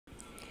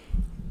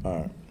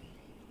All right.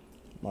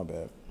 My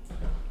bad.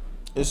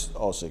 It's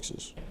all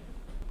 6s.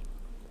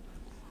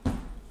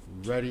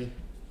 Ready?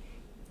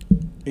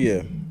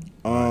 Yeah.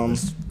 Right,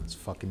 let's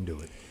fucking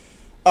do it.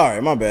 All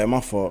right, my bad. My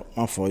fault.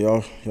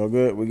 Y'all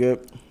good? We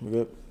good?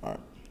 All right.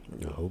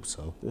 I hope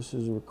so. This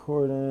is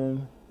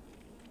recording.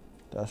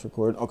 That's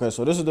recording. Okay,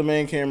 so this is the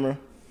main camera.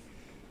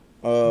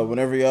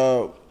 Whenever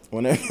y'all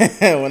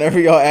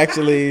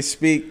actually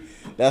speak,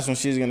 that's when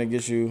she's gonna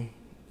get you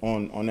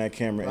on that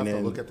camera. I and have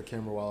then to look at the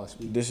camera while I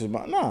speak. This is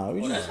my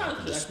We That's how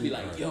to just be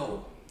like,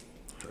 yo.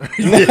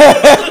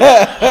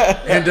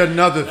 And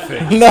another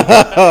thing.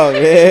 No,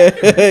 man.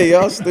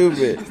 Y'all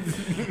stupid.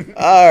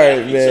 All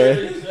right,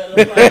 man.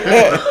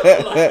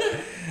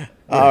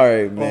 All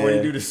right, man. Oh, when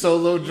you do the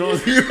solo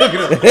joint, you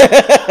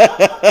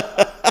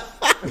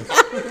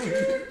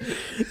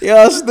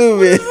y'all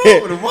stupid.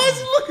 Why is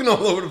he looking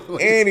all over the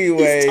place?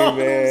 Anyway, he's talking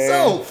man. to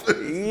himself.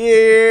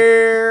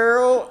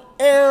 Yeah.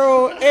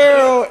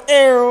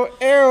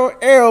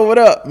 Arrow. What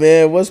up,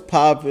 man? What's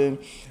popping?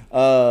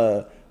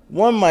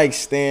 One mic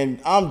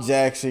stand. I'm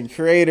Jackson,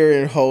 creator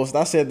and host.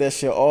 I said that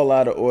shit all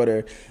out of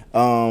order.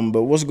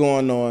 But what's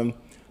going on?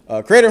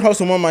 Creator and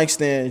host of One Mic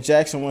Stand,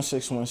 Jackson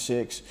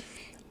 1616.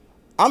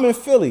 I'm in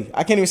Philly.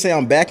 I can't even say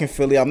I'm back in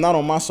Philly. I'm not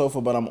on my sofa,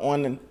 but I'm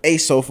on a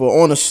sofa,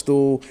 on a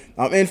stool.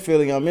 I'm in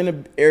Philly. I'm in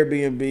an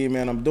Airbnb,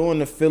 man. I'm doing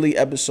the Philly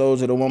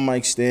episodes of the One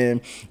Mic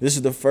Stand. This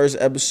is the first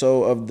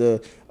episode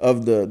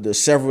of the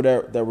several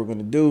that we're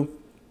gonna do.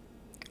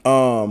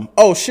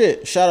 Oh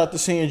shit! Shout out to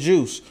Seeing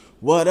Juice.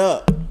 What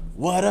up?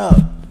 What's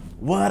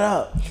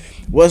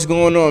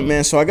going on,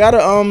 man? So I gotta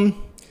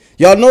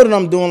y'all know that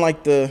I'm doing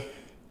like the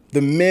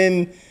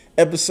men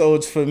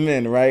episodes for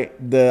men, right?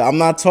 I'm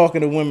not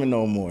talking to women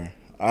no more.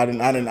 I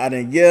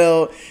didn't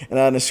yell and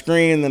I didn't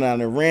scream and I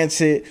didn't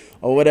ranted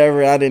or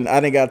whatever. I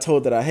didn't got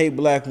told that I hate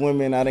black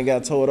women. I didn't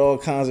got told all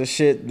kinds of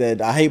shit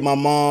that I hate my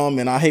mom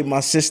and I hate my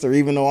sister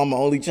even though I'm an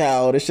only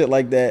child and shit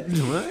like that.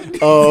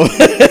 What?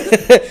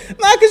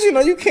 Nah, cause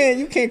you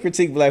can't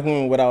critique black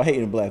women without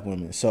hating black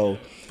women. So,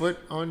 but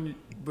on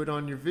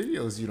your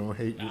videos you don't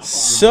hate your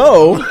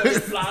so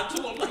Fly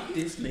to him like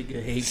this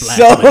nigga hate black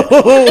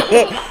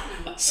women.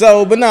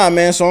 So, but nah,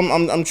 man. So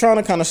I'm trying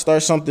to kind of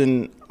start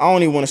something. I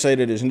don't even want to say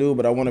that it's new,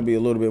 but I want to be a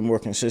little bit more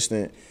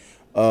consistent.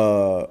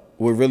 With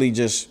really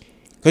just,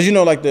 cause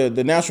like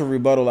the natural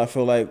rebuttal. I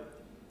feel like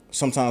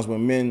sometimes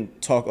when men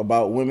talk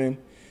about women,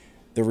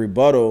 the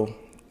rebuttal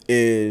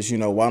is,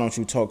 why don't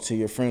you talk to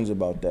your friends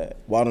about that?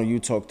 Why don't you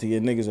talk to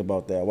your niggas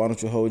about that? Why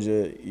don't you hold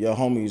your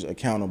homies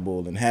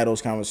accountable and have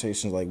those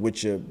conversations like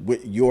with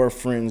your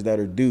friends that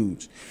are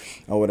dudes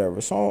or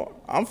whatever? So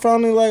I'm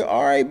finally like,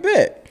 all right,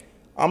 bet.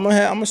 I'm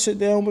gonna sit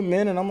down with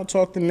men and I'm gonna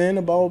talk to men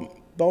about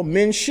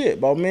men shit,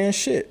 about man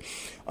shit.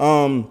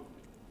 So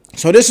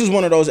this is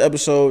one of those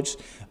episodes.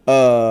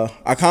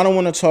 I kind of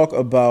want to talk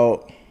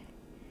about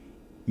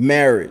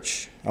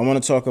marriage. I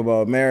want to talk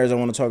about marriage. I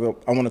want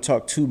to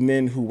talk to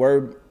men who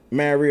were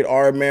married,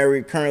 are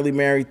married, currently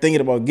married,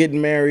 thinking about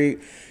getting married,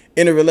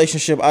 in a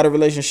relationship, out of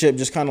relationship,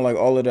 just kind of like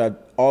all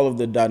of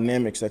the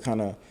dynamics that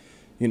kind of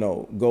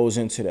goes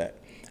into that.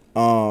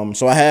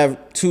 So I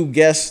have two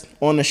guests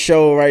on the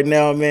show right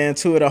now, man.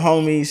 Two of the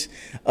homies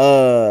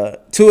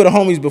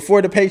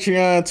before the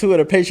Patreon, two of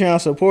the Patreon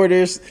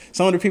supporters,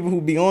 some of the people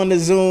who be on the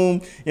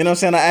Zoom. You know what I'm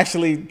saying? I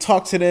actually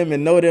talk to them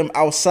and know them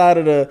outside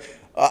of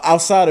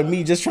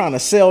me just trying to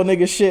sell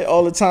nigga shit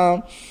all the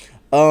time.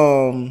 You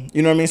know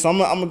what I mean? So I'm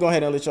gonna go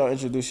ahead and let y'all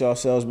introduce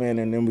yourselves, man,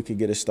 and then we can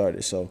get it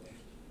started. So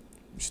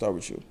start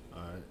with you.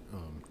 All right,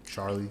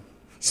 Charlie.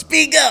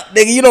 Speak up,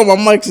 nigga. You know my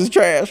mics is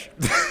trash.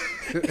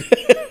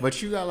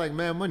 But you got like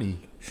mad money.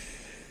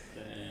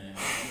 Damn, I'm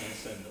gonna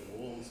send the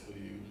wolves for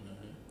you, man.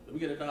 Let me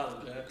get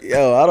 $1, Jack.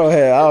 Yo, I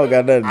don't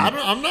got nothing.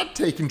 I'm not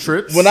taking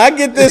trips. When I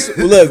get this,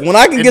 look, when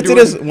I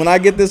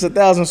get this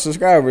 1,000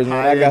 subscribers,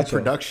 man, I got you.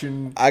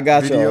 Production. I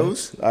got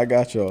videos. y'all. I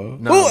got y'all.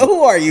 No.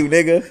 Who are you,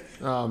 nigga?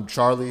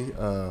 Charlie,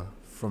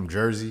 from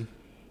Jersey.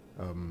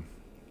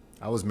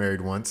 I was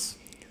married once.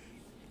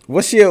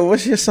 What's your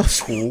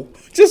social?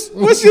 Just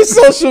what's your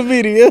social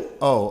media?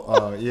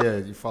 Yeah,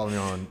 you follow me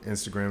on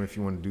Instagram if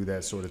you want to do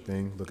that sort of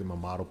thing. Look at my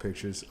model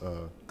pictures,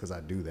 because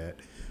I do that.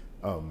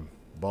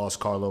 Boss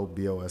Carlo,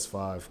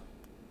 BOS5,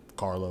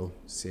 Carlo,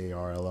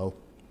 CARLO.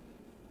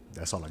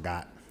 That's all I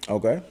got.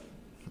 Okay.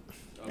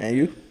 And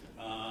you?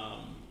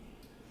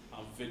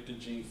 I'm Victor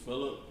Gene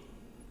Phillip.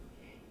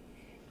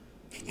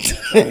 This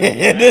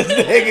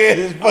nigga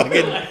is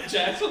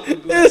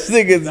fucking. This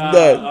nigga's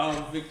nuts.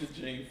 I'm Victor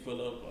Gene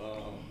Phillip.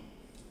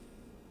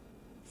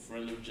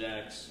 Friend of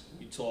Jack's.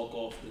 We talk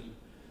often.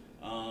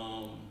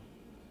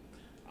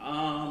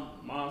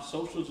 My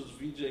socials is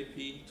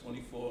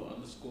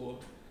VJP24_.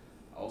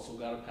 I also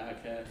got a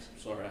podcast. I'm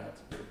sorry I had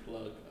to put a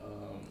plug.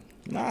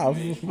 Nah,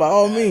 by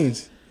all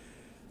means.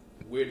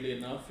 Weirdly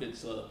enough,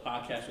 it's a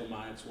podcast with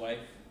my ex-wife.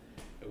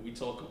 And we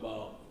talk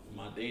about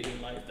my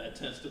dating life. That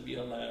tends to be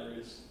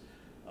hilarious.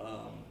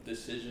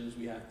 Decisions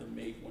we have to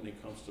make when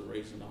it comes to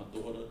raising our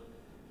daughter.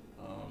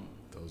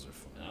 Those are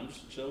fun. I'm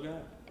just a chill guy.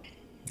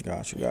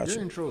 Got you. Your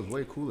intro is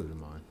way cooler than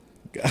mine.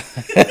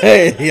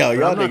 Hey, yo, But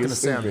y'all I'm not niggas gonna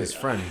say I'm stupid. his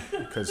friend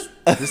because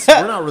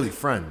we're not really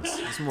friends.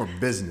 It's more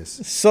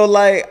business. So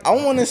like, I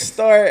want to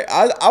start.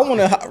 I want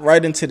to hop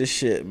right into the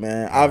shit,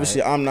 man.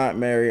 Obviously, I'm not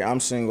married. I'm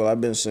single.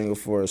 I've been single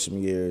for some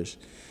years,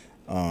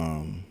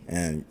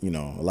 and you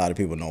know, a lot of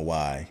people know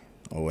why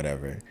or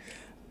whatever.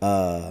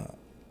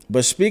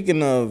 But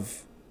speaking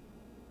of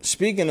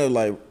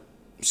like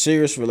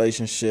serious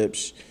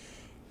relationships,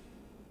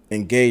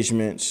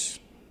 engagements,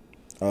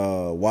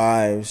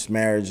 wives,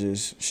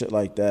 marriages, shit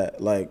like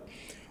that. Like,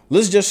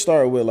 let's just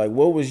start with like,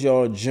 what was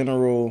your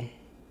general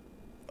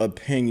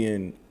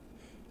opinion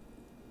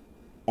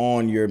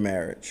on your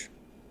marriage?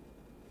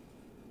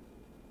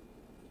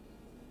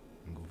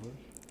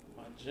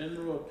 My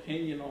general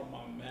opinion on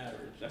my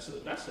marriage. That's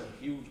a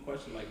huge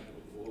question. Like,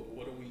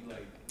 what are we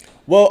like?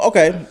 Well,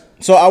 okay.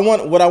 So I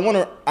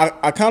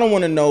kind of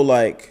want to know,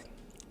 like,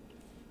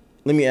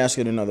 let me ask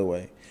it another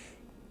way.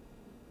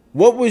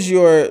 What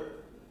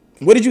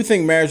did you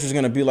think marriage was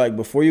going to be like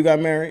before you got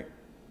married?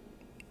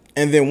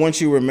 And then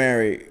once you were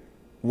married,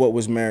 what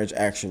was marriage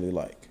actually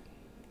like?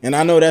 And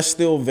I know that's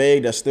still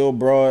vague, that's still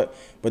broad,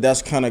 but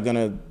that's kind of going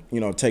to, you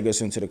know, take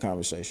us into the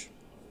conversation.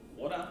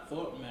 What I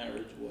thought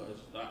marriage was,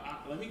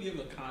 let me give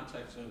a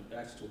context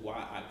as to why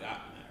I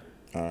got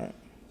married. All right.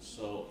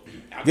 So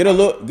Get a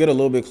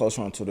little bit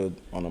closer on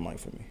the mic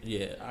for me.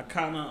 Yeah, I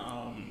kind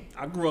of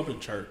I grew up in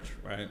church,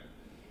 right,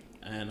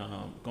 and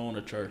going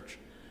to church,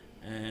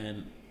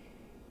 and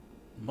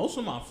most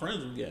of my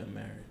friends were getting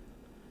married.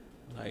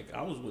 Like,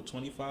 I was with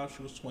 25,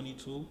 she was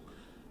 22.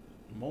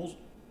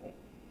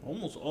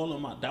 Almost all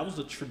of that was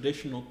the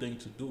traditional thing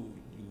to do.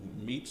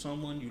 You meet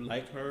someone, you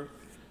like her,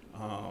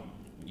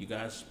 you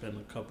guys spend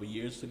a couple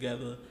years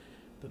together.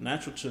 The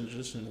natural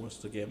transition was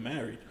to get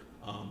married.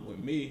 With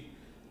me,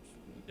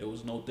 it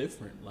was no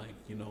different. Like,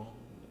 you know,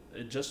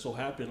 it just so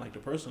happened, like, the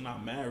person I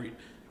married,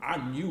 I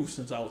knew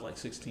since I was like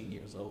 16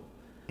 years old.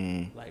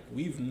 Like,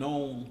 we've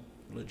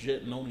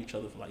legit known each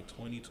other for like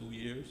 22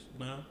 years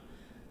now.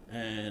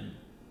 And,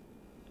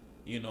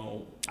 you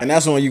know. And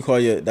that's the one you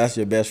call that's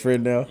your best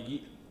friend now?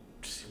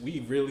 We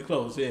really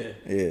close, yeah.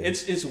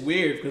 It's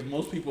weird because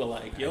most people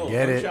are like, yo,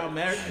 aren't y'all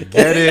married? I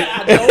get it.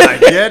 I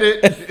get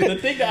it. The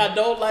thing that I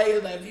don't like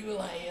is that people are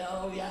like,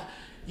 yo,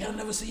 y'all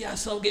never see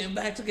yourself getting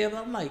back together.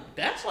 I'm like,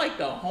 that's like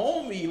the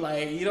homie,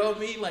 like, you know what I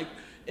mean? Like,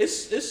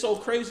 it's so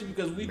crazy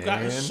because we've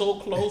gotten so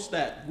close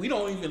that we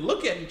don't even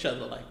look at each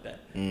other like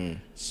that.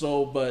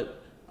 So, but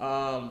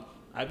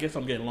I guess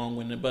I'm getting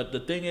long-winded, but the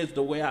thing is,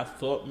 the way I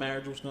thought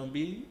marriage was going to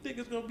be, you think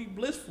it's going to be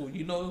blissful.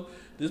 You know,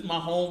 this is my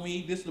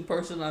homie, this is the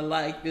person I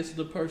like, this is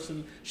the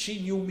person,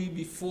 she knew me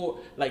before.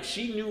 Like,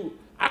 she knew,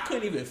 I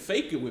couldn't even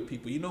fake it with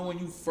people. You know, when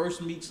you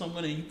first meet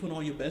someone and you put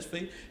on your best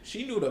face,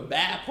 she knew the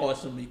bad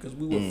parts of me because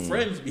we were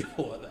friends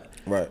before that.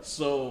 Right.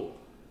 So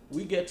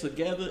we get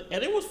together,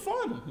 and it was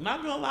fun.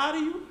 Not going to lie to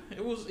you.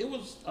 It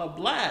was a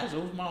blast.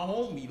 It was my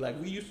homie. Like,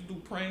 we used to do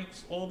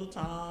pranks all the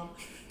time.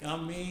 You know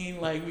what I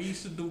mean? Like, we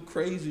used to do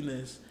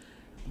craziness.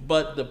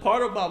 But the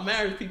part about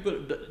marriage,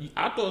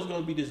 I thought it was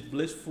going to be this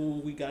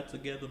blissful, we got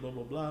together, blah,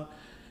 blah, blah.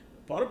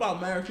 The part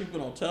about marriage people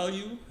don't tell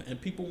you, and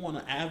people want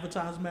to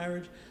advertise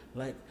marriage,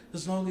 like,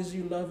 as long as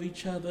you love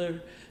each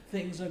other,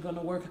 things are going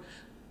to work.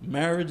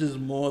 Marriage is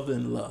more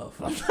than love.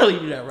 I'm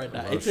telling you that right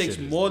now. It takes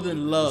more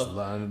than love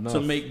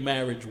to make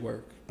marriage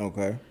work.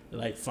 Okay.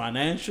 Like,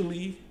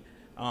 financially,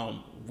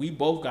 we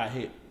both got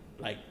hit.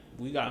 Like,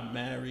 we got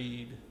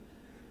married.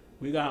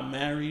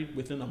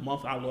 Within a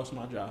month, I lost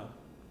my job.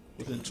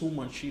 Within 2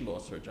 months, she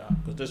lost her job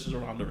because this is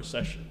around the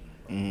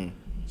recession.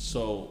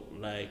 So,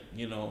 like,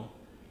 you know,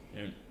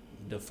 and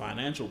the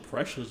financial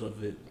pressures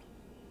of it,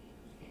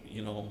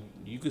 you know,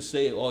 you could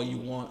say all you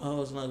want.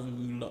 Oh, as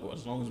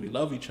long as we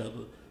love each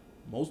other.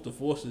 Most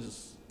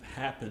divorces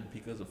happen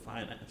because of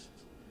finances.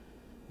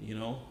 You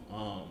know,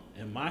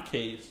 in my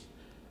case,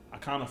 I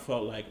kind of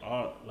felt like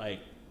our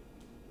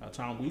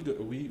time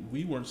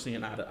we weren't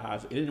seeing eye to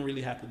eyes. It didn't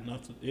really have to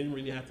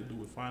do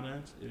with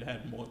finance. It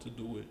had more to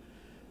do with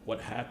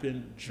what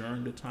happened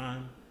during the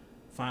time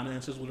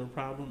finances were the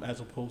problem, as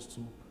opposed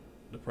to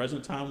the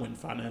present time when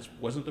finance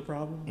wasn't the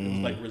problem. It was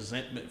like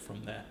resentment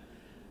from that.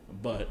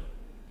 But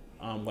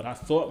what I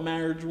thought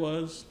marriage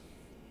was,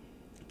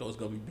 I thought it was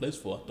gonna be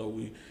blissful. I thought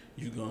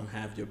you're gonna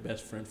have your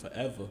best friend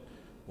forever.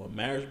 What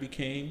marriage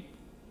became,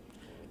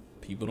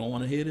 people don't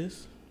want to hear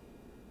this.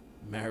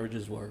 Marriage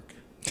is work.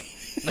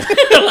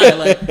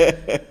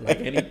 like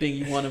anything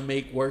you want to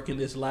make work in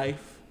this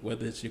life,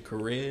 whether it's your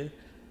career,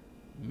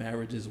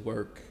 marriage is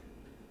work.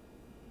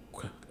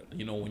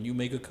 You know, when you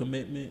make a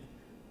commitment,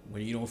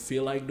 when you don't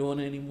feel like doing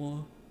it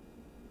anymore,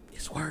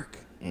 it's work.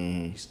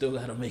 You still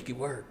got to make it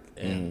work.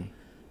 And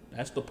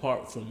that's the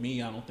part, for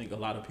me, I don't think a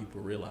lot of people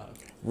realize.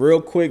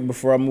 Real quick,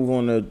 before I move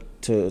on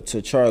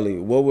to Charlie,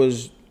 what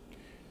was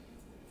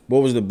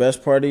the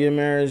best part of your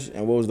marriage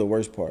and what was the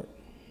worst part?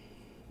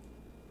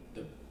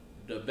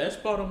 The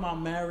best part of my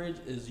marriage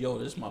is,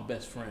 this is my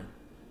best friend.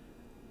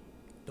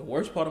 The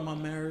worst part of my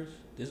marriage,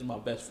 this is my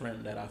best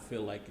friend that I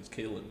feel like is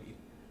killing me.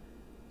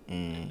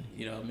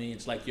 You know what I mean?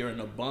 It's like you're in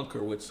a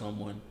bunker with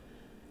someone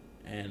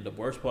And the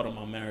worst part of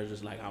my marriage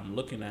is like I'm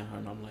looking at her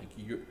and I'm like,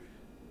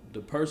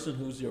 the person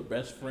who's your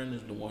best friend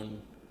is the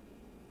one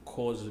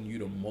causing you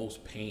the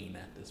most pain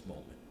at this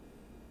moment.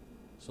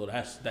 So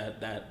that's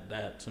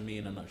that to me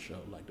in a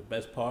nutshell. Like the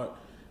best part,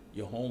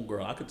 your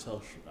homegirl. I could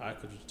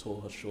just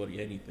tell her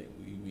shorty anything.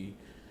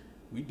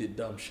 We did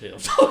dumb shit.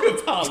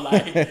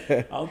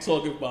 I'm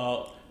talking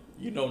about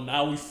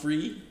now we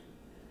free.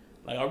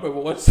 Like I remember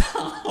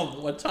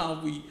one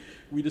time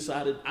we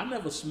decided, I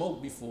never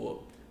smoked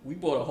before. We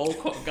bought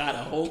got a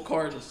whole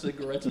carton of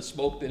cigarettes and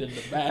smoked it in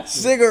the bathroom.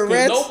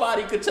 Cigarettes?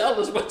 Nobody could tell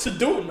us what to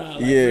do now.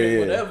 Like, yeah.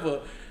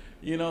 Whatever.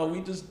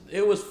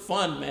 It was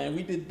fun, man.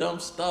 We did dumb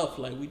stuff.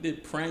 Like we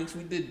did pranks.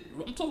 I'm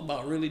talking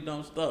about really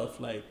dumb stuff.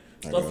 Like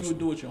stuff you would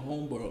do with your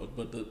homegirl.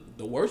 But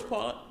the worst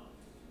part,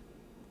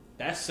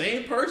 that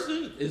same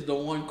person is the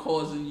one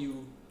causing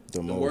you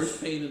the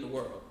worst pain in the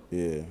world.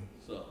 Yeah.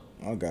 So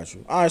I got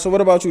you. All right. So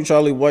what about you,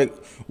 Charlie? What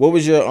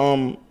was your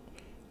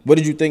what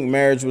did you think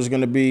marriage was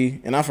gonna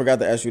be? And I forgot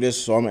to ask you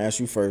this, so I'm gonna ask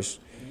you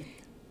first. Mm-hmm.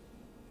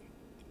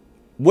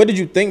 What did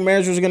you think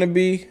marriage was gonna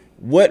be?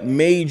 What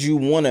made you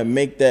want to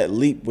make that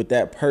leap with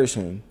that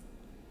person?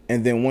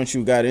 And then once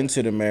you got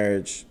into the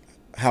marriage,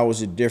 how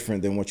was it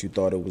different than what you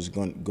thought it was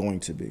going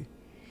to be?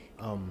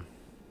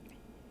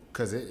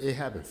 Because it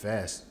happened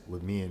fast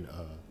with me and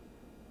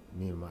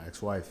my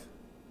ex-wife.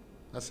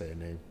 I'll say her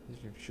name.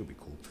 She'll be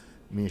cool.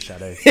 Me and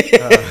Sade.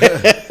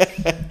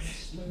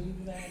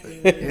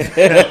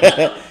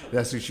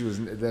 That's who she was.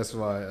 That's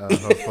why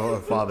her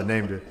father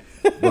named her.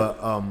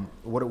 But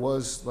what it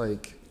was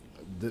like,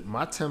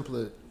 my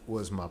template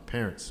was my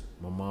parents,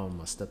 my mom,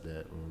 my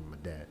stepdad, or my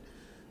dad.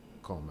 I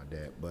call him my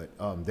dad. But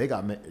they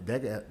got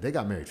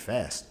married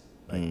fast,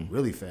 like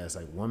really fast.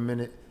 Like 1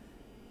 minute,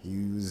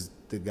 he was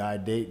the guy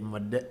dating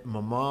my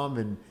mom,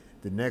 and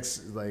the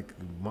next like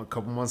a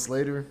couple months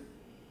later,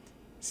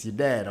 it's your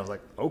dad. I was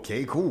like,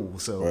 okay, cool.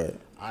 So right.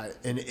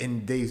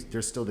 and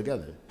they're still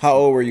together. How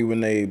old were you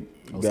when they?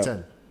 I was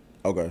 10.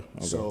 Okay.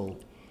 So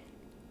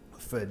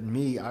for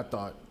me, I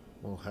thought,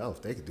 well, hell,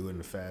 if they could do it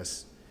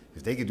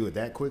if they could do it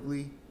that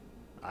quickly,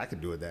 I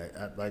could do it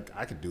that.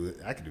 I could do it.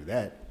 I could do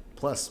that.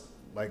 Plus,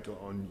 like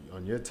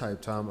on your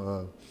type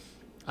time,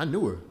 I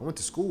knew her. I went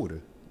to school with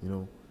her.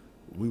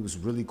 We was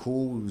really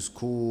cool. We was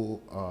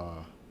cool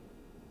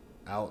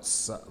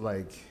outside,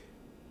 like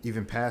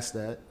even past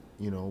that.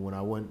 When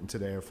I went into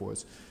the Air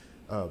Force,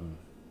 I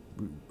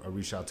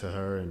reached out to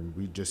her and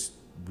we just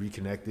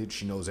reconnected.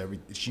 She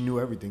knew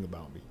everything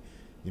about me.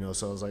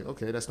 So I was like,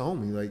 okay, that's the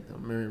homie. Like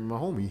I'm marrying my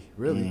homie,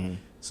 really. Mm-hmm.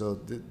 So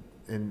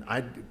and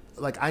I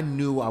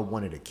knew I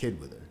wanted a kid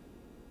with her,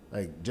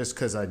 like just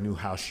because I knew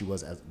how she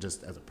was as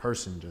a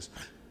person, just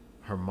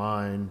her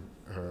mind,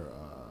 her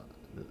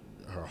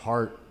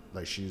heart.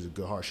 Like she's a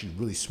good heart. She's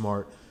really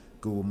smart,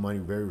 good with money,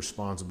 very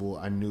responsible.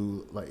 I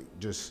knew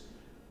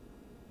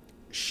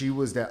she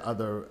was that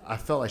other. I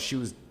felt like she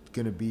was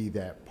gonna be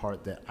that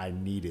part that I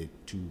needed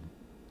to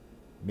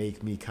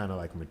make me kind of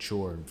like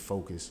mature and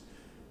focus.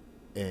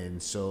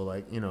 And so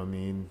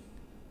when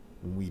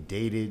we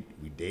dated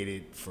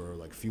for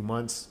like a few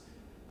months.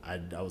 I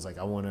was like,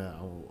 I wanna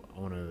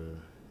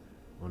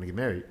get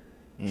married.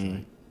 She's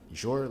like, you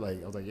sure?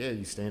 Like I was like, yeah,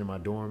 you staying in my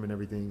dorm and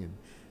everything.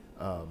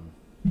 And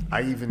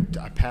I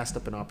passed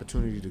up an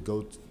opportunity to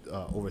go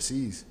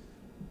overseas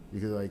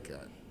because I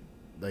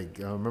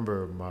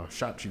remember my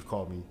shop chief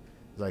called me.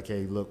 He's like,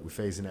 hey, look, we're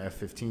phasing the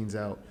F-15s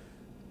out.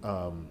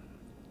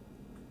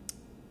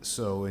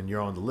 And you're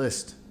on the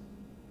list.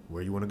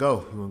 Where you want to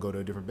go? You want to go to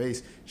a different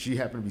base? She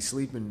happened to be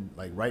sleeping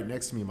like right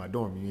next to me in my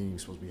dorm. You ain't even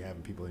supposed to be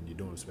having people in your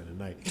dorm spending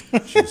the night.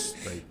 She was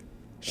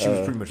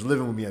pretty much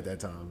living with me at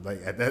that time.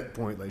 Like at that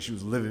point, like she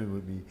was living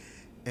with me.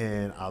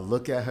 And I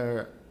look at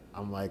her.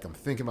 I'm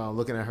thinking about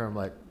looking at her. I'm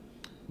like,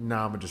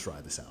 nah, I'm gonna just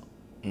ride this out.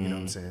 You know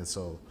what I'm saying?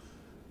 So,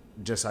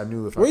 I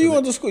knew if. Where you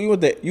went to school? You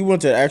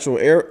went to actual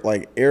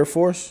Air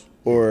Force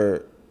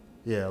or?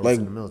 Yeah, I was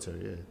in the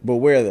military. Yeah. But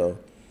where though?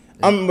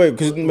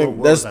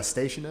 Was I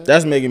stationed at?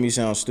 That's making me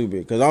sound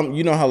stupid because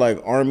how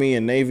like Army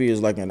and Navy is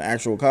like an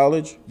actual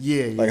college.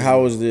 Yeah. Like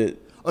how was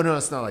it? Oh no,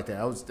 it's not like that.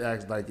 I was I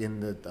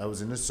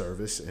was in the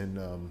service and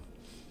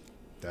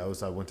I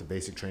went to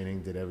basic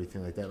training, did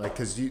everything like that. Like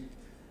because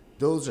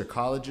those are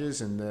colleges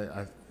and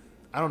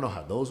I don't know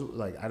how those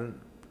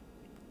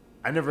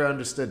I never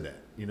understood that.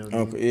 You know what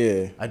I mean?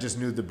 Yeah. I just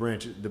knew the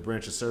branch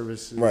of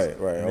services. Right.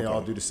 And they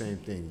all do the same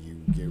thing.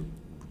 You get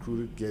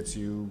recruited, gets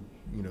you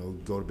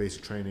go to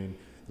basic training.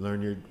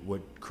 Learn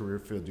what career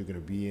field you're going to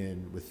be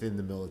in within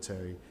the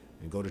military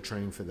and go to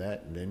training for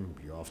that. And then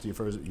you're off to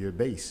your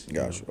base.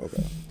 Gotcha.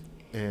 Okay.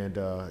 And,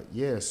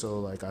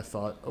 so I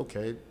thought,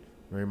 okay,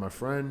 marry my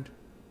friend.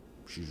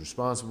 She's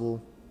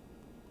responsible.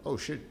 Oh,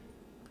 shit.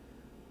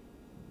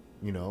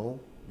 We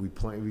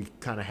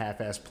kind of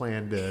half-ass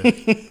planned to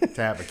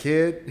have a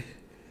kid.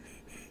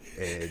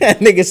 And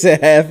that nigga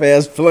said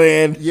half-ass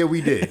planned. Yeah,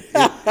 we did.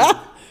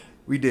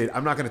 We did.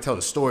 I'm not going to tell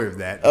the story of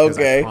that because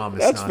I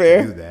promised not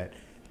to do that.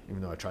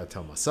 Even though I tried to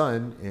tell my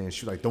son, and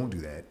she was like, "Don't do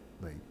that.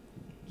 Like,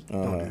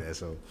 don't do that."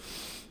 So,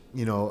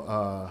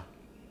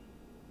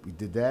 we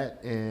did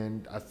that,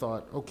 and I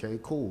thought, okay,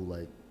 cool,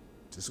 like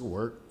this will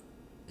work,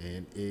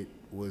 and it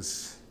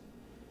was.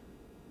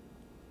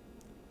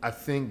 I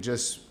think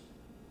just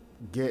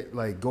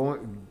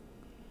going,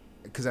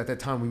 because at that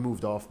time we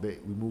moved off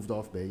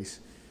base,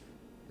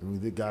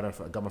 and we got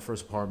my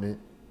first apartment,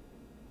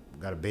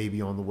 got a baby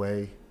on the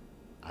way.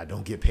 I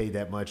don't get paid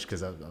that much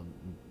because I'm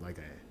an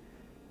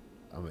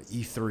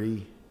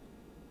E3,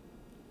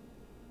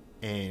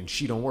 and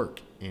she don't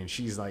work, and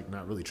she's like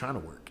not really trying to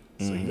work,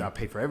 so you gotta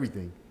pay for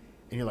everything,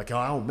 and you're like, oh,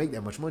 I don't make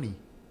that much money,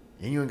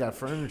 and you ain't got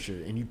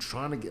furniture, and you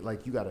trying to get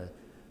you gotta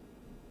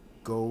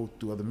go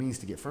through other means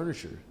to get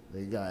furniture.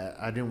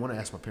 I didn't want to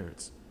ask my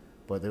parents,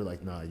 but they're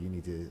like, nah,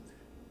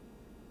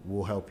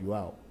 we'll help you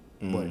out.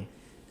 But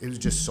it was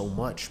just so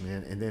much,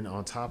 man. And then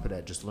on top of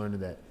that, just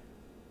learning that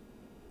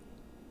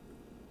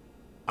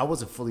I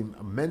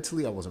wasn't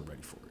mentally, I wasn't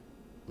ready for it.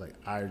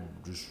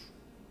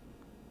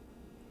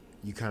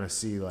 You kind of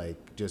see, I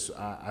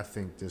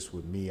think this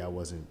with me, I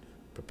wasn't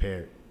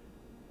prepared.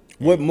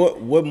 What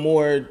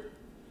more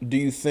do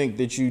you think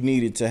that you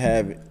needed to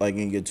have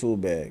in your tool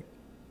bag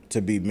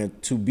to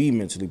be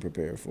mentally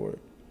prepared for it?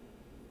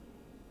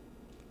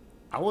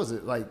 I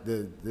wasn't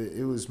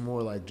it was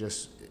more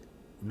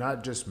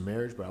not just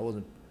marriage, but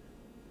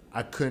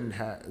I couldn't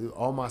have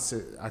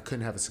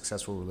a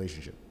successful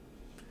relationship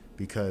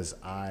because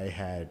I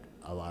had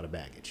a lot of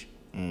baggage.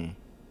 And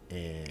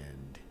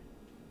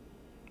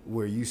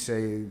where you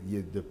say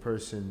the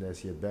person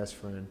that's your best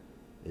friend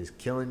is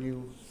killing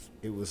you,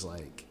 it was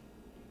like,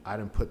 I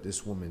done put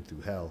this woman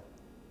through hell,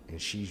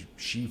 and she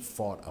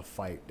fought a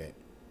fight that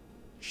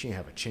she didn't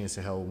have a chance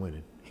in hell of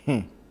winning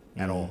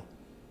at all,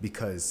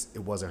 because it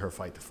wasn't her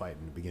fight to fight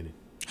in the beginning.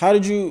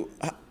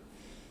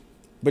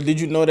 But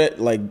did you know that,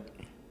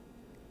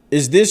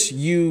 is this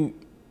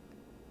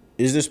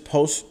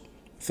post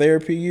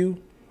therapy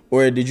you,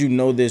 or did you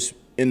know this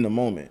in the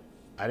moment?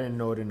 I didn't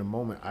know it in the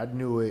moment. I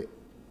knew it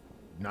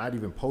not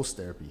even post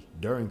therapy,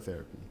 during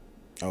therapy.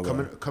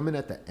 Okay. Coming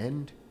at the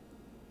end,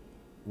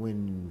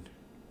 when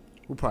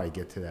we'll probably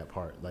get to that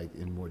part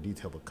in more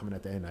detail, but coming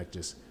at the end,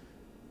 it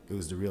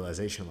was the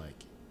realization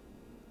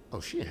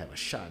oh, she didn't have a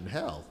shot in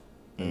hell.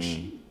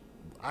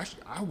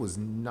 I was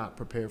not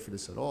prepared for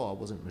this at all. I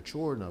wasn't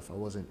mature enough. I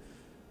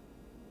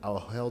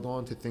held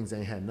on to things that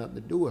ain't had nothing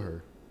to do with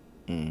her.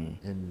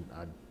 And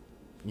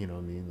you know what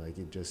I mean?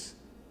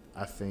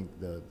 I think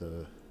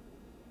the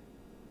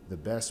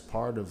best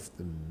part of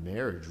the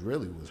marriage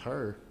really was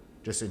her,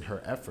 just in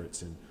her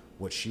efforts and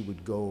what she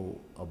would go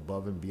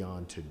above and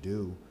beyond to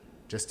do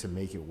just to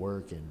make it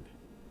work. And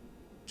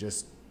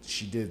just,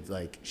 she did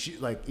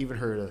even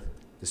her,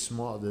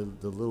 the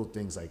little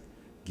things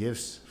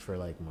gifts for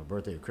my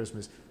birthday or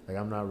Christmas.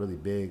 I'm not really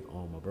big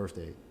on my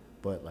birthday,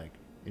 but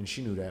and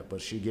she knew that,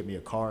 but she'd get me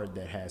a card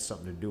that had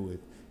something to do with,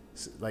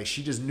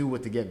 she just knew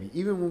what to get me.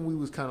 Even when we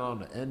was kind of on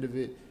the end of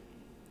it,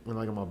 when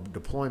on my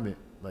deployment,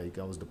 I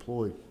was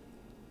deployed,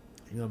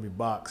 you got me a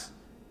box,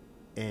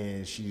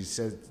 and she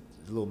said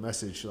a little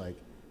message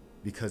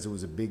because it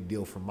was a big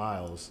deal for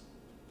Miles,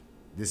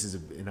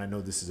 and I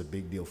know this is a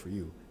big deal for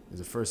you. It was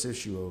the first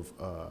issue of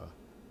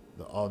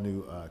the all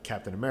new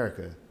Captain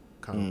America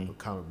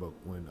comic book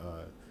when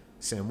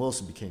Sam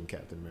Wilson became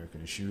Captain America.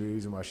 And the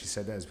reason why she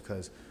said that is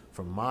because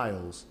for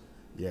Miles,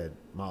 you had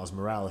Miles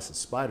Morales as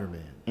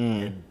Spider-Man.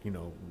 And,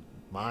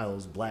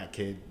 Miles, black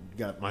kid,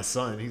 got my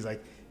son. He's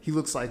he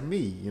looks like me,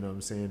 you know what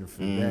I'm saying? And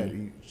for that,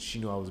 she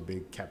knew I was a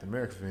big Captain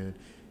America fan.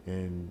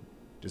 And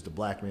just a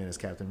black man as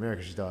Captain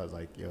America, she thought,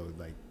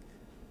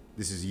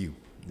 this is you.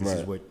 This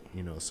is what,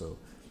 so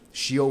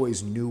she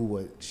always knew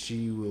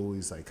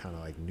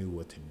knew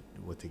what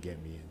to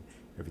get me and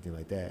everything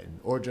like that. And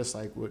or just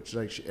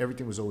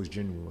everything was always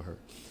genuine with her.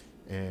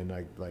 And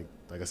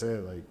like I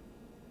said,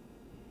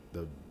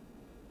 the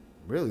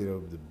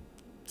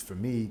for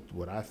me,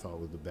 what I thought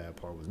was the bad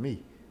part was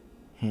me.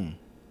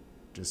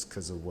 Just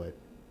because of what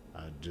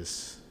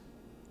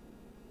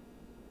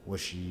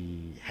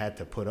she had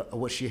to put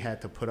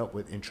up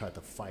with and tried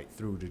to fight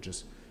through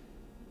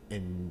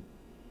and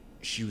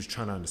she was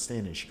trying to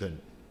understand it and she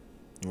couldn't.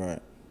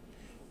 Right.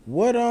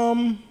 What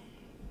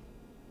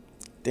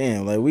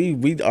damn,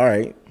 we all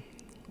right.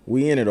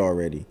 We in it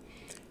already.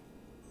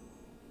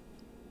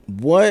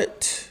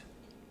 What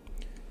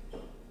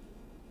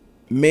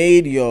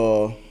made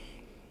y'all?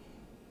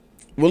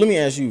 Well, let me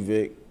ask you,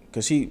 Vic,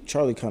 because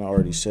Charlie kind of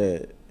already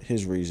said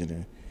his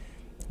reasoning.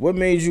 What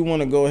made you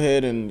want to go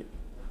ahead and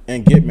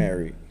get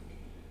married?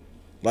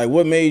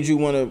 What made you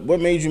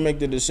make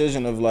the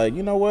decision of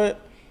you know what?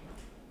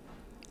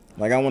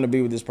 I want to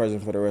be with this person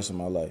for the rest of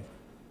my life.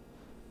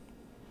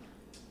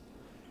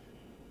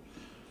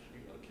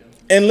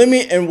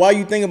 And while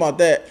you think about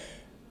that,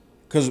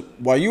 because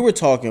while you were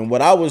talking,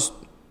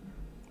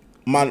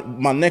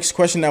 my next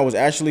question that I was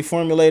actually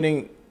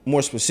formulating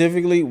more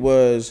specifically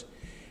was,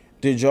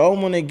 did y'all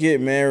want to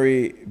get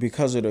married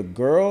because of the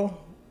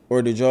girl,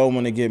 or did y'all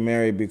want to get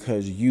married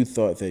because you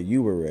thought that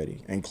you were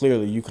ready? And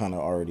clearly you kind of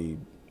already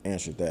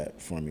answered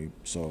that for me.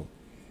 So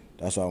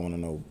that's why I want to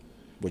know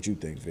what you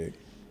think, Vic.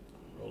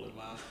 Rolling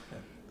my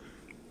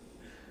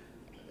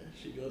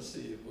She gonna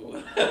see it,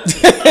 boy.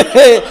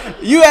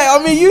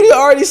 I mean, you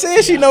already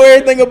said she know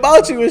everything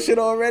about you and shit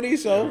already.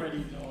 So I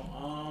already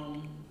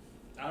know.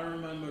 I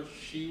remember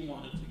she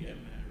wanted to get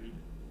married.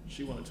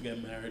 She wanted to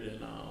get married,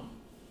 and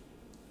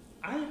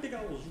I didn't think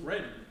I was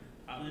ready.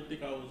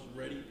 Because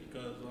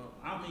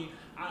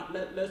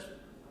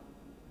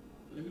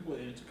let me put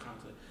it into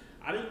context.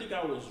 I didn't think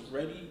I was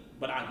ready,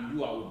 but I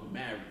knew I would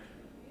marry.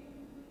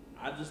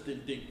 I just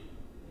didn't think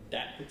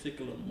that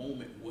particular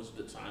moment was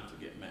the time to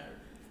get married.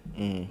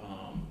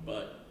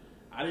 But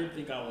I didn't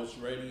think I was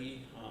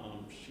ready.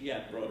 She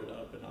had brought it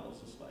up, and I was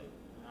just like,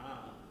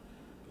 nah.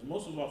 Because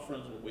most of our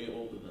friends were way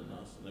older than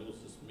us, and it was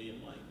just me.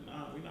 I'm like,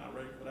 nah, we're not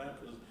ready for that.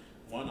 Because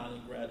one, I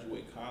didn't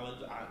graduate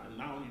college. And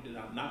not only did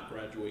I not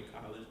graduate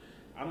college,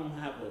 I don't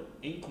have an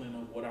inkling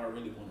of what I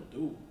really want to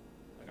do.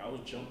 Like, I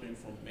was jumping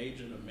from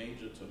major to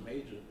major to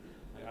major.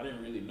 Like, I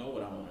didn't really know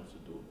what I wanted to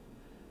do.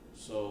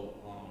 So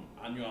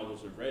I knew I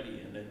wasn't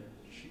ready, and then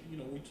she,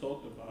 we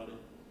talked about it,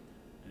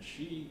 and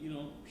she,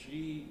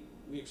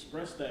 we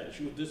expressed that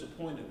she was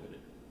disappointed with it.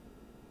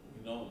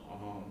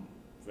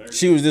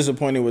 She was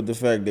disappointed with the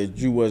fact that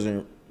you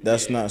wasn't.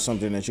 That's not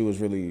something that you was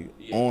really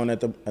on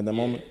at the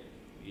moment.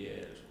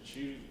 Yeah,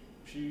 she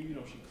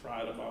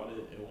cried about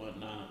it and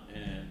whatnot,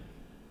 and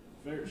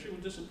she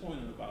was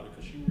disappointed about it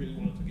because she really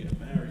wanted to get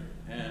married,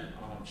 and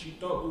she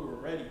thought we were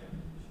ready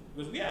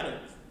because we had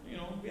a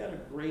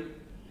great.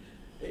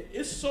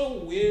 It's so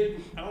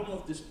weird. I don't know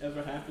if this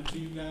ever happened to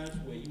you guys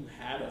where you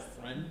had a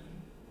friend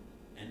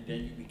and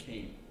then you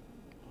became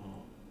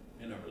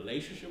in a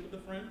relationship with a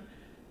friend.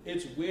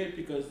 It's weird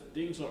because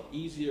things are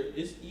easier.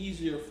 It's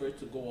easier for it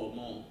to go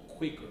along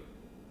quicker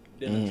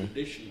than a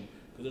traditional.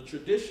 Because a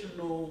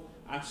traditional,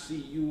 I see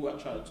you, I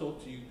try to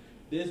talk to you.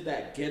 There's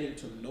that getting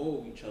to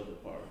know each other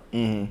part.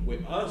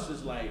 With us,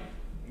 it's like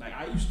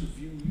I used to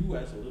view you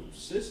as a little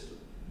sister.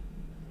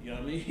 You know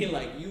what I mean?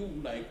 I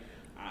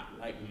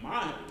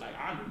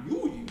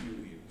knew you.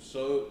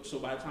 So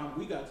by the time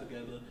we got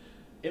together,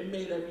 it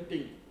made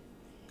everything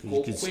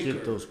go quicker.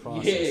 Skip those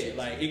processes.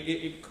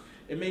 Yeah,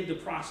 it made the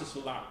process a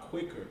lot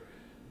quicker.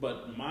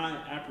 But my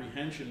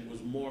apprehension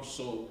was more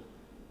so,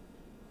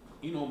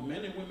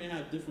 men and women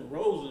have different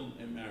roles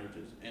in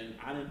marriages, and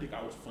I didn't think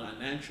I was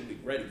financially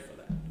ready for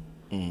that.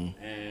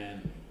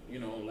 And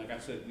like I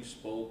said, we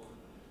spoke.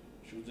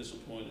 She was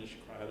disappointed. She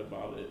cried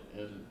about it,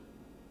 and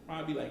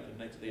probably like the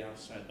next day I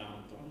sat down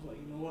and thought, I was like,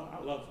 you know what, I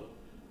love her.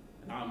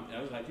 And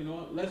I was like, you know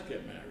what, let's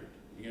get married.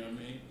 You know what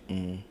I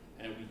mean?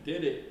 And we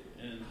did it,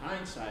 and in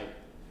hindsight,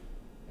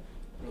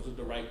 was it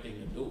the right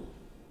thing to do?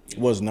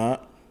 Was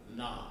not?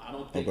 Nah, I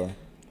don't think, okay.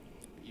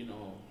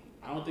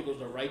 I don't think it was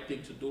the right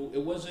thing to do.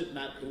 It wasn't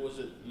not the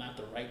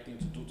right thing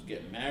to do to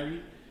get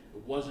married.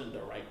 It wasn't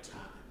the right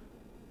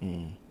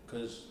time.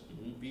 Because,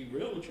 be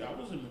real with you, I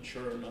wasn't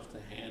mature enough to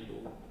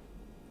handle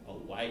a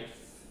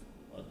wife,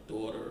 a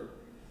daughter.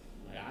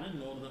 Like, I didn't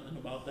know nothing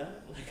about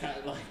that.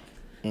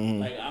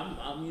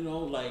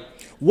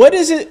 What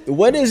is it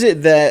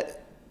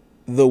that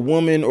the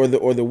woman or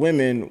the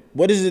women,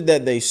 what is it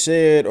that they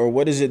said or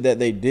what is it that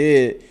they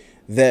did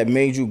that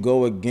made you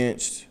go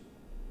against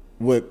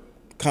what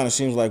kind of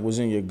seems like was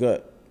in your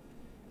gut?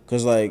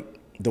 Because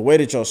the way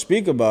that y'all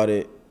speak about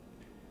it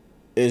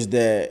is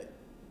that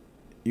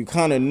you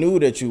kind of knew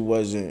that you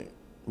wasn't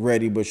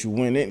ready, but you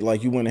went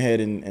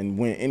ahead and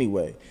went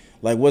anyway.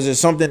 Is it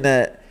something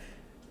that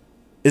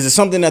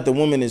the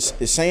woman is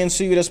saying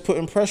to you that's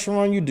putting pressure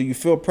on you? Do you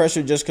feel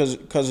pressure just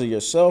because of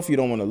yourself? You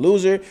don't want to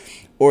lose her?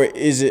 Or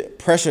is it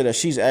pressure that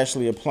she's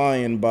actually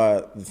applying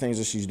by the things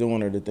that she's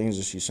doing or the things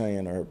that she's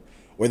saying or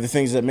the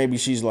things that maybe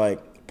she's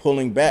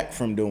pulling back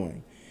from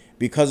doing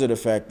because of the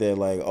fact that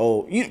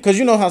because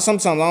how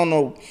sometimes, I don't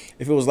know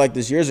if it was like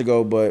this years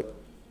ago, but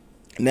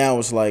now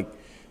it's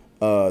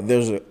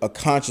there's a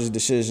conscious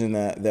decision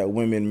that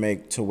women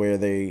make to where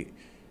they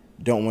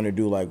don't want to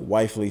do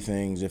wifely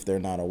things if they're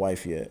not a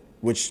wife yet.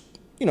 Which,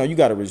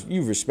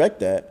 you respect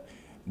that,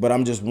 but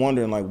I'm just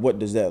wondering, what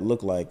does that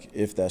look like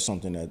if that's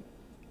something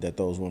that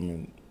those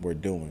women were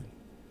doing?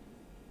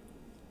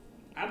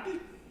 I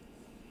think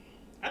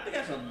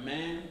as a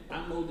man,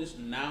 I know this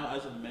now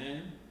as a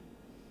man.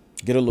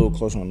 Get a little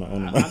closer on the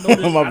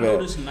I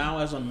know this now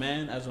as a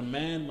man. As a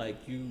man,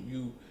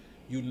 you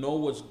know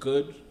what's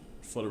good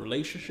for the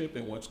relationship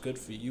and what's good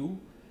for you,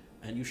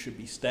 and you should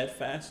be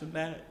steadfast in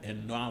that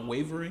and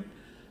non-wavering.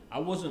 I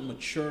wasn't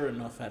mature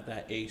enough at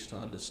that age to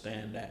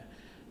understand that,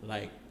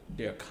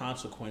 there are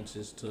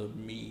consequences to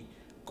me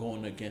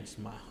going against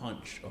my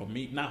hunch, or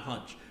me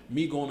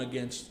going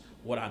against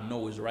what I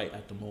know is right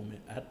at the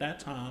moment. At that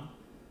time,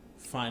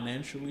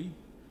 financially,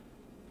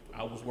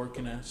 I was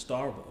working at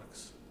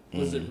Starbucks.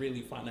 Was it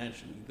really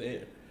financially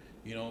there?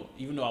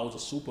 Even though I was a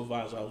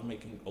supervisor, I was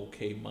making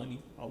okay money.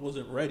 I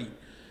wasn't ready.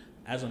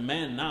 As a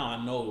man now,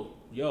 I know,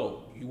 you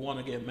want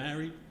to get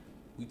married?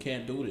 We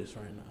can't do this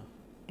right now.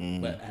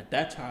 But at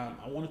that time,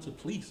 I wanted to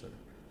please her.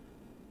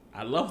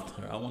 I loved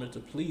her. I wanted to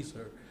please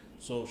her.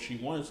 So she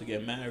wanted to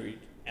get married,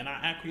 and I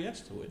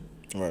acquiesced to it.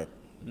 Right.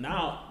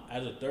 now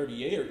as a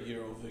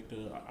 38-year-old Victor,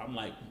 I'm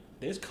like,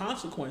 there's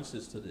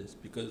consequences to this,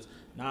 because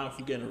now if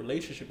you get in a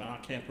relationship and I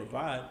can't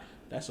provide,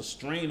 that's a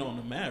strain on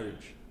the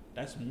marriage.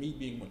 That's me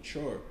being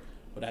mature.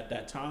 But at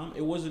that time,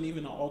 it wasn't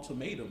even an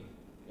ultimatum.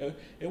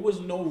 It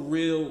was no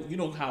real, you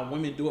know how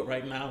women do it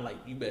right now, like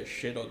you better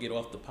shit or get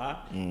off the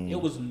pot.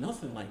 It was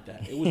nothing like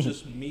that. It was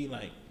just me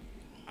like,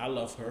 I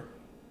love her,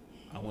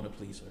 I want to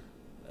please her.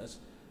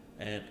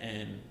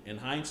 And in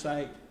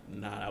hindsight,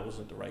 nah, that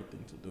wasn't the right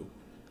thing to do.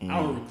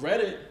 I don't regret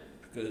it,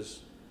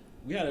 because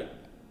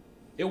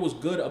it was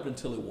good up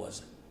until it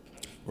wasn't.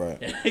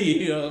 Right.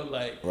 You know,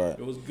 like right.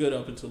 It was good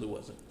up until it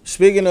wasn't.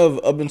 Speaking of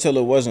up until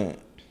it wasn't,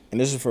 and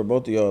this is for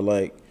both of y'all,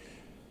 like,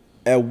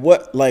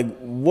 what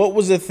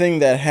was the thing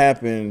that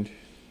happened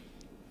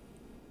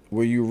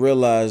where you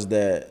realized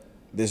that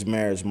this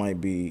marriage might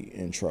be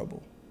in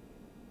trouble?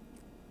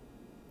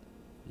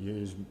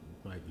 Yours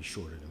might be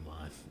shorter than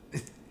mine.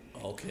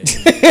 Okay.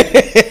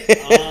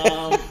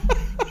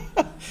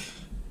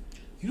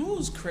 You know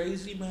what's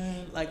crazy,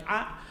 man? Like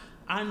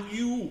I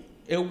knew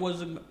it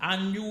wasn't. I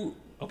knew.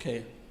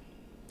 Okay.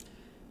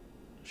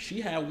 She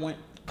had went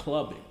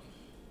clubbing.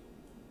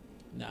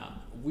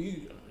 Now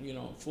we, you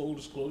know, full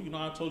disclosure. You know,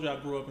 I told you I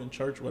grew up in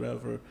church,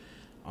 whatever.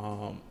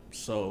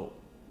 So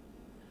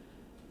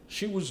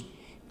she was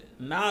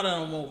not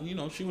you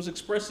know, she was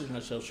expressing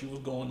herself. She was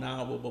going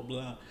out, blah blah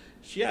blah.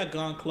 She had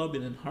gone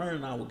clubbing, and her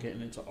and I were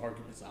getting into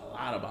arguments a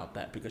lot about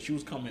that, because she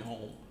was coming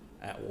home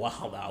at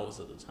wild hours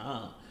of the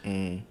time.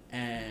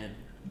 And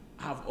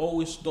I've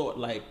always thought,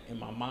 like, in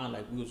my mind,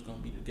 like, we was gonna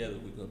be together.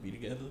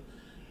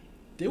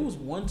 There was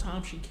one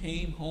time she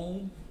came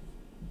home,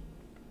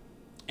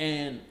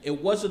 and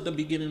it wasn't the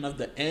beginning of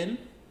the end,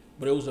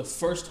 but it was the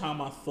first time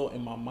I thought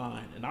in my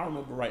mind. And I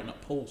remember writing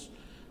a post.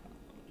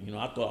 You know,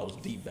 I thought I was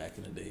deep back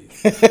in the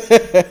days.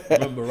 I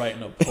remember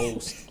writing a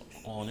post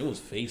on, it was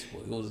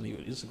Facebook. It wasn't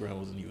even, Instagram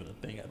wasn't even a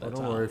thing at that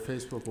time. Don't worry,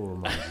 Facebook will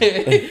remind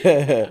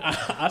you.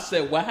 I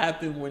said, what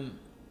happened when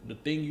the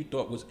thing you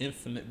thought was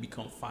infinite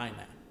become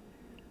finite?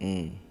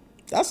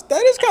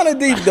 That is kind of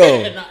deep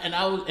though.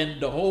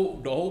 and the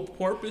whole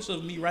purpose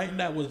of me writing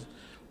that was,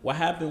 what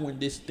happened when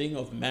this thing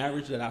of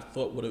marriage that I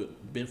thought would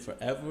have been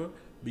forever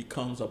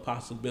becomes a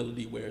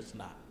possibility where it's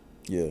not.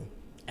 Yeah.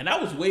 And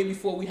that was way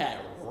before we had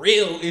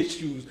real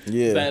issues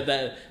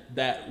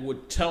that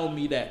would tell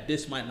me that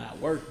this might not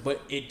work.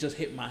 But it just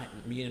hit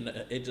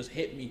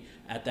me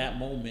at that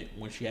moment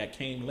when she had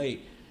came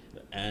late,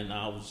 and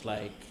I was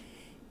like,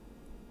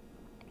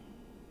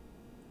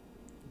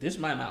 this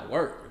might not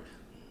work.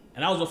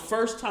 And that was the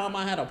first time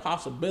I had a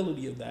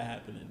possibility of that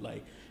happening.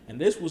 Like,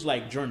 and this was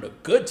like during the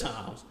good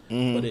times,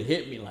 but it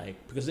hit me like,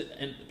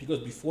 because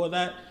before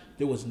that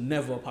there was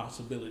never a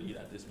possibility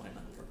that this might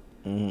not work.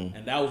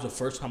 And that was the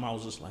first time I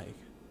was just like,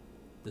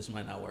 this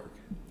might not work.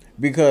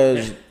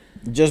 Because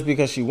just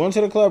because she went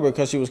to the club, or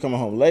because she was coming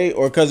home late,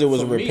 or because it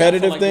was a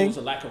repetitive I felt like thing? It was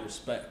a lack of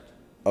respect.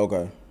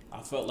 Okay.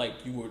 I felt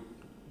like you were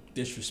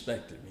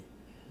disrespecting me.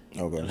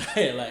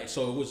 Okay. Like,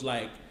 so it was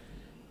like,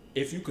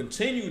 if you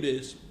continue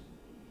this,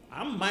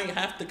 I might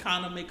have to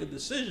kind of make a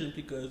decision,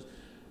 because,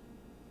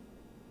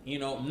 you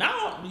know,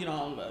 now, you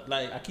know,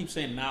 like I keep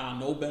saying, now I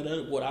know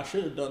better. What I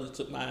should have done is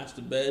took my ass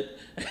to bed.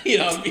 You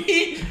know what I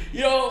mean?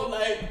 You know,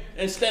 like,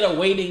 instead of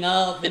waiting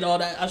up and all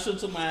that, I should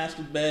have took my ass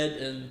to bed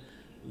and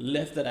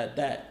left it at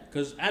that.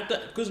 Because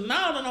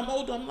now that I'm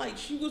older, I'm like,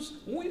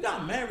 when we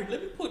got married,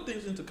 let me put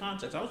things into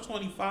context. I was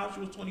 25, she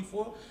was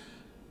 24.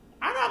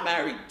 I got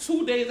married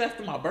 2 days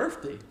after my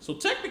birthday. So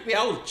technically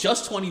I was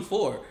just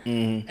 24.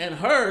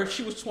 And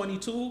she was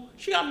 22.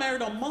 She got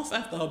married a month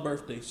after her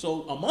birthday.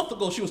 So a month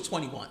ago, she was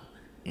 21.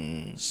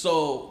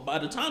 So by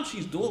the time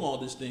she's doing all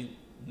this thing,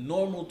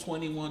 normal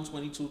 21,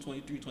 22,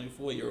 23,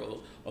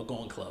 24-year-olds are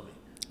going clubbing.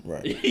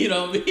 Right. You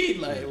know what I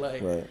mean?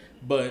 Like, right.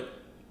 But,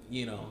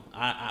 you know,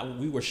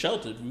 we were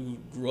sheltered. We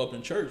grew up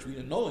in church. We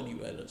didn't know any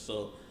better.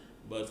 So,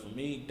 but for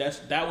me,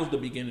 that was the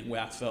beginning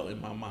where I felt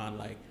in my mind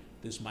like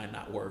this might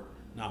not work.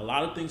 Now, a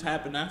lot of things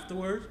happened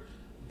afterwards,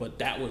 but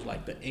that was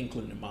like the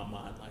inkling in my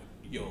mind, like,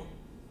 yo,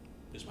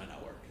 this might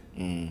not work.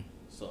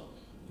 So,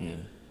 yeah.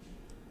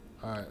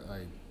 All right,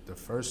 like, the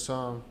first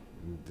time,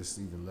 this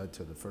even led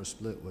to the first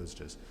split, was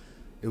just,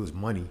 it was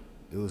money.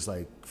 It was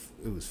like,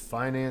 it was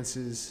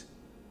finances,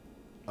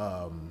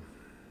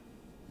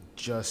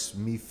 just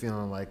me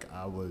feeling like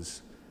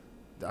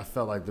I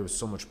felt like there was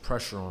so much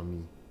pressure on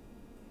me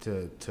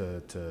to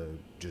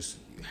just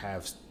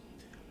have,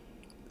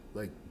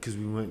 like, because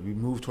we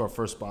moved to our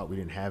first spot, we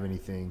didn't have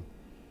anything,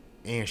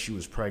 and she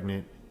was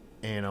pregnant,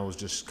 and I was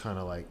just kind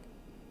of like,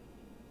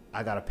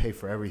 I got to pay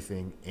for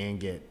everything and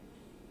get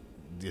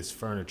this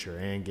furniture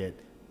and get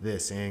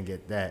this and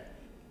get that,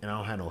 and I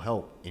don't have no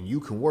help. And you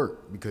can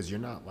work because you're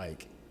not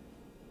like,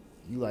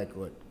 you like,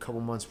 what, a couple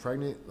months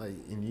pregnant, like,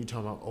 and you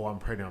talking about, oh, I'm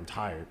pregnant, I'm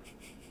tired.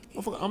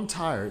 I'm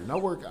tired, and I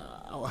work.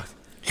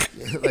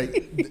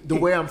 Like, the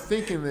way I'm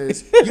thinking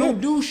is, you don't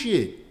do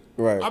shit.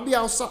 Right. I'll be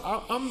outside.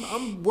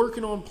 I'm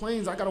working on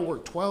planes. I gotta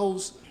work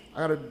 12s.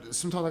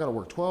 Sometimes I gotta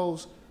work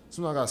 12s.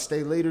 Sometimes I gotta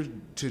stay later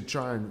to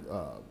try and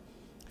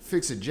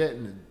fix a jet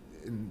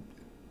and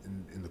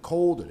in the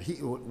cold or the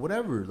heat, or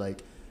whatever.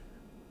 Like,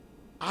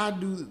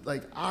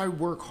 I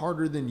work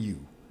harder than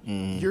you.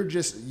 You're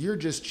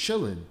just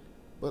chilling.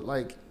 But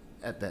like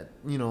at that,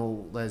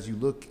 as you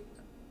look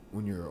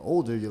when you're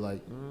older, you're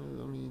like,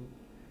 I mean,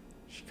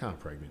 she kind of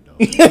pregnant though.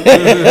 You're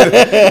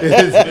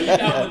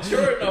not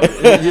mature enough.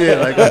 Yeah,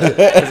 like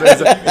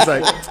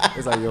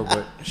it's like yo,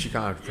 but she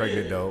kind of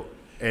pregnant though.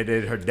 And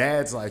then her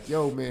dad's like,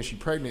 yo, man, she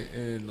pregnant.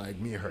 And like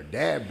me and her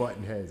dad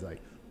button heads,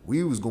 like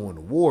we was going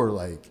to war.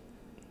 Like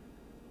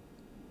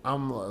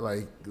I'm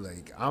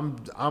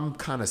I'm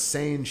kind of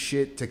saying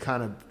shit to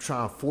kind of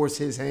try and force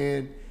his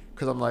hand,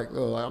 because I'm like,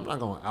 oh, I'm not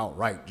going to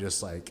outright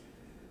just like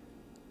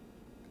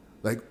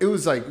it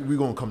was like we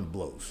gonna come to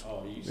blows.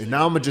 Oh, and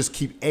now I'm gonna just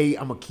keep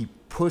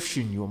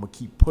pushing you. I'm gonna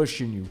keep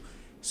pushing you.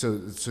 So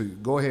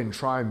go ahead and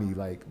try me.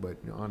 Like, but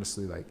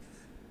honestly, like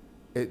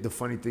the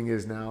funny thing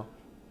is now,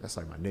 that's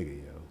like my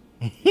nigga, yo.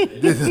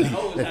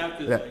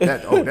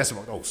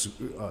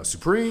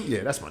 Supreme,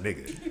 yeah, that's my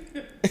nigga.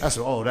 That's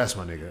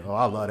my nigga. Oh,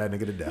 I love that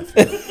nigga to death.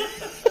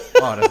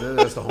 Oh,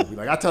 that's the homie.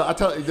 Like I tell.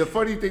 The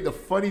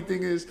funny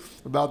thing is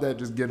about that.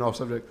 Just getting off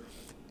subject.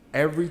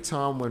 Every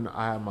time when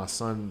I had my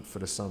son for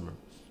the summer,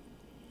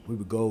 we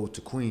would go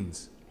to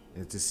Queens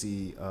and to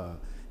see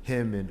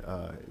him and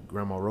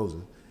Grandma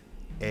Rosa,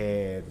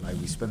 and like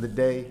we spend the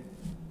day,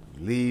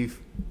 leave,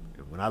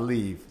 and when I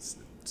leave, it's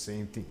the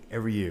same thing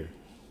every year.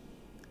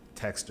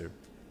 Text her,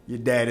 your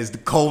dad is the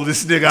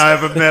coldest nigga I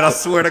ever met. I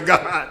swear to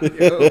God.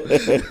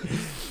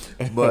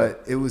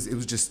 But it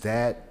was just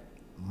that.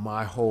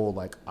 My whole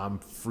like I'm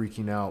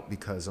freaking out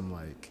because I'm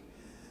like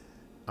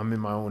I'm in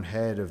my own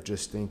head of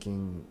just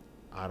thinking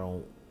I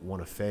don't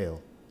want to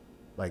fail.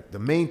 Like the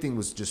main thing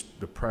was just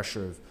the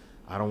pressure of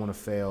I don't want to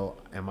fail.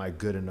 Am I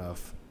good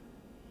enough?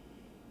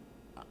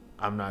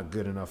 I'm not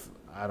good enough.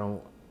 I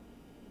don't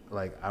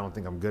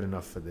think I'm good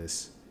enough for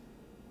this.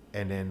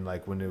 And then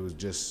like when it was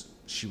just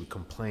she would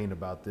complain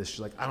about this. She's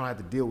like, I don't have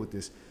to deal with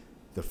this.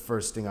 The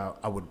first thing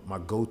my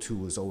go-to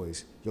was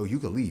always, yo, you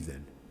can leave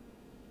then.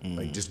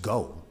 Like just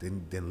go,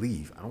 then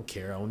leave. I don't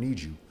care. I don't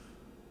need you.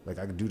 Like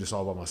I could do this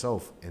all by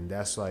myself. And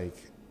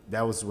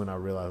that was when I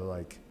realized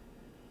like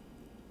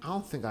I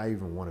don't think I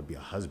even want to be a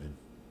husband.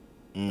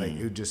 Like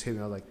it just hit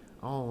me. I was like,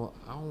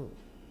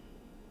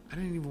 I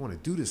didn't even want to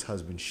do this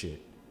husband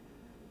shit.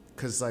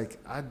 Cause like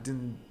I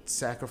didn't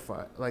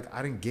sacrifice, like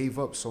I didn't give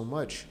up so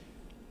much.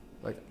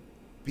 Like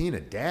being a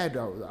dad,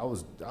 I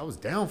was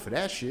down for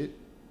that shit.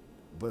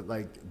 But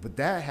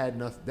that had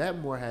nothing. That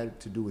more had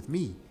to do with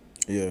me.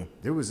 Yeah,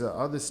 there was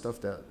other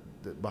stuff that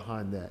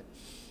behind that,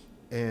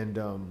 and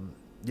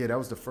yeah, that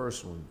was the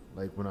first one.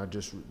 Like when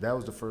that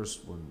was the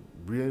first one.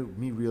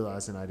 Me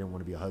realizing I didn't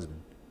want to be a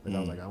husband. Like I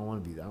was like, I don't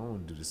want to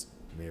do this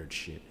marriage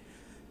shit.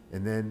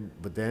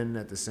 But then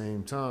at the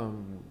same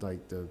time,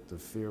 like the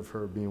fear of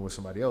her being with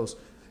somebody else,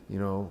 I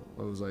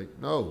was like,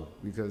 no,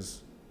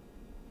 because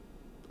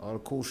all the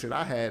cool shit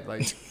I had,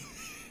 like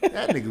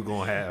that nigga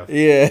gonna have.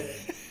 Yeah.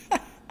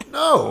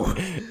 No.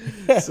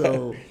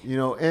 So,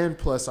 and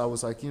plus I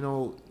was like,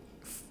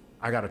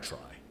 I gotta try.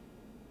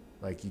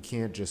 Like you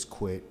can't just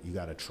quit, you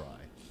gotta try.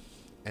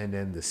 And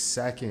then the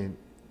second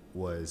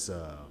was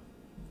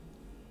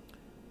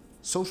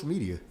social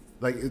media.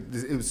 Like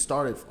it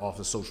started off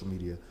of social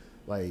media.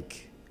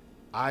 Like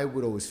I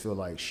would always feel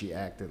like she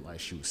acted like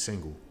she was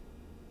single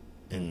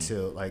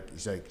until like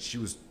she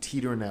was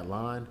teetering that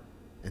line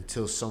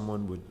until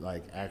someone would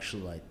like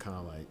actually like kind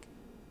of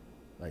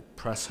like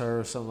press her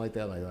or something like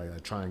that,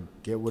 like try and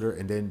get with her,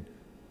 and then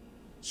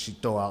she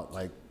throw out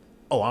like,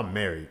 oh, I'm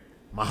married.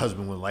 My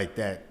husband would like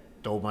that,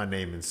 throw my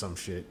name in some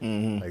shit,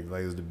 like it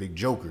was the big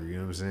joker, you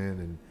know what I'm saying?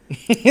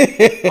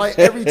 And like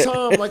every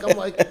time, like I'm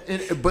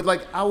like, but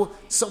like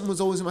something was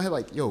always in my head,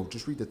 like, yo,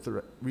 just read the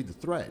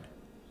thread,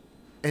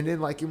 and then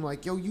like I'm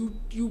like, yo,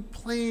 you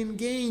playing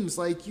games,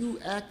 like you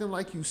acting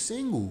like you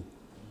single.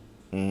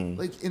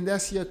 Like, and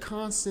that's your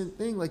constant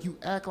thing. Like you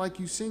act like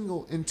you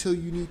single until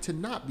you need to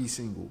not be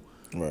single.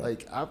 Right.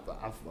 Like I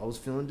was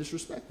feeling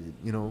disrespected,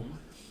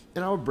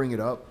 and I would bring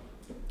it up.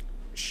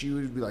 She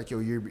would be like, "Yo,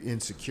 you're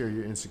insecure,"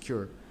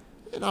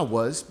 and I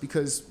was,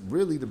 because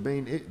really the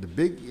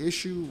big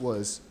issue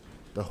was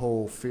the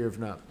whole fear of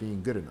not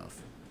being good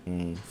enough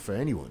for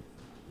anyone,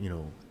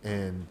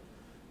 and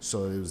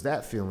so it was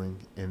that feeling,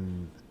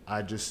 and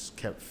I just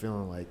kept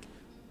feeling like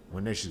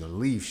one day she's gonna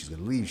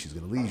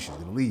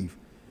leave,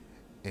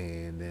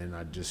 and then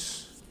I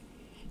just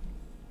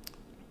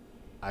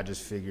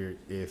figured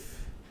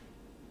if.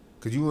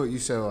 Cause you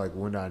said like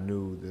when I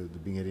knew the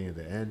beginning of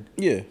the end.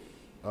 Yeah.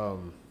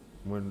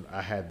 When I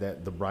had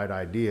the bright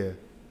idea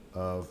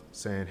of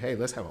saying, hey,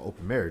 let's have an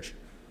open marriage,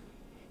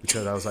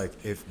 because I was like,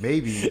 if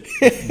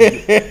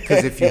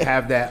you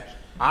have that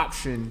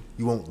option,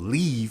 you won't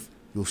leave,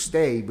 you'll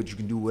stay, but you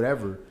can do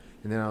whatever.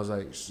 And then I was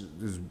like, this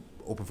is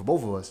open for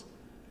both of us.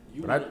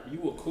 You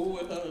were cool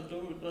with her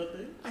doing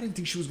nothing? I didn't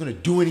think she was going to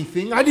do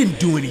anything. I didn't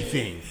do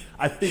anything.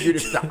 I figured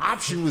if the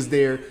option was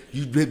there,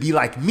 you'd be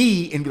like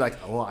me and be like,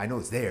 oh, I know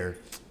it's there.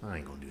 I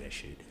ain't going to do that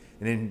shit.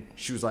 And then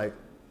she was like,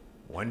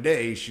 one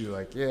day, she was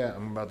like, yeah,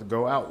 I'm about to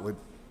go out with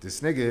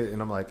this nigga.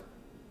 And I'm like,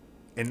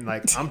 And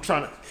like I'm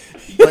trying to,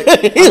 like,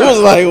 He was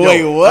like,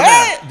 "Wait, what?"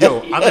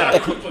 I'm at a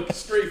Put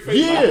straight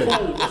face. Yeah. Like,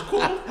 cool, it's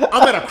cool.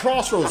 I'm at a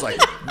crossroads, like,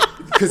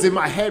 because in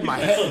my head,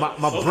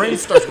 my brain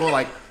starts going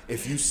like,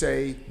 if you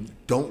say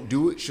don't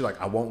do it, she's like,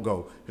 I won't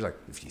go. She's like,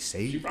 if you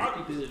say, She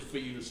probably did it for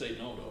you to say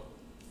no, though.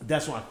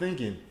 that's what I'm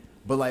thinking.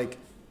 But like,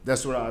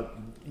 that's what I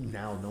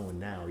knowing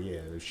now,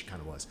 yeah, she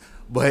kind of was.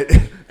 But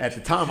at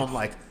the time, I'm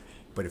like,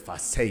 but if I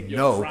say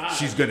no, pride,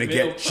 she's your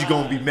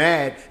gonna be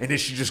mad, and then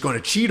she's just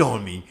gonna cheat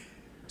on me.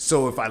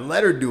 So if I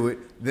let her do it,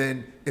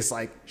 then it's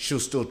like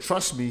she'll still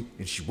trust me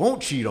and she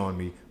won't cheat on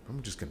me.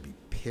 I'm just gonna be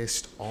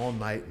pissed all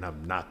night and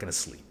I'm not gonna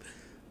sleep.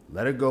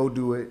 Let her go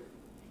do it.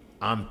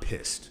 I'm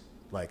pissed.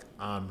 Like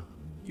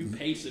You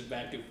pace it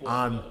back and forth.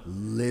 I'm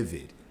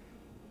livid.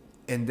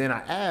 And then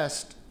I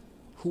asked,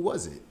 who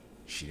was it?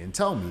 She didn't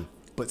tell me,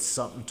 but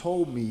something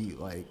told me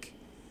like,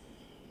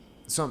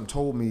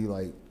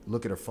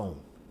 look at her phone,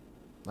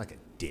 like a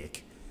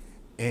dick.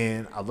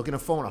 And I look at her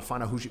phone, I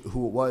find out who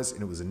it was,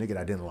 and it was a nigga that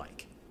I didn't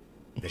like,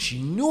 that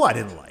she knew I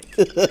didn't like.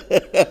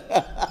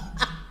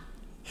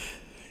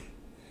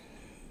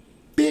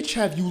 Bitch,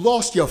 have you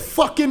lost your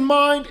fucking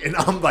mind? And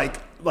I'm like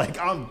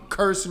I'm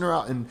cursing her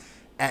out. And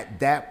at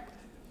that,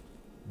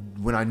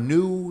 when I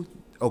knew,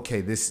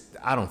 okay, this,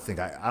 I don't think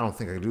I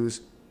could do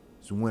this.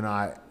 So when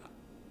I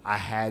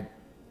had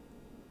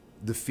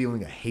the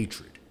feeling of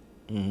hatred,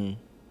 and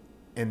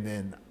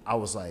then I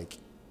was like,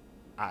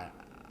 I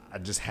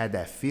just had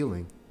that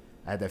feeling.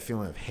 I had that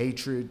feeling of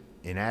hatred,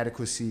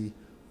 inadequacy,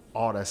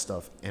 all that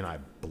stuff, and I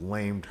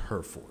blamed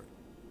her for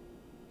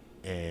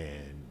it.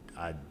 And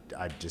I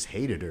just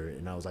hated her,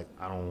 and I was like,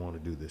 I don't want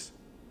to do this.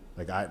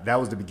 Like that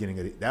was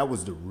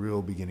the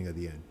real beginning of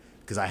the end,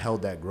 because I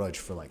held that grudge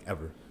for like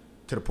ever,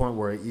 to the point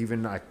where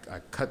even I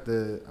cut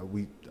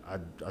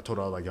I told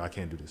her, like, yo, I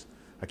can't do this.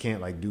 I can't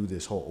like do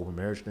this whole open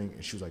marriage thing.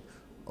 And she was like,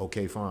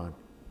 okay, fine,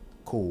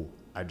 cool.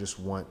 I just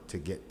want to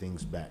get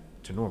things back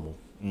to normal.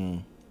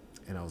 And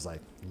I was like,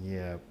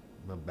 yeah,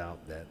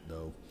 about that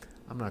though.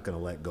 I'm not gonna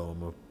let go. I'm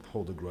gonna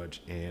hold a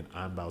grudge, and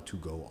I'm about to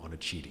go on a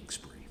cheating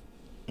spree.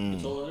 You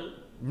told her?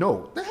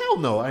 No, the hell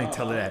no. I ain't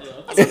telling that.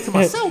 I said to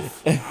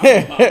myself.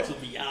 I'm about to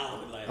be out.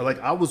 Like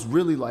I was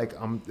really like,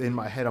 I'm in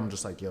my head. I'm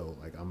just like, yo,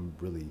 like I'm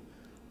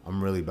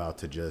really about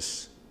to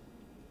just.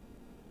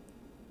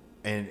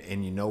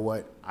 And you know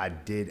what? I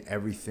did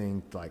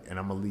everything, like, and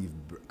I'm gonna leave,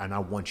 and I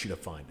want you to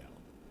find out,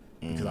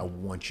 because I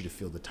want you to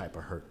feel the type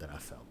of hurt that I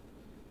felt.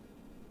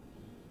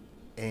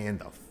 And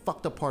the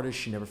fucked up part is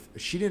she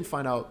didn't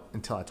find out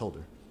until I told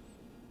her.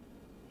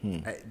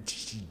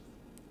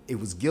 It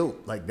was guilt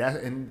like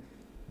that, and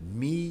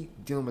me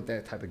dealing with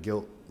that type of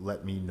guilt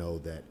let me know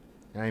that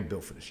I ain't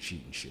built for this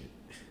cheating shit.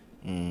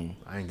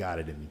 I ain't got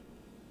it in me.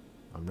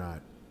 I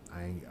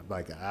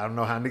don't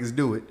know how niggas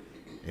do it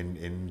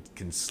and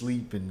can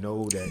sleep and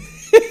know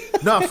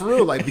that. No, for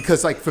real, like,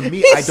 because like for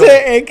me, I don't.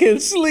 And can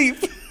sleep.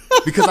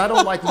 Because I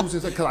don't like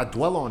losing, because I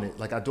dwell on it.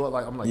 Like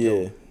I'm like,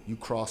 yo, you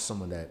crossed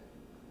someone that.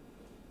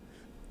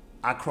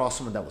 I crossed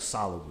someone that was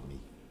solid with me.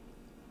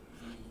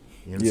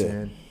 You know what I'm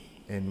saying?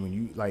 And when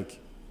you like,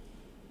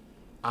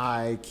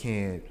 you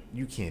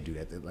can't do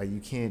that. Like, you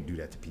can't do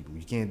that to people.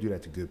 You can't do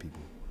that to good people,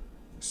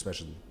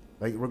 especially.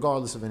 Like,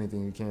 regardless of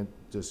anything, you can't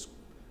just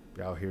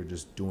be out here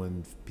just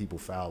doing people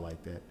foul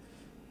like that.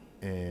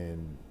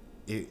 And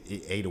it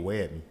ate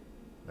away at me.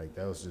 Like,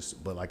 that was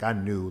just, but like I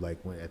knew, like,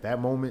 when at that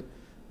moment,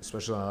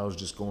 especially when I was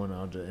just going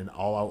out and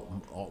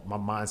all my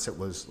mindset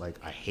was like,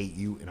 I hate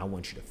you and I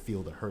want you to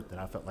feel the hurt that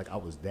I felt. Like I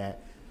was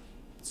that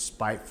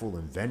spiteful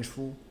and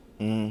vengeful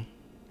on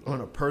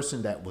a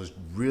person that was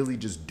really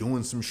just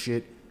doing some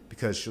shit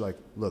because she's like,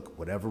 look,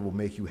 whatever will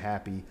make you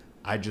happy,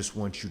 I just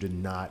want you to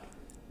not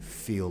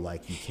feel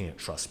like you can't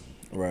trust me.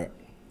 Right.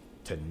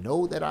 To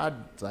know that I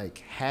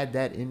like had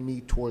that in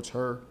me towards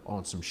her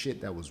on some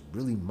shit that was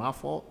really my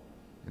fault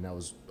and that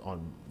was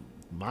on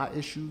my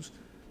issues.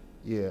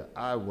 Yeah,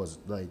 I was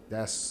like,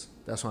 that's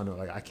why I know,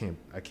 like, I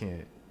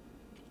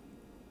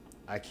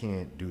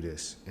can't do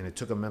this. And it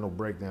took a mental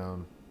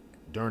breakdown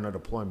during her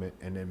deployment,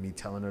 and then me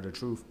telling her the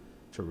truth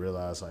to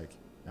realize, like,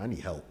 I need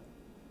help.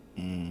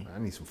 I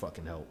need some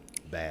fucking help,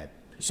 bad.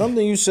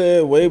 Something you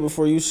said way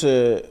before you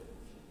said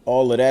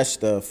all of that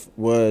stuff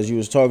was you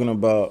was talking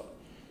about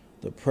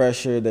the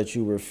pressure that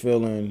you were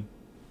feeling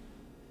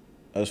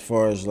as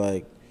far as,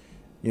 like,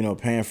 you know,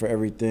 paying for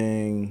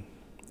everything,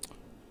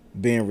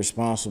 being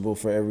responsible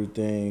for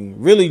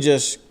everything, really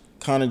just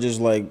kind of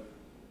just like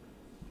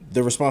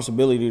the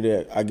responsibility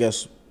that I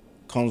guess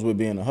comes with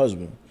being a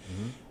husband.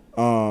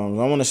 I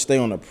want to stay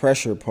on the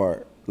pressure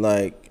part,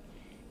 like,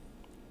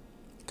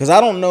 because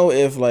I don't know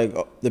if, like,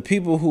 the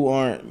people who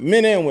aren't,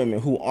 men and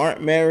women who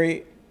aren't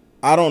married,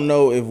 I don't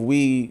know if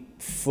we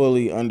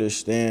fully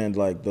understand,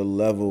 like, the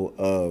level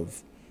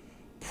of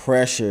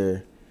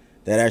pressure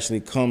that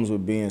actually comes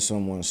with being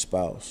someone's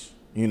spouse,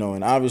 you know.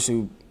 And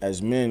obviously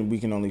as men, we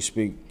can only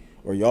speak,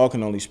 or y'all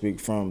can only speak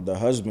from the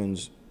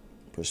husband's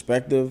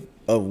perspective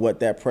of what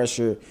that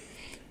pressure,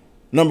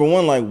 number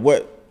one, like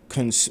what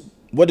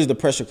does the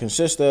pressure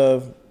consist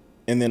of?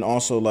 And then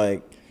also,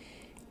 like,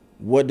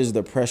 what does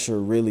the pressure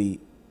really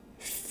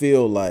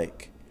feel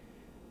like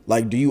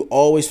do you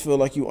always feel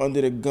like you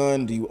under the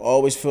gun? Do you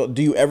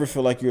ever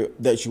feel like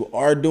that you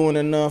are doing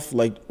enough?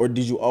 Like, or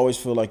did you always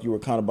feel like you were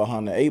kind of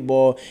behind the 8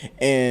 ball?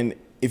 And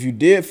if you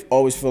did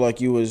always feel like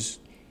you was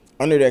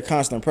under that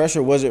constant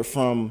pressure, was it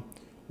from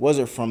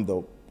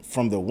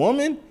the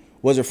woman?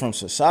 Was it from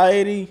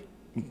society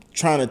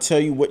trying to tell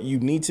you what you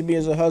need to be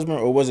as a husband,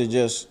 or was it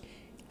just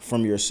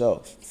from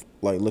yourself,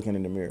 like looking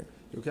in the mirror?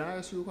 Yo, can I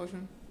ask you a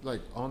question?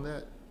 Like on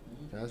that,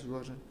 can I ask you a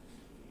question?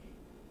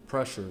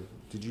 Pressure.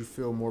 Did you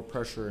feel more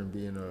pressure in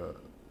being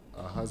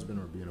a husband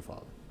or being a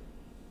father?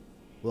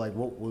 Like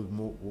what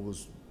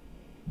was?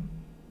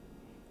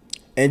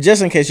 And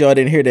just in case y'all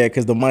didn't hear that,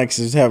 because the mics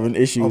is having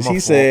issues, he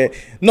fault. said,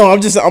 "No,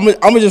 I'm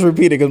gonna just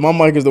repeat it because my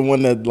mic is the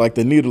one that like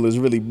the needle is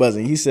really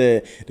buzzing." He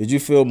said, "Did you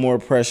feel more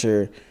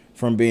pressure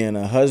from being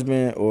a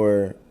husband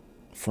or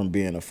from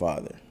being a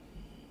father?"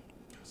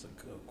 That's a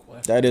good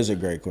question. That is a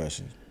great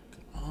question.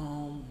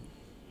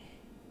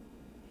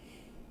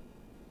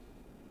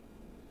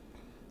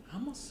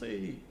 I'm gonna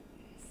say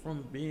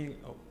from being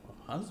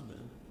a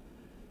husband.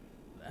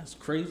 As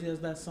crazy as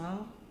that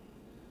sound,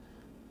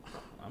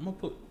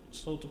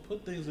 to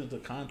put things into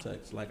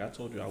context, like I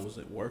told you, I was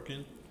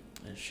working,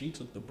 and she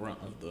took the brunt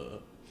of the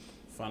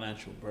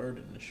financial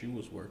burden, and she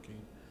was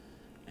working,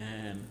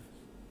 and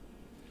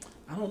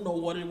I don't know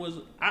what it was.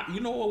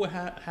 You know what would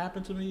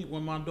happen to me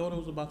when my daughter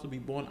was about to be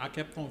born? I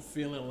kept on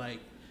feeling like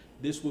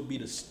this would be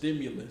the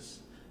stimulus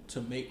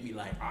to make me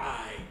like,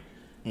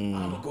 I'm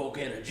gonna go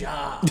get a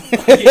job.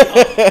 I'm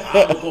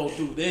gonna go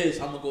do this.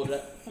 I'm gonna go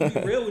that. I'm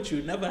gonna be real with you.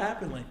 It never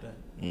happened like that.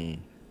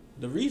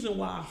 The reason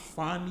why I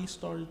finally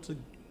started to,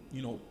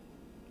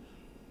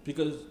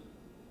 because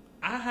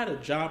I had a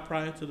job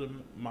prior to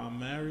my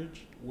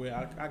marriage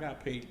where I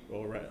got paid.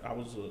 All right, I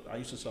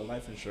used to sell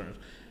life insurance,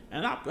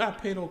 and I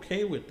got paid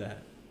okay with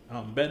that.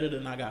 Better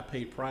than I got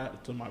paid prior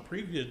to my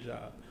previous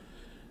job.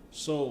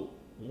 So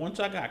once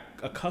I got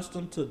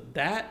accustomed to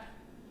that,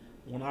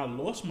 when I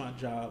lost my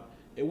job,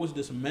 it was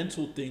this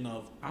mental thing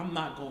of I'm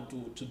not going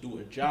to do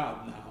a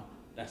job now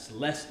that's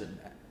less than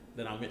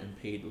that I'm getting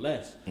paid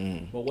less.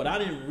 But what I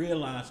didn't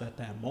realize at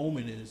that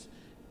moment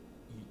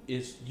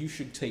is you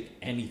should take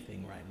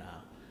anything right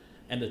now.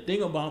 And the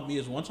thing about me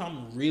is once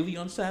I'm really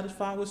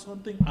unsatisfied with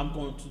something, I'm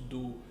going to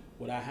do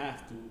what I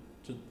have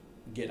to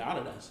get out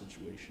of that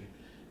situation.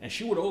 And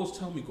she would always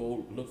tell me,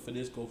 go look for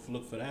this, go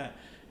look for that.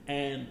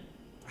 And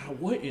I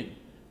wouldn't.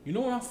 You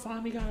know when I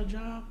finally got a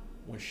job?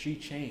 When she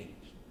changed.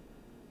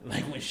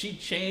 Like when she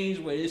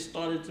changed, where it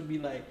started to be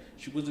like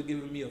she wasn't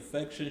giving me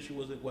affection, she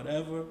wasn't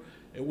whatever.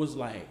 It was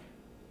like,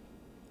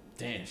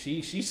 damn,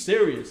 she's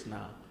serious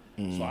now.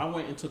 So I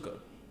went and took a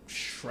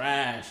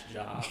trash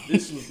job.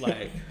 This was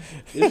like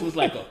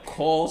a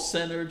call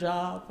center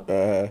job,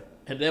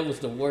 and that was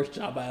the worst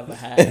job I ever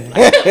had.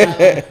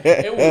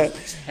 It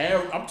was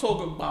terrible. I'm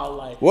talking about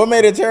like. What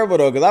made it terrible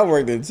though? Because I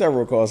worked in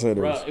several call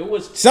centers. Bruh, it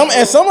was some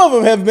of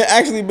them have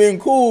actually been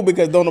cool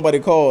because don't nobody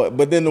call it.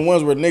 But then the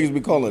ones where niggas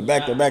be calling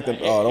back to back,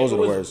 those are the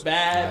worst. It was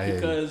bad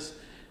because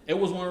it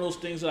was one of those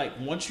things like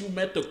once you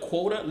met the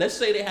quota. Let's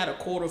say they had a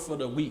quota for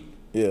the week.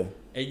 Yeah.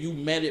 And you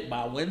met it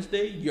by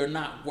Wednesday. You're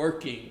not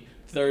working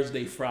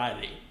Thursday,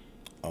 Friday.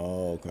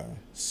 Oh, okay.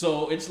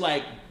 So it's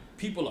like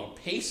people are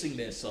pacing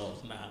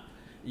themselves now,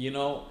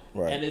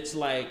 Right. And it's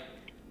like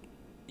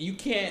you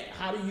can't.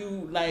 How do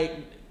you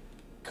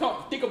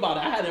think about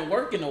it? I hadn't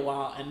worked in a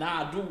while, and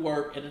now I do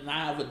work, and then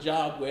I have a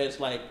job where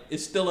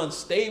it's still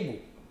unstable.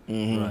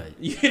 Right.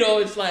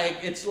 It's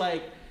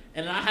like,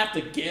 and I have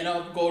to get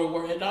up, go to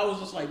work, and I was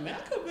just like, man,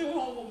 I could have been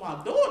home with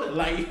my daughter.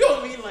 Like, you know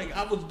what I mean? Like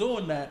I was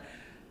doing that.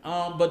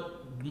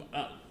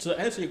 But to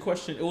answer your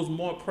question, it was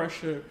more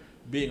pressure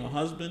being a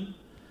husband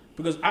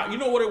because you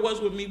know what it was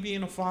with me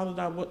being a father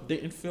that I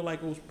didn't feel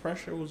like it was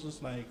pressure. It was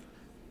just like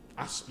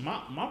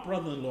my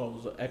brother-in-law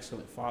was an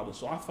excellent father,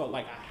 so I felt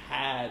like I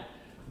had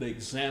the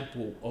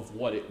example of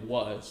what it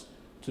was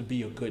to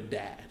be a good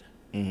dad.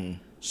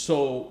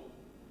 So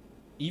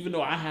even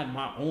though I had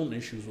my own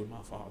issues with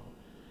my father,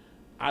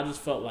 I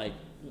just felt like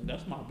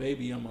that's my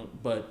baby.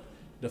 But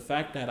the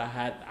fact that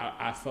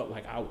I felt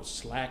like I was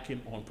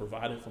slacking on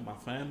providing for my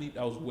family,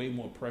 that was way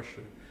more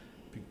pressure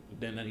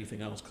than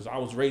anything else. Because I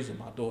was raising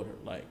my daughter.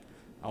 Like,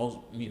 I was,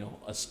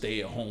 a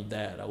stay-at-home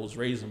dad. I was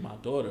raising my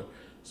daughter.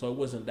 So it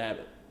wasn't that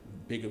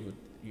big of a,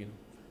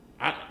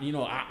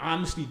 I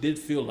honestly did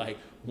feel like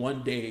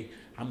one day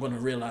I'm going to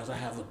realize I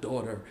have a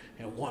daughter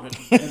and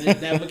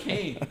it never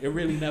came. It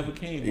really never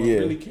came. What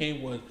really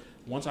came was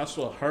once I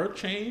saw her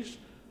change,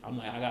 I'm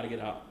like, I got to get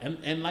out.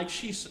 And like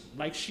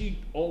she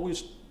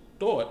always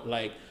thought,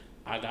 like,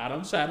 I got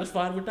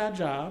unsatisfied with that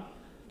job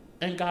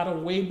and got a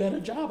way better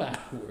job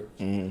afterwards.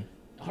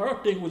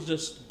 Her thing was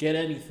just get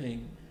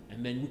anything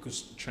and then you could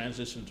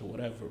transition to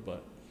whatever.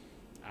 But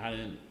I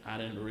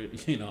didn't really,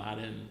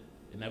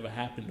 it never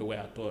happened the way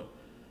I thought,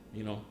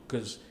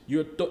 because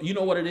you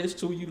know what it is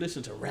too. You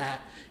listen to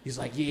rap. He's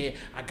like, yeah,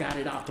 I got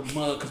it out the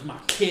mud because my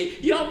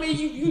kid. You know what I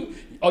mean?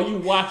 You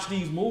watch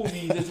these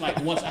movies. It's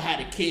like once I had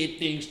a kid,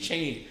 things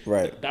changed.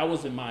 Right. That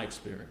wasn't my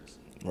experience.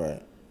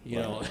 Right. You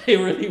know, it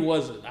really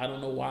wasn't. I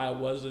don't know why it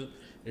wasn't.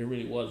 It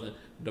really wasn't.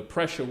 The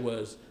pressure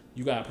was,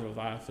 you got to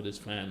provide for this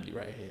family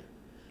right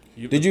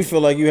here. Did you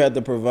feel like you had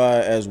to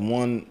provide as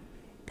one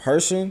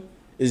person?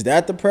 Is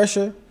that the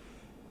pressure?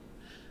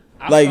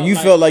 You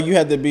felt like you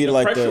had to be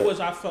like pressure was,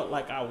 I felt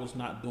like I was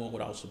not doing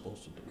what I was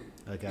supposed to do.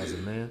 Like as a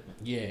man?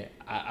 Yeah,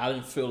 I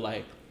didn't feel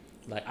like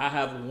I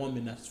have a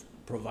woman that's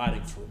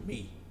providing for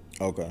me.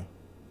 Okay.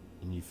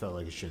 And you felt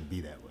like it shouldn't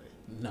be that way.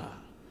 Nah.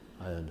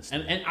 I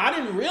understand. And I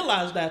didn't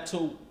realize that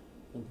till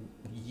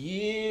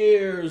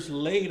years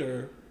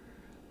later,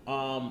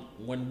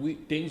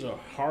 when things are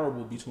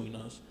horrible between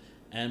us,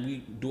 and we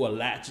do a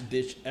last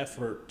ditch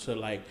effort to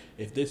like,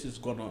 if this is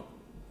gonna,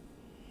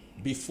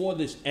 before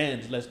this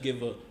ends, let's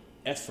give a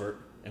effort,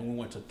 and we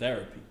went to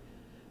therapy,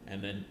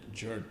 and then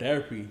during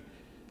therapy,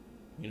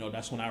 you know,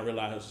 that's when I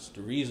realized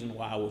the reason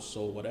why I was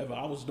so whatever.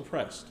 I was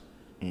depressed.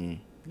 You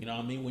know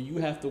what I mean? When you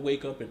have to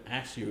wake up and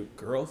ask your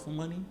girl for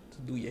money to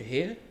do your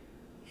hair,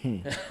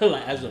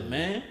 like as a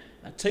man,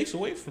 that takes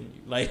away from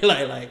you. Like,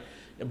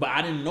 but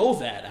I didn't know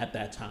that at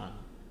that time,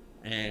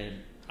 and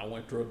I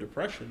went through a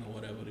depression or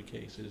whatever the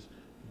case is.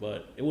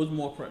 But it was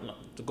more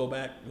to go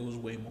back. It was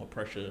way more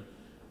pressure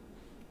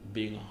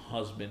being a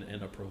husband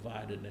and a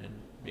provider than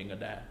being a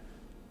dad.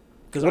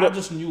 Because I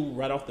just knew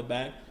right off the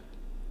bat,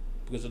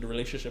 because of the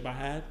relationship I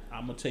had,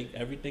 I'm gonna take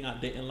everything I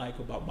didn't like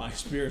about my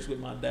experience with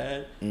my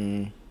dad.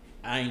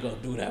 I ain't gonna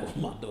do that with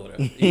my daughter.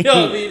 You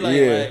know what I mean?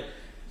 Like,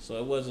 so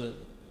it wasn't.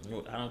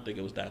 I don't think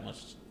it was that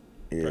much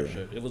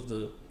pressure. It was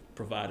the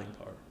providing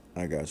part.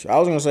 I got you. I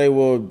was gonna say,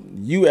 well,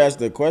 you asked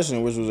the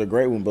question, which was a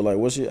great one, but like,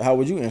 how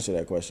would you answer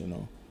that question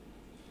though?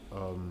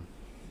 A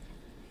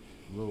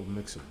little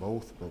mix of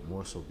both, but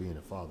more so being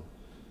a father.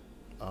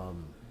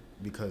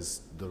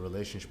 Because the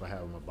relationship I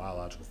had with my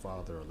biological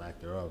father, or lack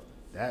thereof,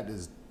 that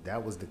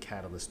was the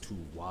catalyst to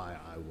why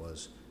I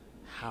was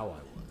how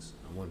I was.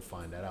 I wouldn't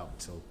find that out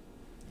until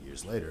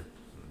years later.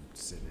 I'm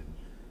sitting in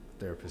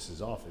the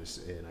therapist's office,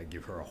 and I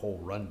give her a whole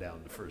rundown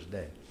the first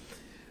day.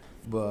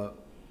 But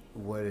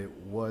what it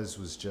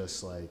was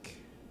just like,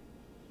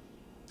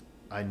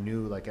 I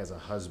knew, like, as a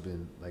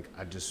husband, like,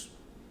 I just,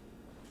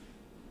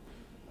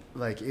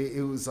 like,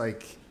 it was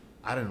like,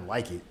 I didn't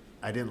like it.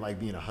 I didn't like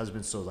being a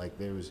husband, so, like,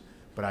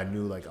 but I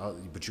knew, like,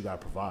 but you gotta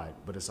provide.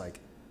 But it's like,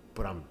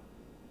 but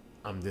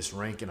I'm this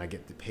rank, and I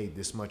get paid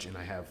this much, and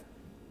I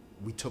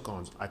took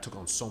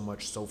on so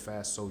much so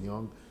fast, so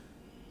young.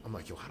 I'm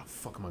like, yo, how the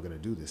fuck am I gonna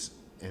do this?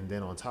 And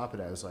then on top of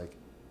that, it was like,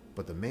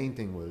 but the main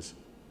thing was,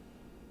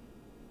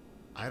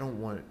 I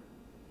don't want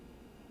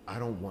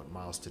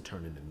Miles to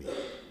turn into me.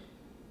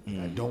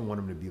 I don't want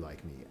him to be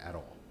like me at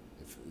all.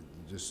 If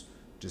just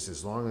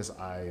as long as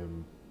I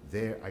am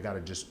there, I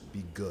gotta just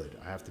be good.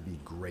 I have to be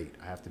great.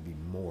 I have to be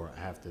more. I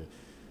have to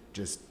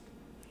just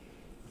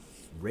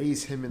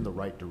raise him in the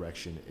right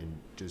direction, and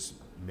just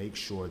make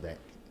sure that,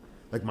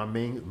 like, my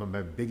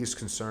biggest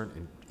concern,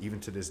 and even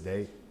to this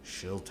day,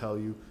 she'll tell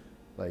you,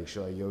 like,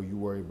 she'll like, yo, you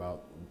worry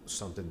about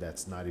something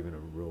that's not even a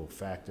real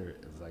factor.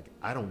 It's like,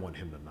 I don't want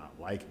him to not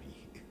like me.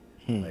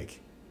 Like,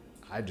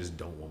 I just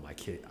don't want my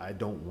kid. I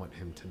don't want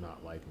him to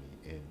not like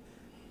me. And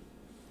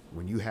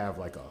when you have,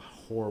 like, a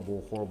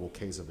horrible, horrible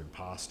case of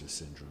imposter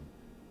syndrome,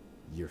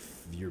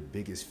 your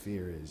biggest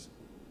fear is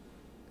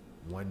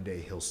one day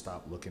he'll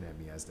stop looking at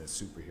me as that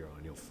superhero,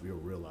 and he'll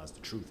realize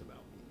the truth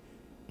about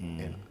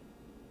me. And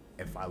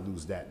if I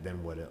lose that,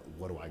 then what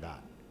do I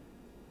got?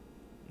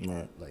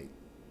 Right. Like,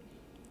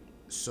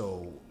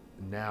 so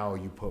now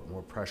you put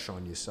more pressure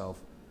on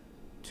yourself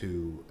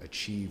to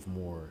achieve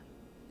more,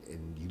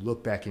 and you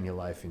look back in your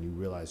life and you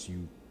realize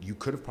you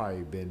could have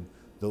probably been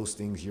those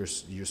things your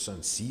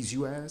son sees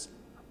you as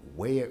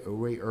way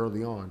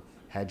early on,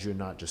 had you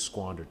not just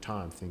squandered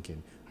time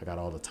thinking, I got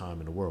all the time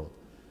in the world,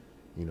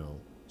 you know.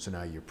 So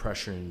now you're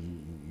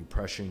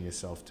pressuring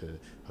yourself to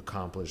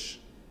accomplish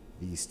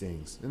these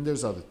things, and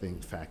there's other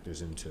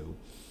factors into,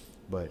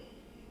 but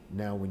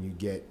now when you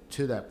get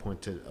to that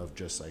point of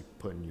just like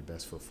putting your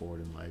best foot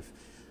forward in life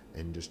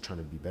and just trying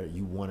to be better,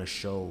 you want to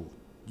show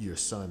your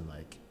son,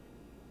 like,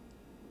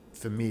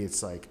 for me,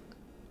 it's like,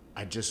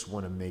 I just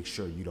want to make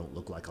sure you don't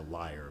look like a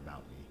liar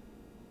about me.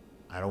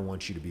 I don't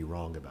want you to be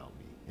wrong about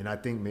me. And I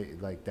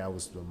think, like, that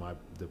was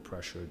the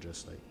pressure,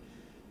 just like,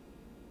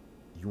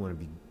 you want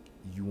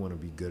to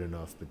be good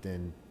enough, but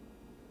then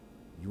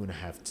you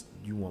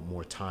want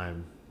more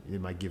time.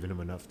 Am I giving him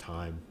enough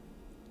time?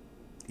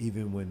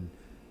 Even when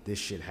this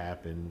shit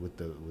happened with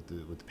the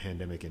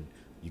pandemic, and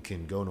you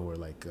can go nowhere.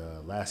 Like,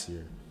 last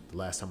year, the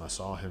last time I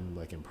saw him,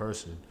 like, in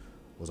person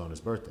was on his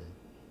birthday,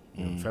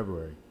 in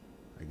February.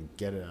 I can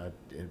get it.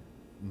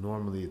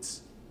 Normally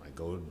I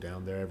go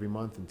down there every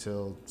month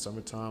until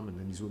summertime, and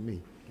then he's with me.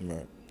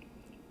 Right.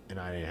 And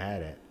I didn't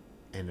have that.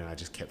 And then I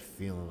just kept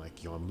feeling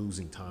like, yo, I'm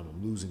losing time,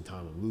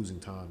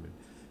 and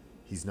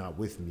he's not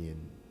with me.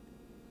 And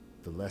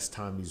the less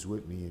time he's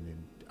with me, and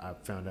then I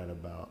found out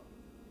about,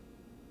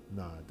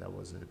 that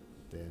wasn't it.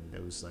 Then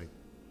it was like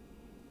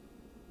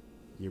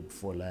year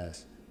before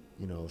last,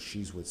 you know,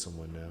 she's with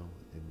someone now,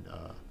 and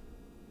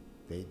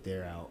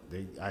they're out.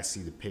 I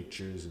see the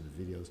pictures and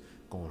the videos,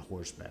 going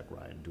horseback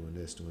riding, doing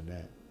this, doing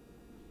that.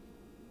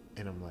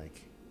 And I'm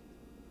like,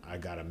 I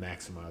gotta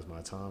maximize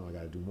my time. I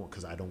gotta do more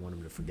because I don't want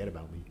him to forget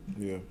about me.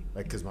 Yeah.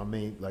 Like, cause my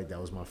main, like, that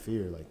was my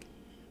fear. Like,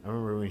 I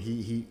remember when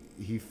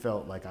he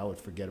felt like I would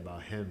forget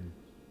about him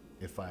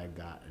if I had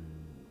gotten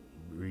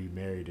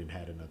remarried and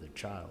had another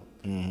child.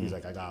 He's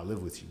like, I gotta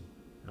live with you.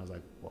 And I was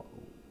like, well,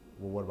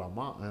 what about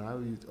mom? And I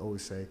would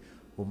always say,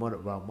 well, what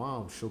about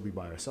mom? She'll be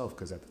by herself,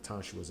 because at the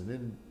time she wasn't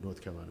in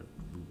North Carolina.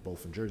 We were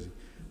both in Jersey.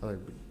 I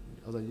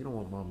was like, you don't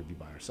want mom to be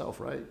by herself,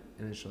 right?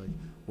 And then she's like,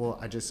 well,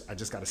 I just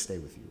got to stay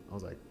with you. I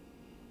was like,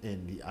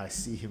 and I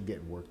see him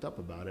getting worked up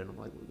about it. And I'm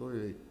like,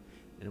 wait.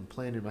 And I'm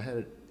playing in my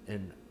head,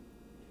 and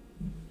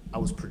I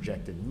was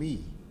projecting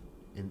me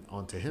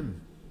onto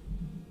him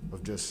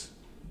of just,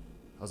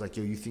 I was like,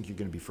 yo, you think you're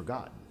going to be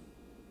forgotten?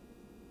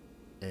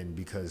 And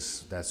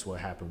because that's what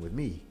happened with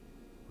me,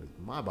 with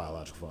my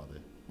biological father.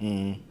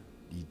 Mm-hmm.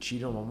 He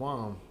cheated on my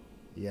mom.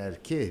 He had a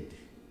kid.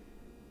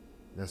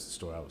 That's the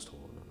story I was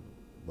told.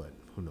 But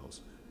who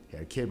knows? He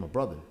had a kid, my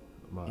brother,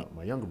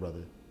 my younger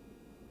brother.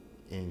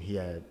 And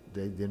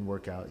they didn't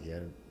work out. He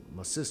had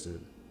my sister.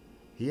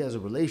 He has a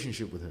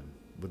relationship with him,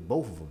 with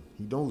both of them.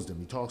 He knows them.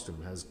 He talks to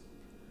them.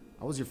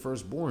 I was your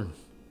firstborn.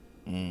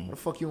 Why the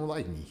fuck you don't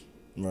like me?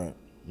 Right.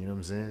 You know what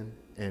I'm saying?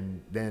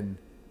 And then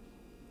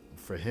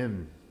for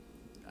him,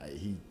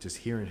 he just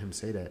hearing him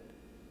say that,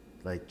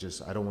 like,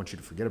 just, I don't want you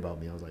to forget about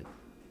me. I was like,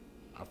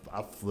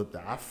 I flipped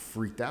out. I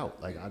freaked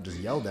out. Like, I just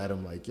yelled at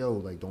him, like, yo,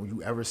 like, don't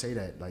you ever say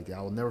that. Like,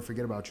 I will never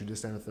forget about you,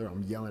 this, that, and the third.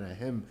 I'm yelling at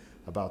him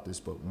about this,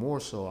 but more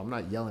so, I'm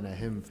not yelling at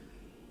him.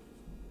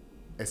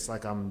 It's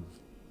like I'm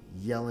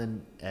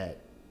yelling at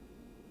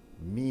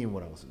me and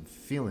what I was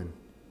feeling.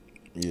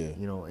 Yeah.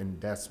 You know, and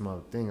that's my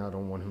thing. I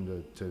don't want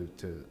him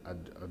I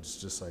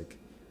just like,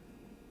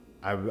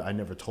 I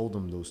never told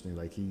him those things.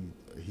 Like,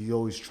 he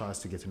always tries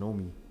to get to know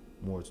me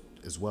more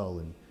as well.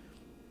 And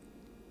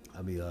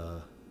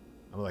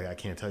I'm like, I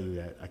can't tell you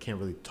that. I can't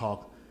really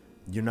talk.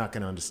 You're not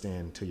going to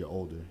understand till you're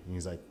older. And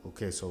he's like,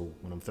 okay, so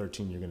when I'm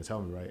 13, you're going to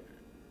tell me, right?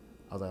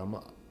 I was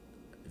like,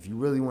 if you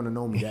really want to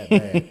know me that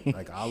bad,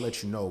 like, I'll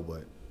let you know,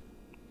 but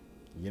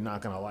you're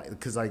not going to like,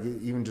 because, like,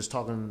 even just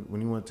talking, when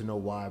he wanted to know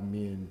why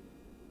me and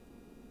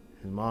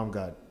his mom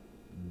got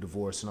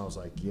divorced, and I was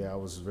like, yeah, I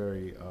was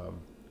very,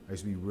 I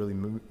used to be really,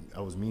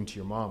 I was mean to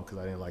your mom because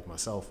I didn't like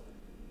myself.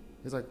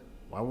 He's like,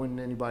 why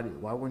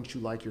wouldn't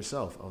you like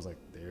yourself? I was like,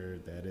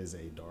 that is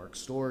a dark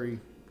story.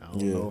 I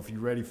don't know if you're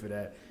ready for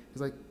that.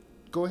 He's like,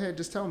 go ahead,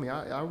 just tell me.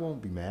 I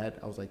won't be mad.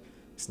 I was like,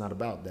 it's not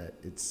about that.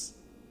 It's,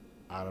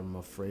 I'm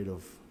afraid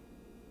of,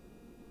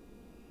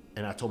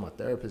 and I told my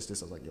therapist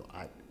this. I was like, yo,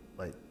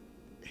 like,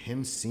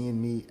 him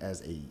seeing me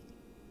as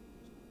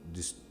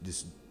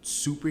this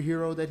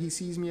superhero that he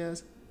sees me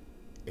as,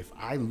 if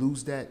I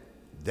lose that,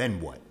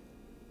 then what?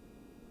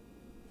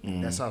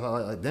 That's how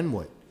I like, then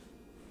what?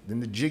 Then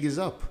the jig is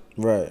up.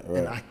 Right.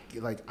 And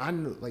I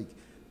know, like,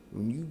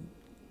 when you,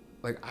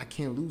 like, I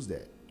can't lose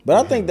that. But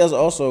I think that's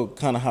also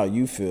kind of how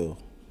you feel,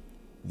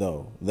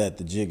 though, that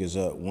the jig is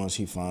up once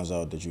he finds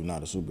out that you're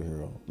not a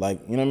superhero.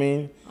 Like, you know what I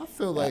mean? I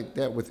feel like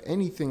that with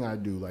anything I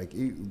do, like,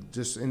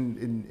 just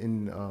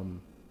in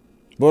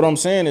But what I'm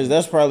saying is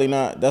that's probably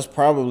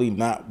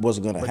not what's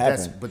gonna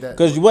happen. But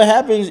because what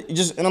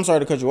happens, and I'm sorry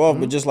to cut you off,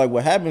 but just like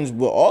what happens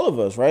with all of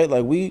us, right?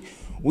 Like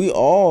we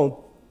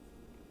all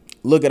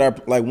look at our,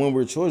 like, when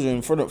we're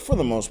children, for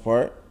the most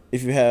part,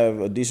 if you have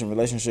a decent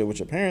relationship with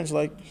your parents,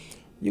 like,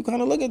 you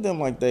kind of look at them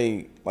like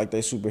they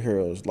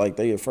superheroes, like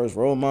they your first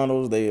role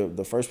models, they are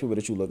the first people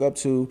that you look up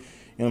to. You know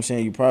what I'm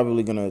saying? You're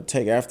probably gonna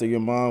take after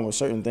your mom with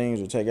certain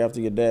things, or take after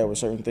your dad with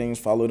certain things,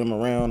 follow them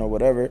around or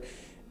whatever.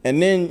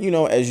 And then, you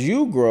know, as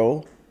you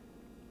grow,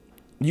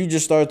 you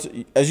start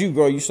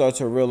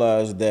to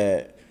realize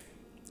that,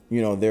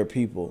 you know, they're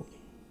people.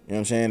 You know what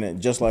I'm saying?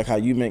 And just like how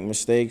you make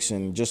mistakes,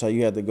 and just how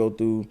you had to go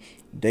through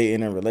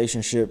dating and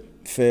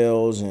relationship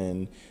fails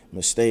and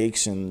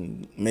mistakes,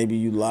 and maybe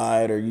you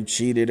lied or you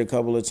cheated a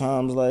couple of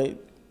times, like,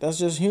 that's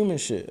just human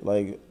shit.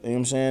 Like, you know what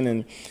I'm saying?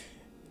 And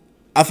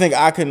I think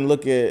I can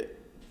look at,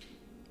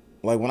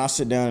 like, when I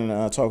sit down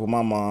and talk with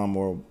my mom,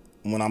 or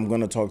when I'm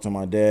going to talk to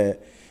my dad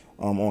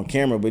on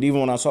camera, but even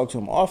when I talk to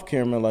him off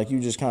camera, like, you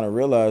just kind of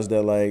realize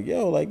that, like,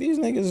 yo, like, these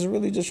niggas is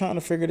really just trying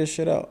to figure this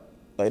shit out.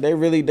 Like,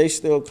 they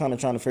still kind of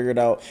trying to figure it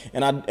out.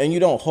 And you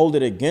don't hold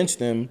it against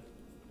them,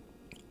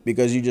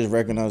 because you just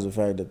recognize the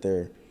fact that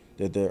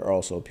they're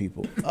also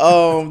people.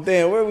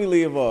 Damn, where we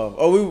leave off?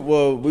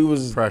 Oh, we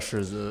was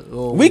pressures.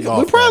 We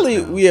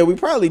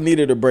probably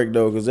needed a break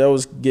though, because that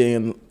was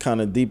getting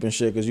kind of deep and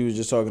shit. Because you was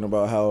just talking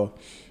about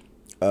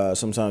how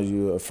sometimes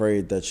you're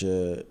afraid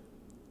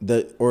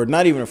or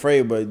not even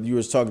afraid, but you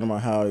was talking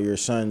about how your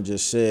son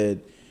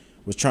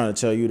was trying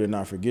to tell you to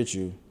not forget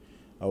you,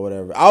 or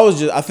whatever.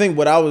 I think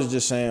what I was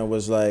just saying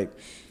was, like,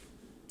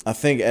 I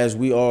think as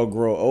we all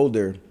grow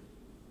older,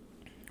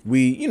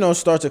 we, you know,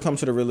 start to come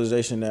to the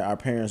realization that our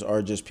parents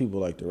are just people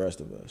like the rest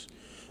of us,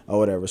 or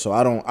whatever. So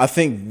I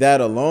think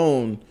that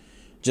alone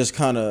just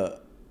kind of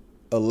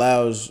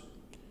allows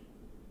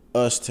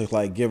us to,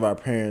 like, give our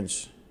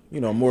parents,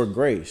 you know, more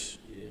grace.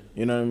 Yeah.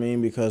 You know what I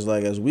mean? Because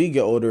like as we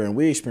get older and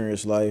we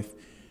experience life,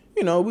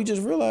 you know, we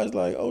just realize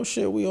like, oh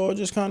shit, we all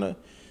just kind of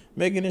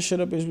making this shit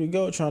up as we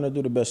go, trying to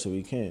do the best that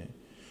we can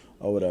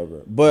or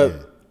whatever.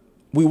 But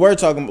we were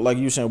talking, like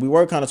you saying, we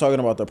were kind of talking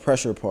about the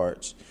pressure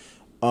parts.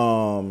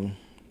 And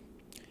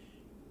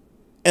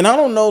I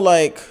don't know,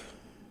 like,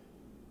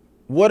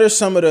 what are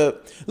some of the,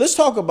 let's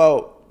talk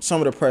about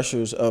some of the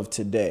pressures of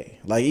today.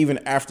 Like even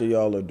after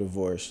y'all are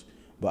divorced,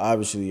 but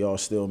obviously y'all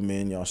still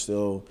men, y'all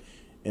still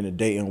in the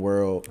dating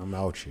world. I'm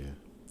out here.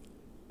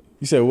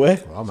 You said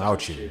what? Well, I'm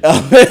out here.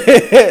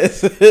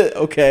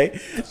 Okay.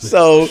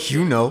 So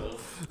You know.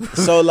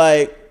 so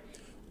like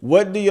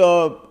how do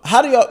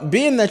y'all,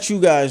 being that you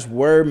guys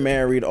were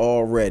married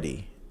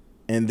already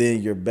and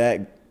then you're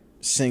back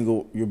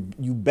single, you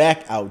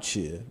back out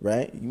here,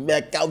 right? You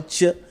back out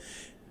here.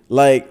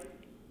 Like,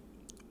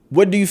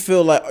 what do you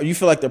feel like? You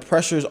feel like the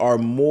pressures are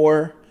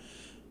more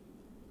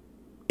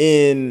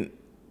in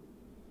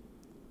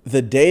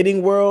the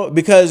dating world?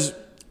 Because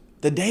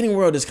the dating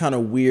world is kind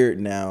of weird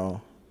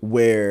now,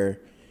 where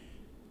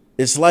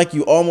it's like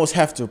you almost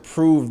have to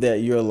prove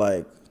that you're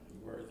like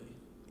Worthy.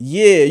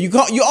 Yeah,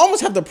 you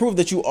almost have to prove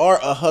that you are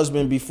a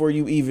husband before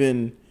you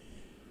even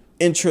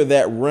enter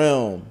that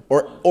realm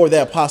or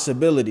that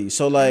possibility.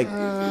 So like,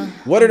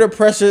 what are the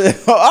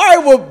pressures? All right,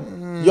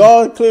 well,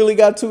 y'all clearly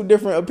got two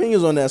different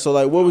opinions on that. So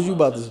like, what was you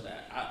about to say?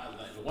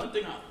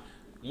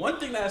 One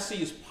thing that I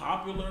see is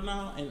popular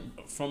now, and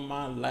from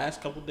my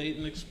last couple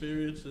dating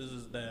experiences,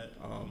 is that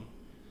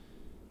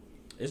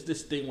it's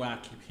this thing where I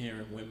keep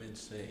hearing women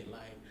say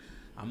like,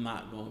 "I'm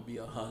not going to be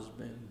a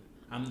husband.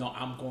 I'm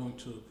not going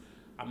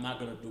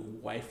to do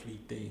wifely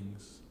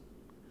things."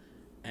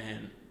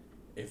 And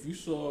if you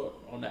saw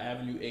on the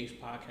Avenue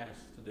H podcast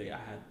today, I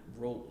had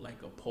wrote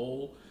like a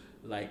poll,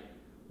 like,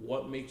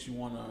 what makes you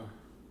want to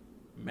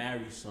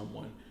marry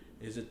someone?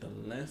 Is it the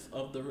length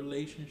of the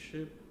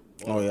relationship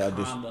or the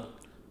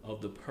conduct of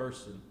the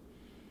person?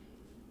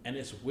 And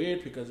it's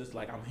weird because it's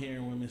like I'm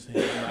hearing women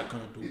saying, I'm not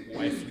going to do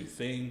wifely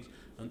things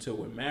until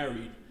we're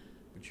married,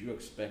 but you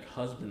expect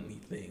husbandly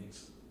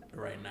things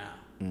right now.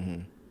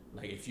 Mm-hmm.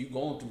 Like, if you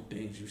going through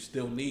things, you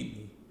still need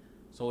me.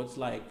 So it's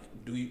like,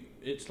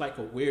 it's like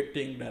a weird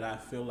thing that I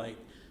feel like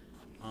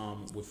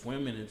with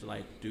women, it's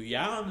like, do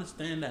y'all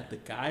understand that the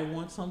guy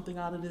wants something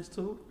out of this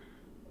too?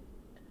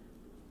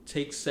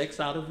 Take sex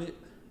out of it?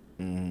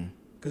 Mm-hmm.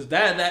 Because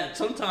that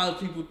sometimes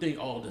people think,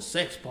 oh, the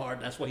sex part,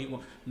 that's what he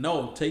wants.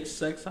 No, take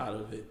sex out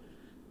of it.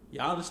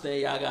 Y'all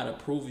understand y'all got to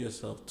prove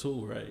yourself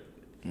too, right?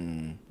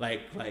 Mm-hmm.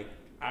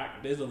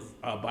 There's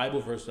a Bible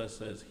verse that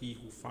says, he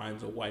who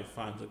finds a wife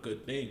finds a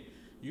good thing.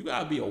 You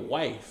got to be a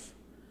wife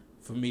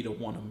for me to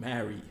want to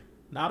marry you.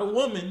 Not a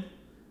woman.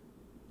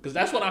 Because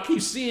that's what I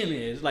keep seeing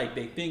is, like,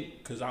 they think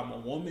because I'm a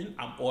woman,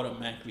 I'm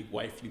automatically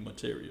wifely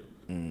material.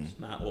 Mm-hmm. It's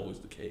not always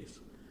the case.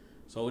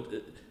 So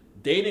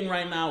dating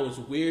right now is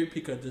weird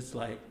because it's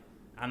like,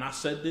 and I've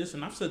said this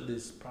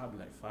probably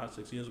like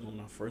 5-6 years ago when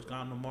I first got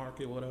on the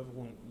market,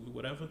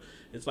 whatever.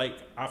 It's like,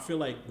 I feel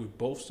like with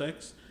both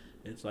sex,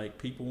 it's like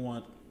people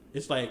want,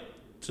 it's like,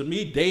 to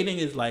me, dating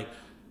is like,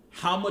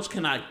 how much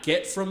can I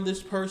get from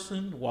this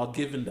person while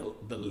giving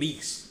the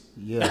least?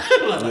 Yeah.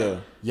 Like, Yeah.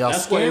 Y'all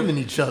scamming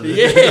each other.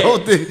 Yeah. Y'all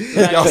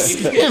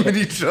scamming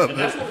each other.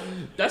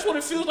 That's what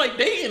it feels like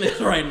dating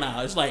is right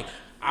now. It's like,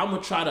 I'm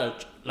going to try to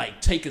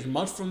like take as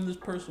much from this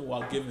person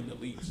while giving the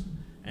least.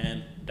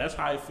 And that's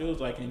how it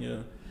feels like in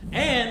your...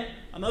 And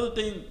another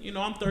thing, you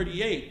know, I'm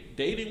 38.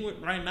 Dating with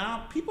right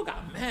now, people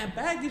got mad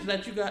baggage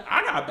that you got.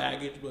 I got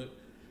baggage, but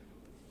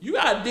you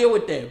got to deal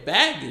with that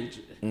baggage.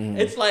 Mm-hmm.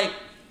 It's like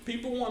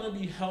people want to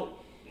be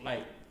helped.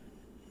 Like,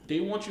 they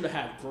want you to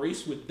have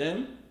grace with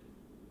them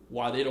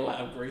while they don't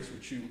have grace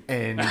with you.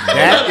 And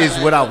that is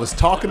what I was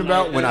talking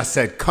about when I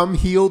said come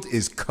healed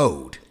is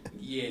code.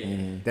 Yeah.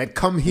 Mm-hmm. That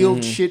come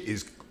healed shit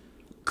is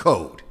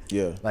code.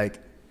 Yeah. Like,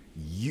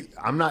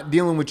 I'm not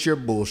dealing with your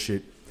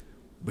bullshit,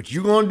 but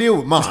you gonna deal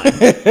with mine.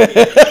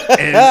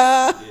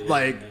 And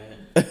like,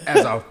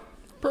 as a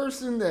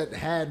person that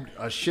had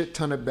a shit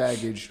ton of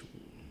baggage,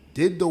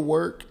 did the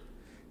work,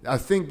 I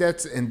think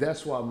that's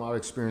why my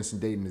experience in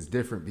dating is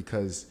different,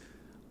 because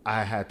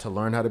I had to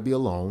learn how to be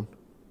alone,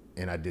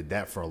 and I did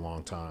that for a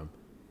long time,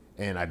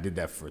 and I did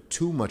that for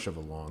too much of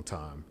a long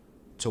time,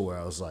 to where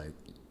I was like,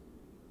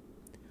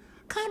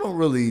 I don't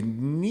really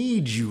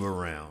need you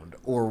around,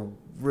 or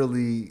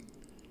really,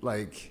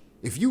 like,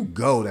 if you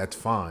go, that's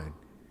fine.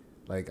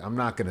 Like, I'm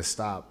not gonna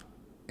stop.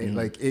 And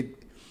like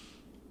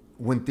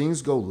when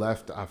things go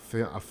left, I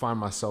find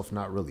myself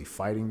not really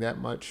fighting that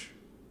much,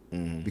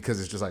 because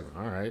it's just like,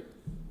 all right,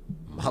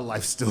 my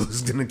life still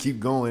is gonna keep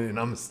going, and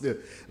I'm still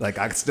like,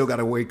 I still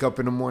gotta wake up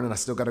in the morning, I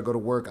still gotta go to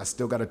work, I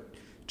still gotta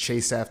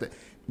chase after.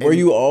 And Were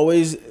you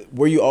always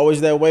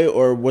that way,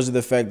 or was it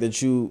the fact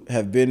that you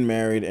have been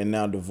married and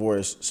now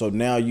divorced? So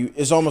now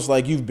it's almost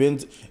like you've been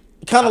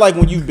kind of like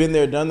when you've been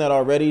there, done that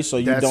already. So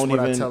you that's don't what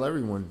even. I tell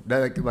everyone.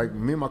 That like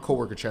me and my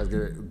coworker Chaz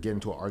get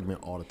into an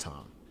argument all the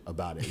time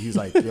about it. He's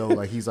like, yo,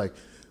 like he's like,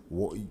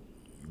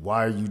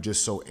 why are you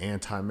just so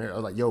anti-marriage? I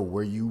was like, yo,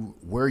 where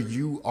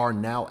you are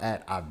now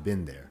at, I've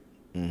been there.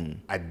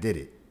 I did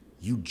it.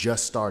 You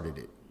just started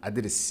it. I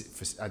did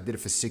it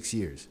for 6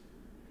 years.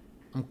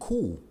 I'm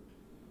cool.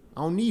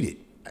 I don't need it.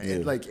 Yeah.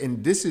 Like,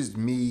 and this is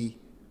me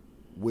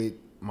with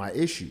my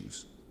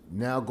issues.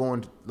 Now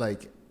going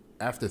like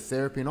after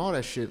therapy and all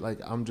that shit, like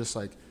I'm just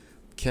like,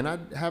 can I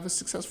have a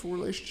successful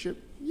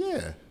relationship?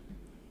 Yeah.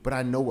 But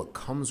I know what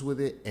comes with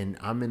it, and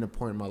I'm in a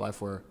point in my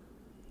life where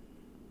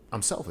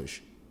I'm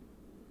selfish.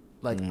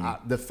 Like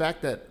the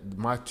fact that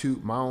my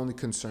only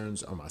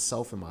concerns are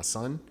myself and my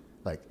son,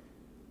 like,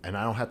 and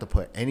I don't have to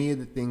put any of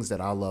the things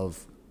that I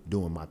love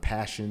doing, my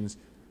passions,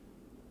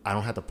 I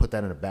don't have to put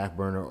that in the back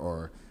burner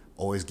or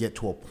always get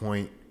to a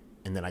point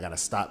and then I gotta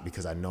stop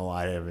because I know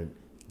I haven't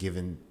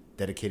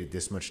dedicated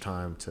this much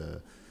time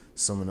to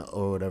someone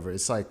or whatever.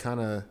 It's like kind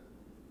of,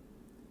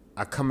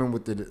 I come in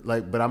with the,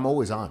 like, but I'm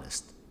always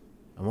honest.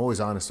 I'm always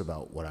honest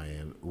about what I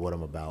am, what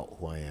I'm about,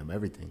 who I am,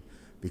 everything.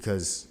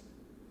 Because,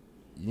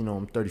 you know,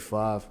 I'm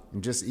 35,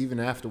 and just even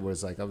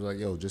afterwards, like, I was like,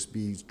 yo, just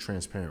be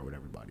transparent with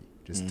everybody.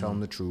 Just tell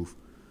them the truth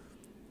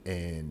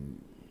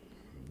and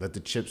let the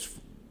chips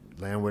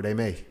land where they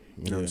may.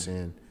 You know what I'm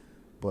saying?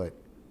 But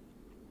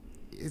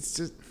it's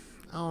just,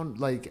 I don't,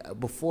 like,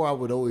 before I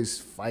would always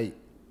fight.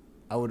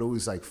 I would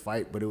always, like,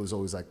 fight, but it was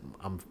always like,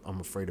 I'm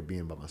afraid of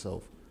being by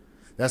myself.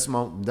 That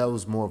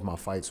was more of my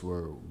fights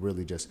were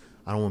really just,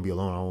 I don't want to be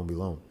alone. I don't want to be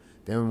alone.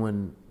 Then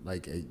when,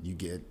 like, you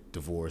get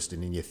divorced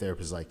and then your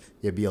therapist is like,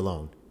 yeah, be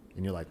alone.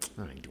 And you're like,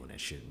 I ain't doing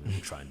that shit.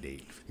 I'm trying to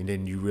date. And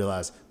then you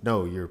realize,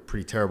 no, you're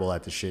pretty terrible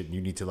at the shit. And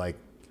you need to, like,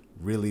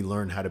 really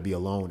learn how to be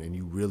alone. And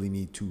you really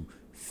need to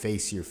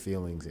face your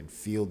feelings and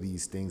feel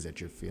these things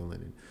that you're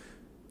feeling. And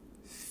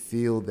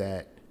feel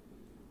that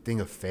thing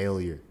of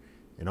failure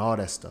and all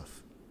that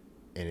stuff.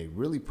 And it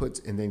really puts,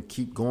 and then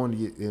keep going to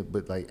you,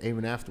 but like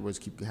even afterwards,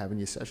 keep having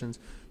your sessions.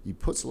 You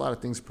puts a lot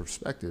of things in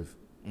perspective.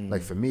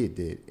 Like for me, it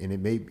did, and it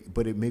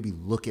made me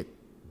look at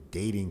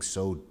dating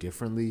so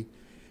differently.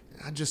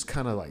 I just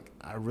kind of like,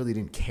 I really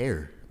didn't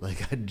care.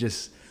 Like I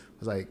just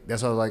was like,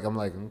 that's what I'm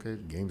like, okay,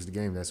 game's the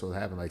game. That's what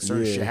happened. Like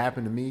certain shit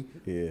happened to me.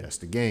 Yeah, that's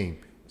the game.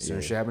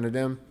 Certain shit happened to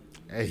them.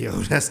 Hey yo,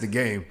 that's the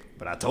game.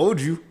 But I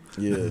told you.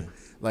 Yeah.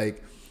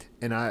 Like,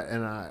 and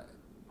I.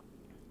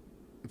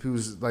 It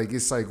was like,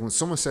 it's like when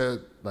someone said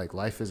like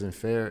life isn't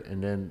fair,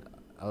 and then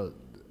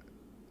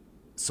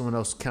someone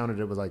else countered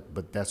it with like,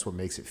 but that's what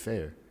makes it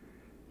fair,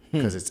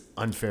 because it's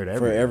unfair to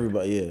everybody. For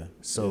everybody, yeah.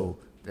 So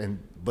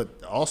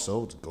but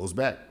also it goes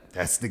back.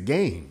 That's the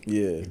game.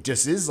 Yeah, it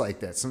just is like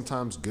that.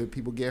 Sometimes good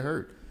people get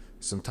hurt.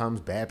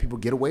 Sometimes bad people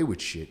get away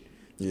with shit.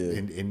 Yeah,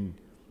 and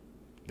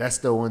that's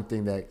the one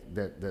thing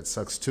that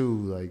sucks too.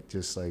 Like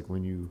just like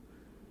when you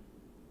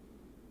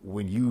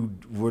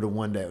were the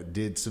one that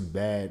did some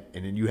bad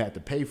and then you had to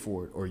pay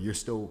for it, or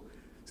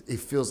it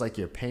feels like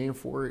you're paying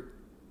for it,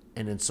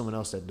 and then someone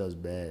else that does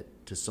bad,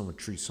 just someone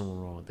treats someone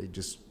wrong, they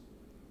just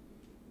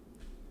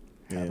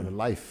having a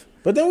life.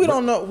 But then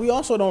we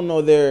also don't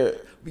know their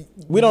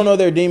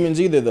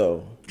demons either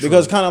though. True.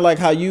 Because kind of like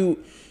how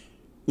you,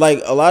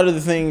 like a lot of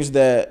the things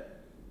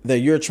that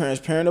you're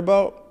transparent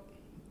about,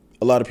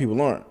 a lot of people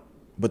aren't,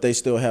 but they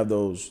still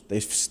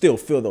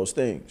feel those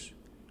things.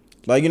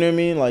 Like, you know what I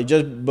mean? Like,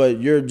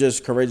 but you're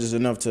just courageous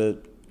enough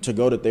to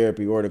go to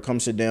therapy or to come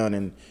sit down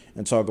and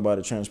talk about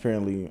it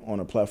transparently on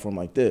a platform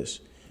like this.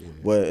 Yeah.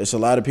 But it's a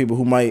lot of people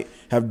who might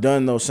have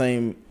done those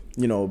same,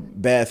 you know,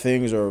 bad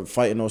things or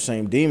fighting those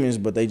same demons,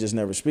 but they just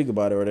never speak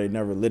about it or they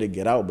never let it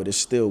get out, but it's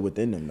still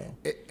within them,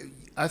 though.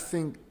 I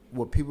think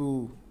what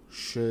people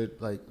should,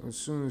 like, as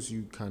soon as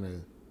you kind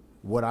of,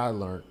 what I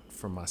learned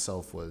from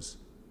myself was,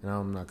 and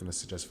I'm not going to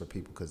suggest for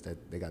people because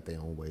they got their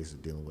own ways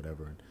of dealing with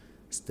whatever, and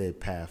it's their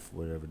path,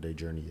 whatever their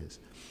journey is.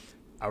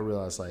 I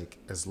realized, like,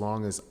 as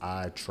long as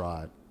I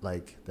tried,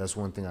 like, that's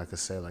one thing I could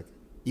say, like,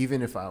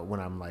 even if when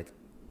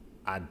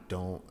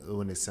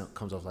it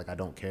comes off like I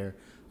don't care,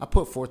 I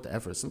put forth the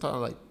effort. Sometimes,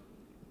 like,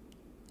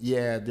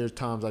 yeah, there's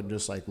times I'm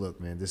just like, look,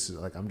 man, this is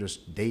like, I'm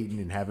just dating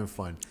and having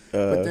fun.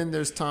 But then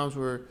there's times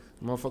where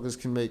motherfuckers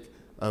can make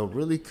a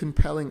really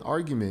compelling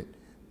argument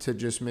to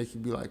just make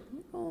you be like,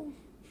 oh,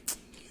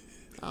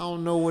 I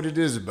don't know what it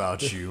is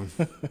about you.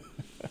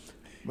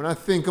 But I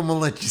think I'm gonna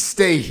let you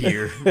stay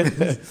here.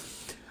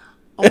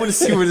 I want to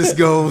see where this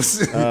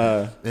goes.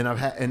 And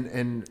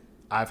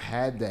I've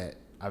had that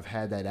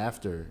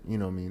after, you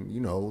know what I mean? You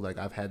know, like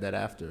I've had that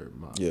after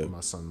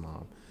my son,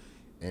 mom.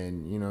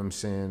 And you know what I'm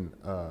saying?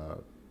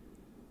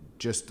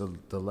 Just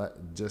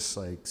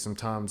like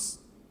sometimes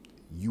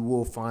you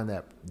will find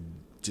that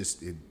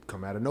just it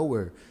come out of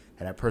nowhere.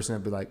 And that person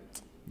would be like,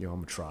 yo, I'm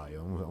gonna try.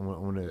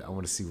 I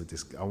want to see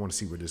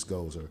where this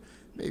goes. Or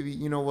maybe,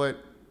 you know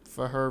what?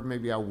 For her,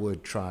 maybe I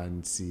would try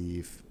and see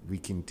if we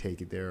can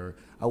take it there. Or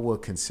I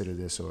would consider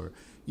this. Or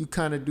you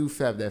kind of do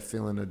have that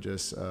feeling of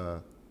just,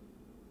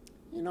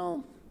 you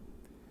know,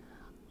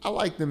 I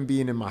like them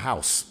being in my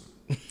house.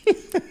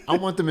 I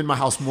want them in my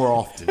house more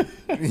often,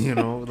 you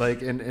know,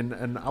 like,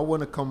 and I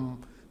want to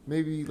come,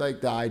 maybe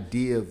like the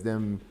idea of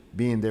them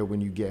being there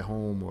when you get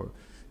home, or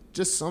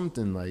just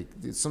something like,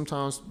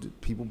 sometimes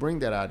people bring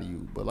that out of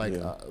you, but like,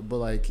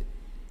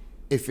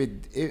 if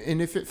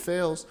it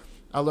fails,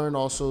 I learned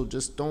also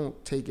just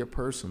don't take it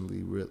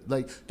personally.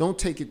 Like, don't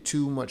take it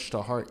too much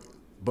to heart,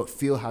 but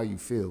feel how you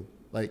feel.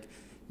 Like,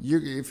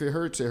 if it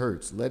hurts, it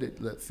hurts.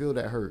 Feel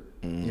that hurt.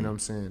 You know what I'm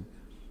saying?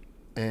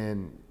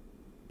 And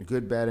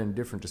good, bad, and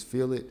indifferent, just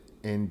feel it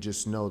and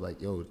just know, like,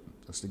 yo,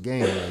 that's the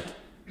game. Like,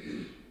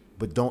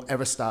 but don't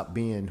ever stop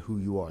being who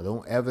you are.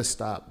 Don't ever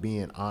stop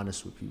being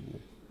honest with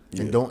people.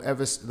 Yeah. And don't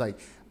ever, like,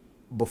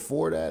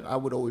 before that, I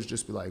would always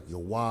just be like, yo,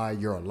 why?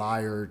 You're a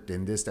liar,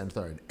 then this, that, and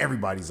third.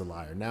 Everybody's a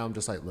liar. Now I'm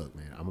just like, look,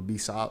 man, I'm going to be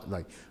solid.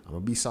 Like, I'm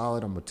going to be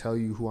solid. I'm going to tell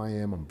you who I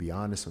am. I'm going to be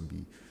honest. I'm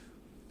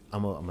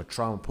going to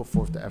try and put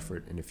forth the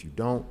effort. And if you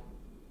don't,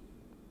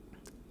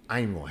 I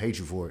ain't going to hate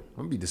you for it. I'm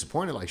going to be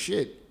disappointed like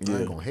shit. Yeah. I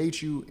ain't going to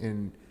hate you.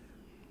 And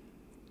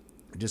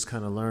just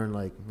kind of learn,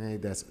 like, man,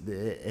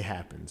 it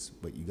happens.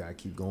 But you got to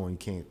keep going. You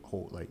can't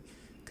hold, like,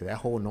 because that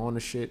holding on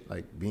to shit,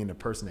 like being the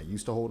person that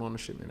used to hold on to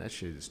shit, man, that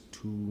shit is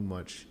too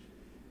much.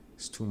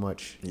 It's too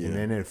much, and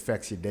then it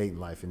affects your dating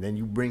life, and then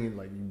you bring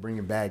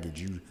in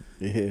baggage.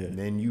 And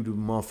then you the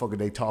motherfucker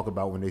they talk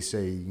about when they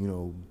say, you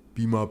know,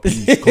 be my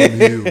peace, come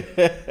here,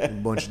 a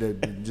bunch of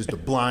that, just the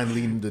blind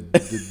leading the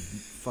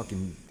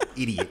fucking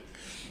idiot,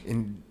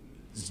 and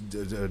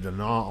the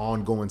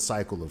ongoing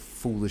cycle of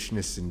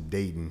foolishness and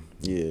dating.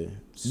 Yeah.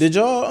 Did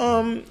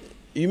y'all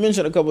you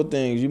mentioned a couple of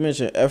things. You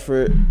mentioned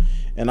effort,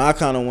 and I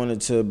kind of wanted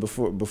to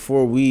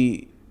before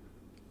we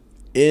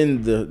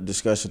in the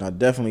discussion, I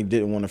definitely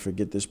didn't want to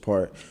forget this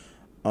part.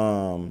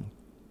 The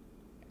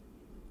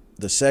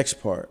sex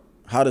part.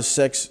 How does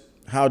sex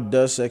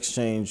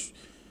change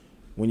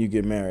when you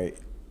get married,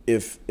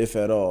 if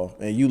at all?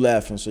 And you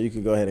laughing, so you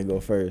could go ahead and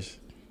go first.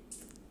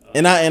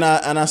 And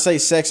I say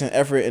sex and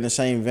effort in the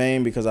same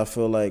vein because I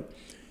feel like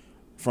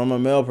from a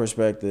male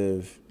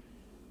perspective,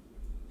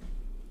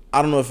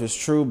 I don't know if it's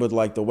true, but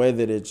like the way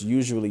that it's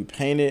usually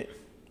painted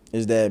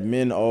is that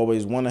men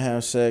always want to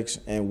have sex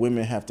and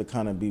women have to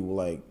kind of be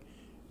like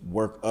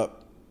work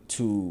up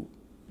to,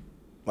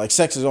 like,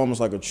 sex is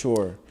almost like a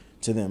chore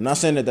to them. Not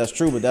saying that that's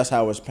true, but that's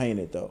how it's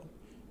painted though.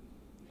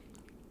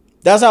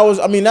 That's how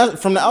it's, I mean,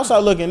 that's from the outside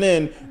looking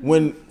in,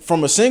 when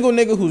from a single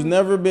nigga who's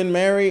never been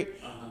married,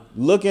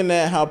 looking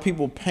at how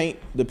people paint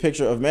the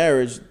picture of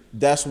marriage,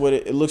 that's what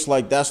it looks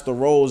like. That's the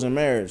roles in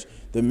marriage.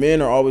 The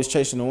men are always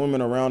chasing the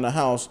women around the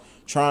house,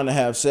 trying to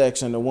have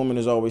sex, and the woman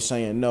is always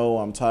saying, no,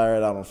 I'm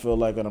tired, I don't feel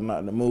like it, I'm not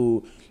in the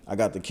mood, I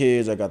got the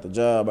kids, I got the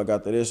job, I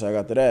got the this, I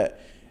got the that.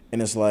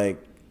 And it's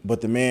like, but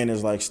the man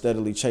is like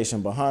steadily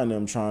chasing behind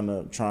them, trying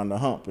to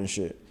hump and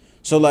shit.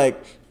 So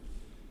like,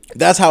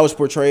 that's how it's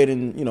portrayed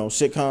in, you know,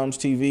 sitcoms,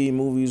 TV,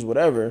 movies,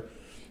 whatever,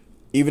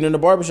 even in the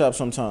barbershop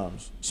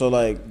sometimes. So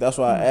like, that's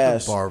why I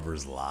asked. The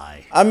barbers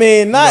lie. I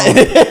mean, not. No,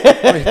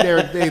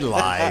 they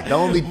lie. The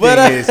only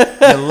thing is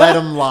you let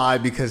them lie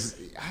because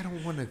I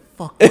don't want to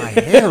fuck my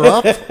hair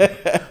up.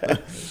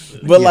 But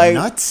you like,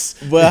 nuts.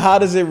 But how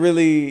does it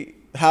really?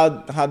 How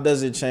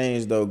does it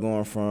change though?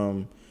 Going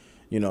from,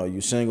 you know, you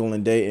single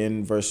and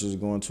dating versus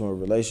going to a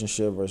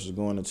relationship versus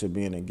going into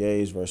being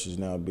engaged versus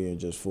now being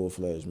just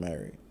full-fledged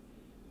married.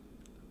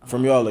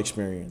 From y'all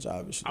experience,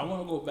 obviously. I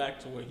want to go back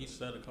to what he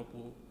said a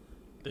couple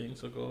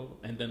things ago,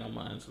 and then I'm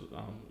gonna answer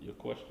your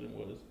question.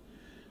 Was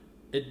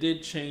it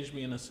did change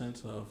me in a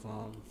sense of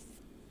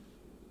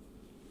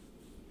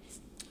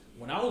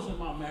when I was in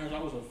my marriage, I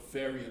was a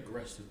very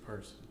aggressive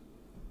person.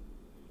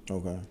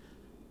 Okay.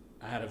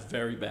 I had a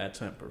very bad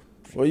temper.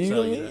 Well,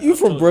 you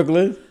from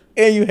Brooklyn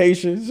and you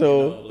Haitian,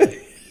 so.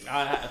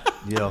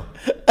 You know,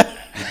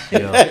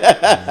 like,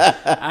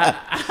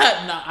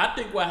 I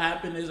think what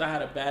happened is I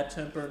had a bad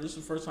temper. This is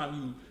the first time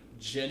you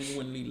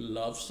genuinely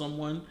love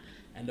someone,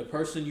 and the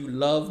person you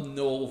love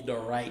knows the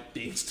right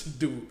things to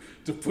do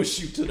to push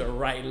you to the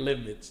right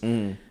limits.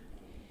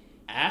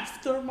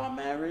 After my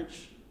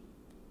marriage,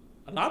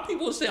 a lot of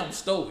people say I'm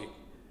stoic.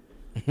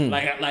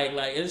 like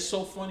it's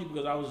so funny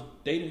because I was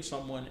dating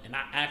someone and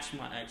I asked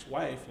my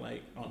ex-wife,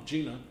 like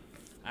Gina,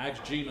 I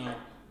asked Gina,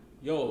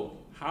 yo,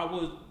 how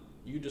would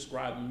you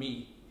describe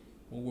me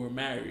when we were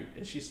married?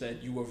 And she said,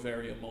 you were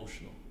very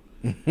emotional.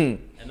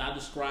 And I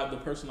described the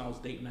person I was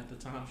dating at the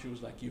time. She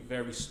was like, you're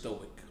very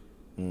stoic.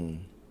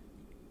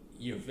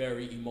 You're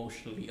very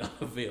emotionally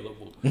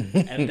unavailable.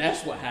 And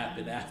that's what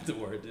happened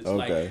afterwards. It's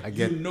like,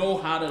 you know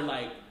how to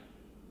like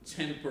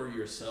temper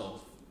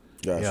yourself.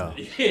 Gotcha.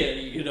 Yeah,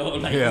 you know,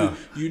 like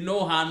you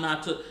know how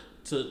not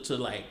to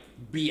like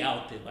be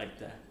out there like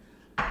that.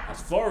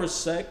 As far as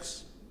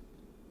sex,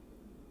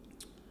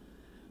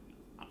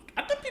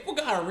 I think people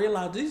gotta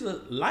realize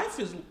life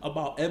is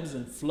about ebbs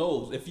and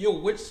flows. If you're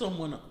with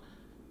someone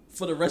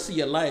for the rest of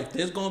your life,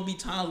 there's gonna be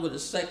times where the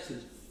sex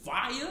is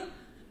fire,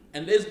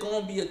 and there's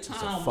gonna be a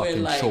time where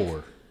like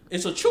chore.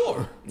 It's a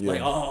chore. Yeah.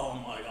 Like, oh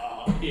my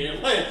god, here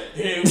we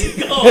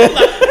go.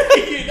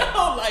 Like, you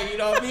know, like, you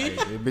know what I mean?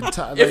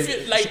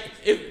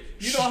 If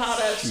you know how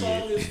that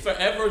song is,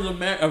 forever is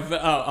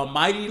a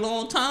mighty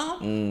long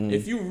time.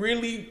 If you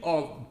really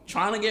are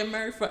trying to get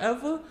married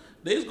forever,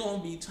 there's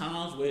gonna be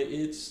times where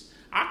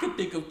I can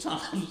think of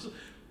times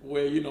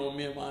where, you know,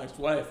 me and my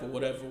ex-wife or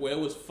whatever, where it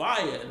was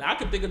fire. And I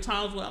can think of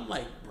times where I'm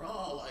like,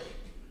 bro, like,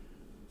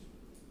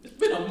 it's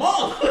been a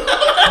month.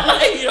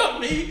 Like, you know what I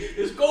mean?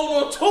 It's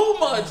going on too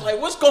much. Like,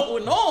 what's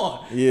going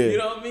on? Yeah. You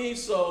know what I mean?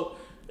 So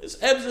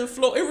it's ebbs and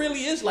flow. It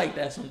really is like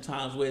that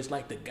sometimes, where it's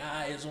like the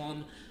guy is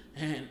on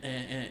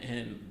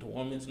and the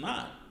woman's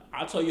not.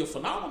 I'll tell you a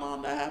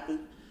phenomenon that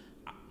happened,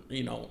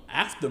 you know,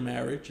 after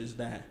marriage is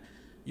that,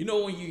 you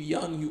know, when you're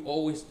young, you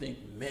always think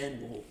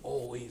men will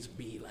always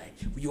be like,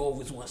 you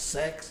always want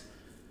sex.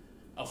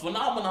 A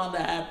phenomenon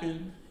that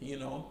happened, you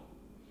know,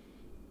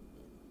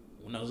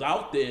 when I was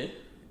out there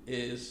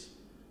is,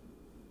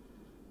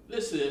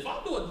 listen, if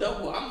I do a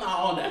double, I'm not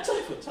on that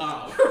type of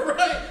time,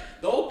 right?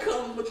 Don't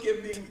come look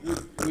at me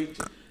with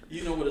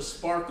you know, with a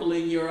sparkle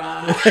in your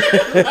eye.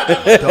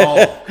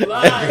 Dog.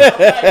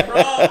 Like,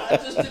 bro, I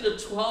just did a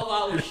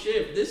 12-hour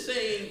shift. This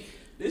ain't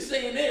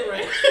it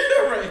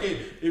right here.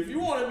 If you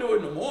want to do it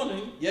in the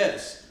morning,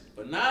 yes.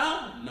 But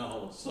now,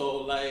 no. So,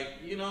 like,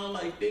 you know,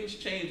 like, things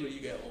change when you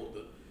get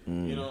older.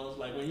 You know, it's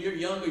like when you're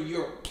younger,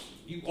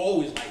 you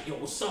always like, yo,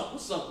 what's up?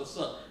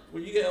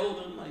 When you get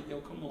older, I'm like, yo,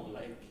 come on.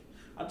 Like,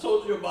 I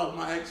told you about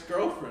my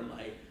ex-girlfriend,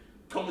 like,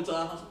 coming to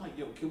our house, I'm like,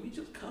 yo, can we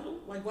just cuddle?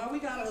 Like, why we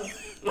gotta,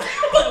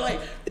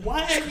 like,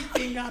 why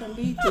everything gotta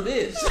lead to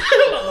this?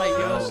 Like,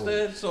 you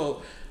understand?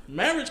 So,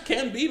 marriage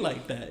can be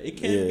like that. It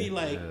can be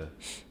like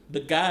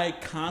the guy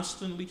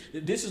constantly,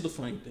 this is the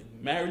funny thing.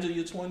 Marriage in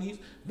your 20s,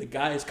 the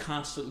guy is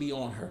constantly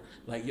on her.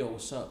 Like, yo,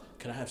 what's up?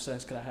 Can I have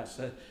sex?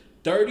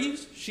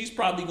 30s, she's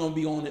probably gonna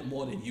be on it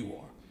more than you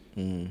are.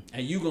 And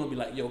you gonna be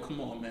like, yo,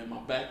 come on, man, my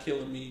back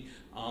killing me.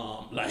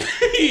 Like,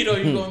 you know,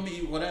 you're gonna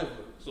be whatever.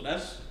 So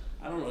that's,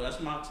 I don't know, that's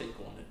my take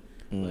on it.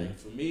 Like,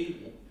 for me,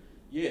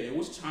 yeah, there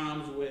was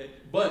times where,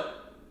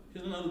 but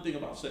here's another thing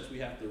about sex we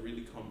have to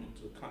really come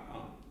into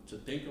to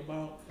think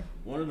about.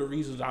 One of the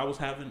reasons I was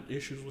having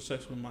issues with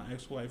sex with my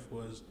ex-wife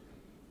was,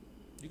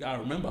 you gotta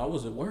remember, I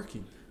wasn't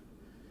working.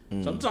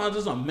 Sometimes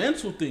it's a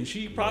mental thing.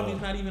 She probably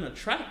not even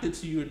attracted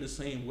to you in the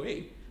same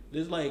way.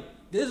 There's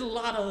a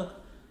lot of,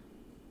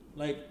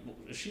 like,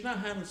 if she's not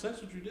having sex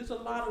with you, there's a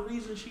lot of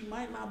reasons she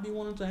might not be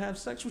wanting to have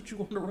sex with you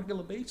on a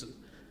regular basis.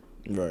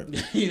 Right.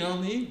 You know what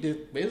I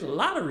mean? There's a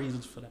lot of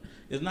reasons for that.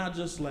 It's not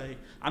just like,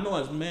 I know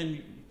as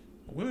men,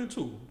 women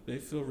too, they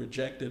feel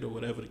rejected or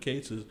whatever the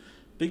case is.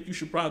 I think you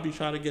should probably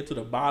try to get to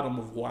the bottom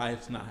of why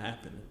it's not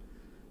happening.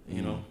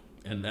 You know?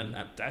 And then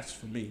that's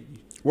for me.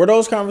 Were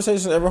those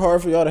conversations ever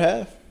hard for y'all to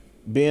have,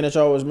 being that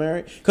y'all was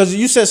married? Because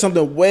you said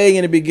something way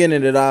in the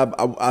beginning that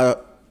I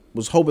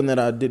was hoping that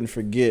I didn't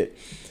forget.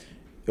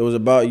 It was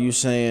about you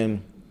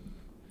saying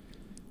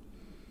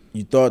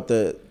you thought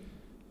that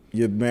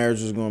your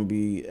marriage was going to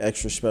be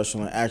extra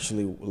special and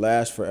actually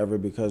last forever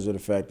because of the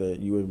fact that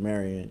you were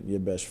marrying your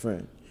best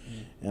friend.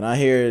 And I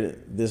hear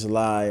this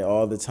lie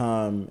all the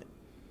time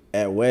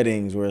at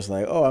weddings where it's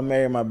like, oh, I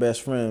married my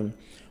best friend,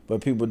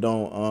 but people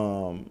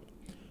don't,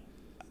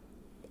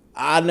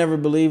 I never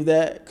believed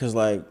that because,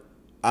 like,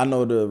 I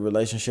know the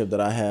relationship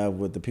that I have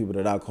with the people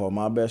that I call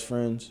my best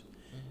friends,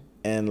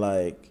 and,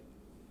 like,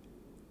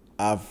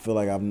 I feel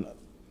like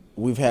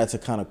we've had to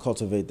kind of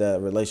cultivate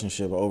that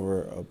relationship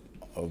over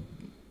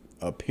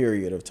a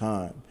period of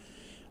time.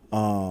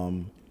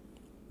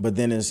 But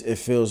then it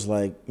feels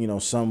like, you know,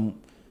 some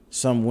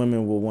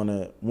women will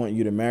want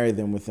you to marry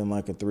them within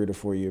like a 3 to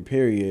 4 year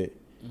period,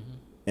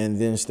 and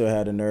then still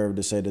had the nerve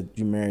to say that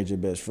you married your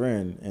best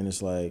friend, and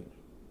it's like,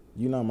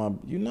 you're not my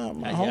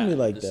homie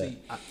like that. See,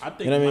 I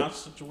think you know my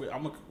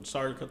situation,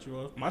 sorry to cut you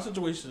off. My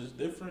situation is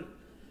different.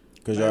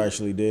 Because y'all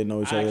actually did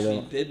know each other. I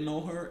actually did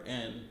know her,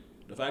 and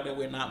the fact that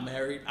we're not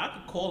married, I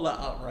could call her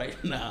out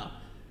right now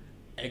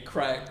and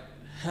crack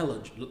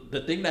hella.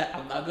 The thing that,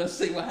 I'm not gonna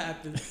say what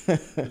happened.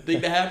 The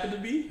thing that happened to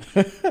me,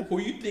 who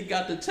you think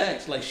got the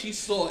text? Like, she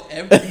saw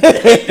everything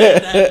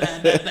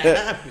that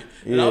happened.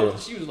 And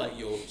she was like,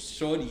 yo,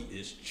 shorty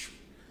is true.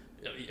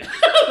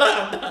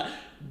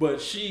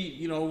 But she,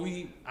 you know,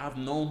 I've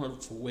known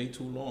her for way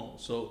too long.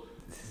 So,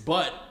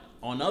 but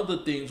on other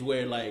things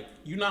where, like,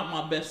 you're not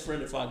my best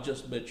friend if I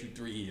just met you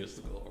 3 years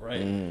ago,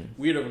 right?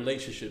 We're in a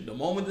relationship. The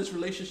moment this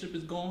relationship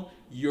is gone,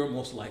 you're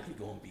most likely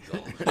going to be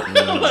gone.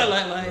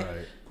 Right.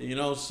 You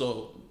know,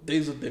 so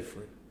things are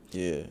different.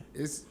 Yeah.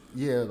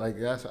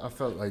 Like, I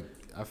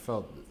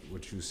felt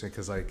what you were saying,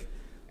 because, like,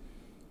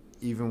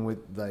 even with,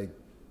 like,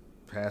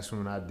 past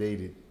women I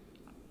dated,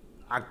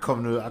 I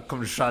come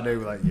to Sade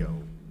with, like,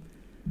 yo,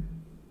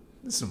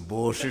 this is some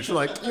bullshit. She's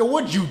like, yo,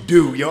 what'd you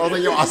do? Yo, I was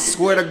like, yo, I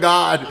swear to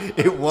God,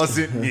 it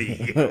wasn't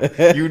me.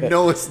 You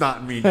know it's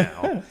not me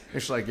now. And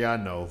she's like, yeah, I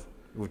know,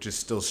 which is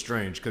still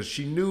strange because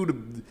she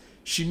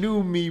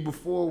knew me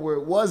before where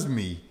it was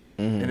me.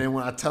 And then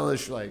when I tell her,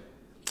 she's like,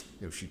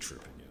 yo, she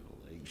tripping, yo.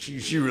 Like,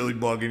 she really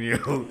bugging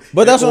you.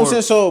 But that's what I'm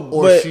saying. So,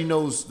 or she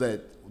knows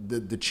that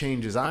the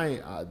changes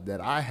that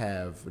I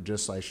have,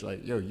 just like, she's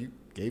like, yo, you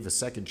gave a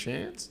second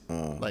chance?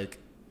 Like,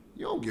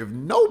 you don't give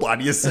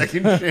nobody a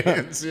second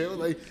chance. You know?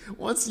 Like,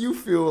 once you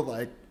feel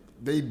like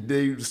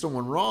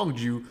someone wronged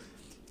you,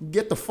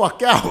 get the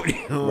fuck out.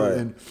 You know?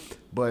 Right.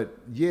 But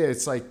yeah,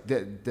 it's like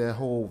that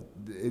whole.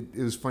 It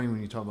was funny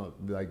when you talk about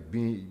like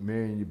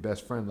marrying your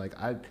best friend. Like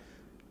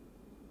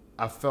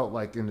I felt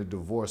like in the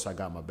divorce, I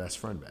got my best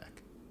friend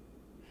back.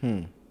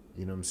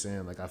 You know what I'm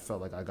saying? Like I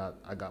felt like I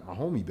got my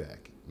homie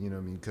back. You know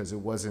what I mean? Because it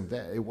wasn't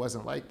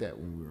like that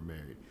when we were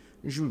married.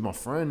 She was my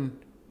friend,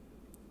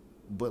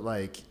 but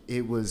like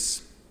it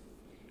was.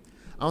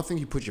 I don't think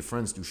you put your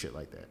friends through shit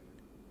like that.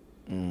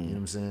 You know what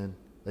I'm saying?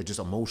 Like just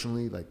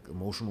emotionally, like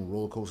emotional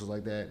roller coasters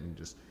like that, and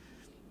just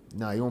you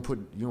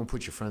don't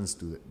put your friends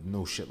through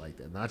no shit like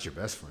that. Not your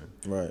best friend,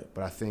 right?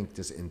 But I think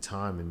just in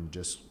time and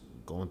just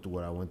going through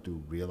what I went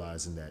through,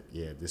 realizing that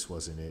this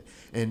wasn't it,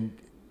 and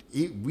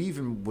we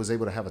even was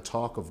able to have a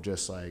talk of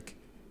just like,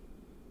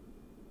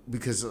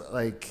 because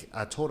like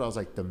I told her, I was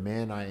like, the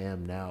man I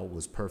am now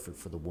was perfect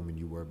for the woman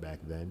you were back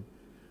then,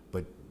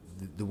 but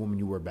the woman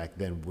you were back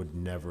then would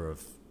never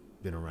have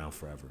been around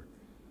forever.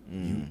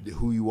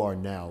 Who you are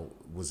now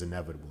was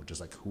inevitable, just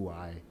like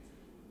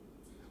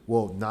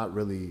not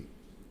really.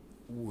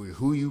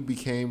 Who you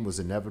became was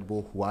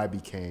inevitable. Who I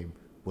became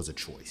was a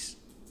choice.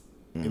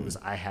 It was,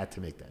 I had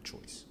to make that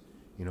choice,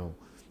 you know,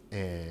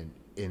 and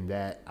in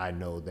that, I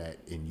know that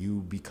in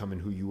you becoming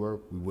who you were,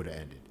 we would have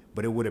ended,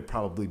 but it would have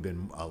probably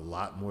been a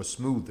lot more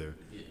smoother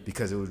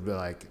because it would be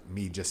like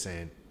me just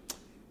saying,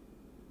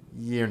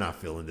 you're not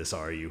feeling this,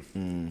 are you?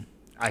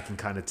 I can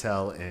kind of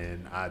tell,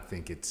 and I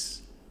think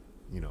it's,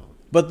 you know.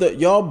 But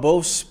y'all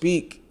both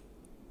speak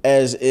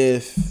as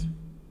if,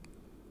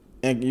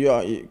 and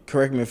you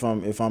correct me if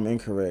I'm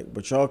incorrect,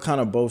 but y'all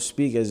kind of both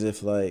speak as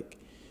if like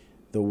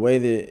the way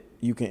that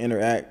you can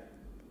interact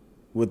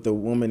with the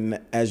woman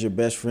as your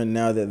best friend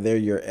now that they're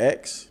your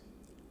ex,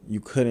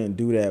 you couldn't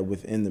do that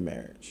within the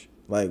marriage.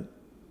 Like,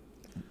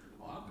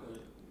 I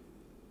could.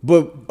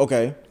 But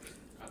okay,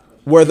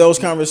 were those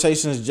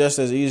conversations just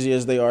as easy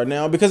as they are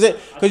now? Because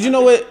you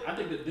know what? I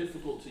think the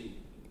difficulty,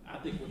 I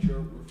think what you're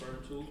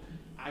referring to,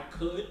 I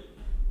could,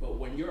 but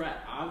when you're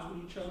at odds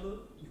with each other,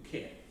 you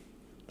can't.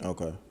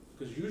 Okay.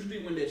 Because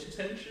usually when there's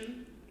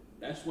tension,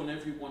 that's when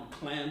everyone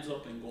clams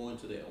up and go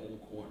into their own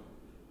corner.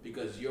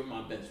 Because you're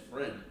my best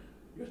friend.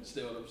 You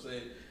understand what I'm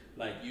saying?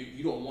 Like,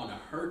 you don't want to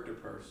hurt the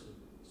person.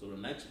 So the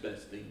next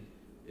best thing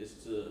is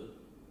to...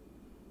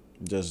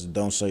 just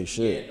don't say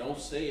shit. Yeah, don't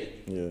say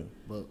anything. Yeah.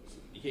 But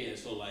yeah,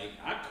 so like,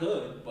 I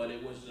could, but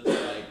it was just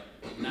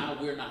like, now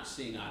we're not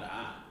seeing eye to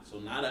eye. So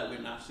now that we're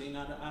not seeing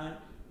eye to eye,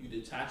 you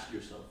detach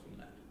yourself from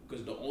that.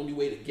 Because the only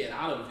way to get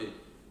out of it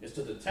is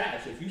to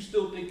detach. If you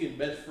still thinking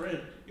best friend,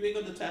 you ain't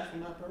gonna detach from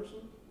that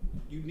person.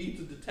 You need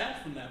to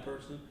detach from that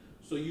person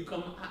so you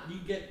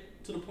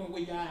get to the point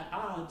where you're at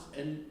odds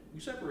and you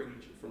separate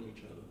from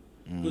each other.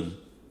 Because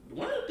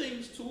one of the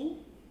things too,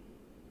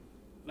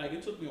 like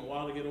it took me a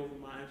while to get over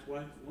my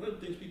ex-wife. One of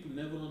the things people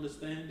never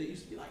understand, they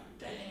used to be like,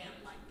 damn,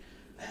 like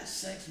that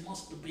sex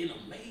must have been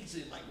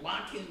amazing. Like,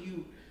 why can't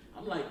you?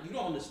 I'm like, you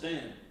don't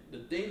understand. The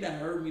thing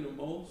that hurt me the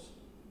most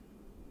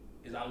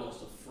is I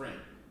lost a friend.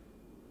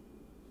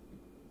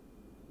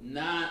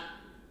 Not,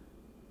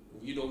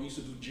 we used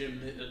to do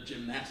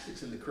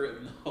gymnastics in the crib.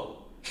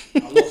 No,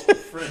 I lost a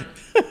friend.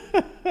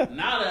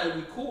 Now that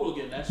we cool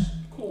again, that's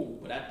cool.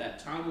 But at that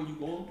time when you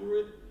going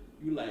through it,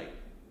 you like,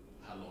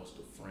 I lost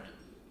a friend.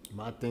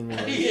 my thing was,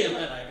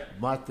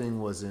 my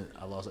thing wasn't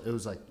I lost. It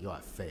was like, yo, I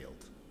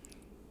failed.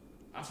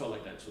 I felt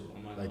like that too.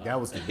 I'm not like that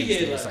was the biggest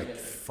thing. It's like,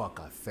 fuck,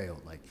 I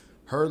failed. Like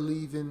her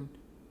leaving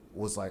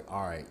was like,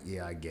 all right,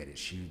 yeah, I get it.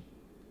 She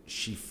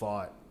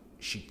fought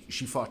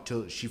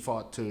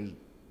to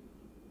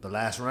the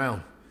last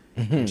round.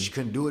 And she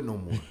couldn't do it no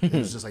more. It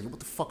was just like, what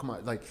the fuck am I,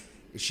 like,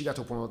 she got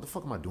to a point, what the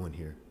fuck am I doing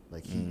here?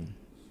 Like,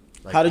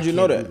 like how did you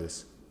know that?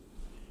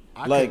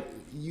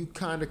 You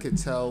kind of could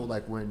tell,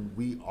 like, when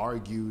we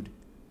argued,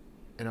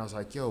 and I was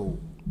like, yo,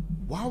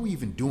 why are we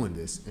even doing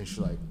this? And she's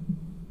like,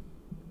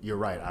 you're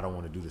right, I don't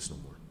want to do this no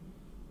more.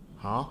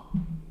 Huh?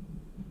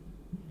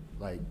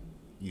 Like,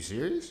 you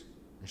serious?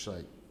 And she's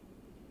like,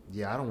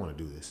 yeah, I don't want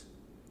to do this.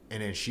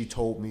 And then she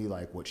told me,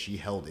 like, what she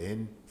held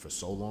in for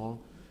so long.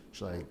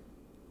 She's like,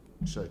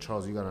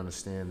 Charles, you got to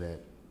understand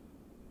that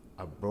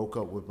I broke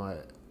up with my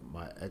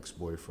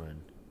ex-boyfriend.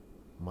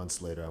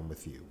 Months later, I'm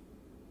with you.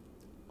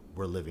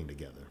 We're living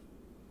together.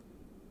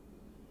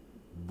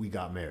 We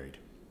got married.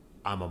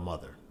 I'm a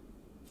mother.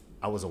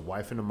 I was a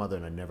wife and a mother,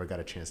 and I never got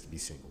a chance to be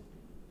single.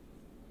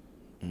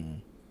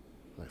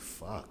 Like,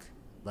 fuck.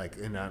 Like,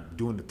 and I'm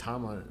doing the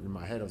timeline in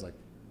my head. I was like,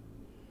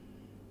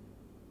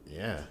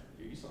 yeah.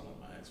 You sound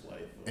like my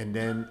ex-wife. And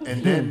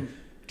then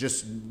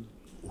just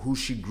who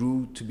she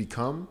grew to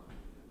become.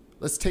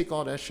 Let's take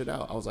all that shit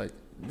out. I was like,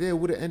 yeah, it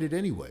would have ended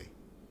anyway.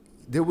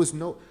 There was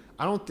no,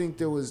 I don't think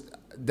there was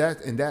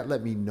that, and that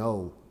let me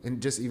know.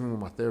 And just even when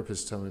my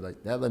therapist told me,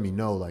 like, that let me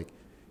know, like,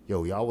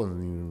 yo, y'all wasn't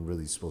even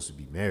really supposed to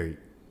be married,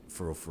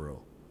 for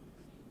real.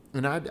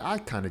 And I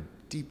kind of,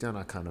 deep down,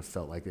 I kind of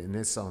felt like it. And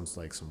it sounds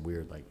like some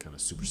weird, like, kind of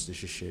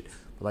superstitious shit.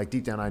 But, like,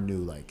 deep down, I knew,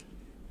 like,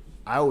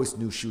 I always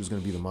knew she was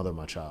going to be the mother of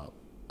my child.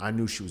 I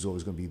knew she was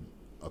always going to be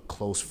a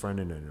close friend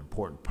and an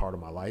important part of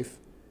my life,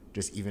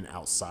 just even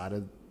outside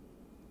of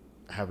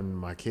having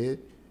my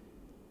kid.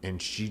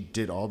 And she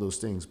did all those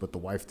things, but the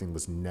wife thing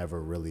was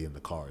never really in the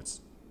cards.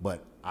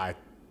 But I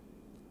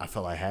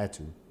felt I had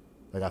to.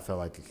 Like, I felt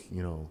like,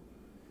 you know,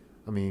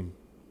 I mean,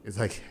 it's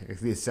like,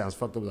 it sounds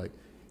fucked up, like,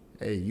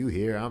 hey, you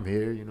here, I'm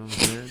here, you know what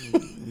I'm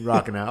saying?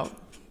 Rocking out.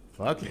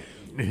 Fuck it.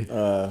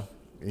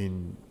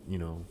 And, You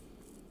know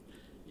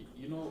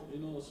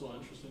what's so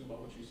interesting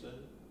about what you said?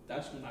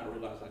 That's when I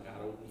realized I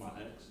got over my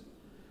ex.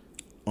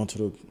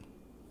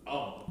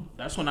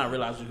 That's when I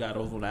realized you got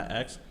over that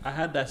ex. I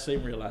had that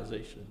same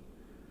realization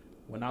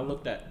when I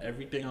looked at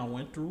everything I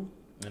went through,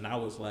 and I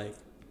was like,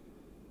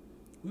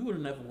 we would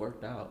have never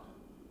worked out.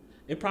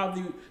 It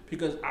probably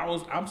because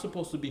I'm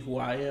supposed to be who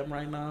I am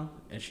right now,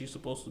 and she's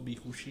supposed to be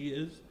who she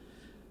is.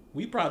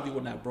 We probably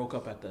wouldn't have broke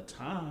up at the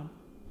time,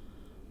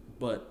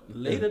 but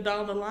later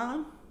down the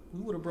line,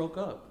 we would have broke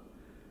up.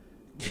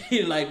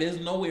 Like, there's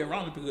no way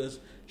around it because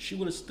she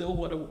would have still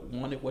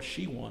wanted what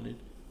she wanted,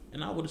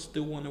 and I would have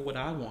still wanted what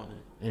I wanted.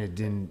 And it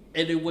didn't.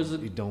 And it was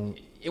it don't.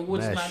 It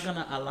was mesh. not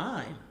gonna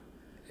align.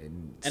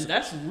 And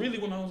that's really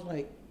when I was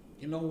like,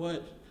 you know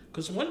what?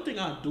 Because one thing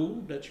I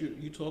do that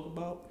you talk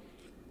about,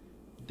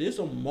 there's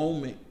a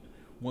moment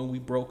when we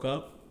broke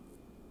up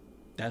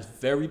that's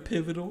very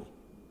pivotal,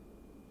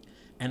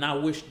 and I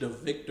wish the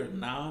Victor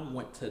now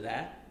went to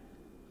that,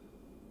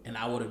 and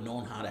I would have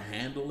known how to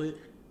handle it.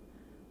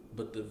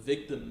 But the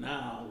Victor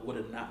now would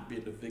have not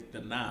been the Victor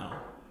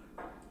now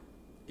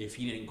if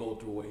he didn't go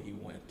through what he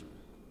went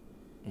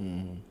through.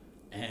 Mm-hmm.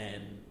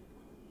 And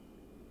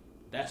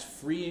that's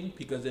freeing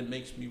because it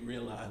makes me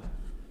realize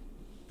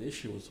this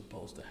shit was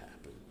supposed to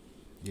happen.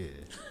 Yeah.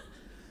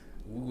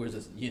 We were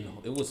just,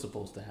 it was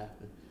supposed to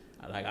happen.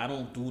 Like, I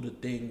don't do the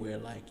thing where,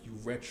 like,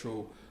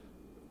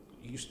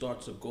 you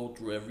start to go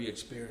through every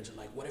experience and,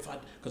 like, what if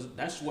because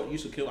that's what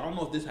used to kill. I don't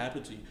know if this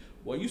happened to you.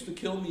 What used to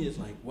kill me is,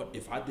 like, what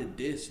if I did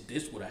this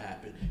would have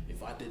happened.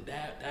 If I did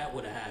that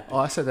would have happened. Oh,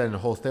 I said that in the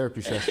whole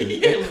therapy session.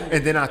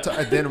 And then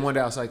then one day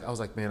I was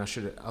like,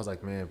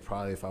 man,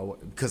 probably if I,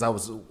 because I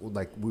was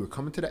like, we were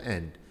coming to the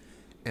end,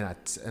 and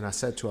I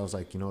said to her, I was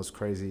like, it's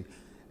crazy.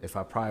 If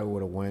I probably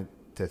would have went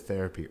to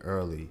therapy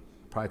early,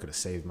 probably could have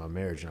saved my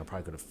marriage, and I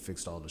probably could have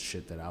fixed all the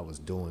shit that I was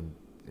doing,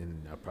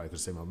 and I probably could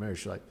have saved my marriage.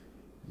 She's like,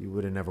 you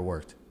would have never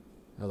worked.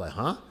 I was like,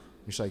 huh?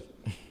 And she's like,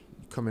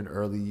 come in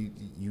early,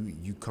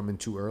 you come in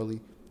too early,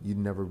 you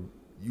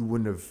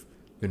wouldn't have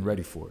been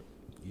ready for it.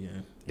 Yeah.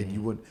 And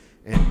you wouldn't,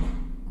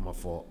 and my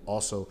fault.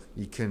 Also,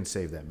 you couldn't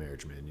save that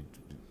marriage, man.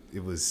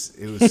 It was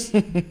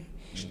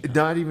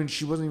not even,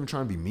 she wasn't even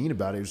trying to be mean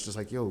about it. It was just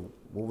like, yo,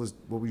 what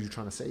were you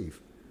trying to save?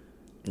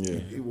 Yeah.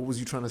 What was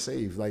you trying to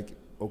save? Like,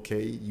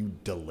 okay, you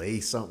delay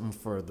something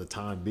for the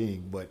time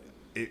being, but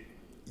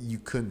you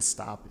couldn't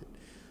stop it.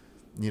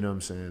 You know what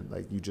I'm saying?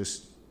 Like,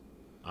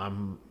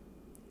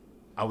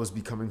 I was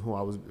becoming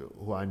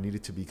who I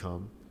needed to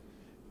become,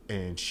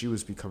 and she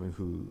was becoming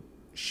who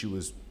she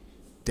was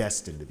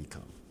destined to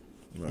become.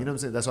 Right. You know what I'm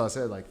saying? That's why I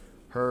said, like,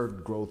 her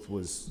growth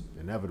was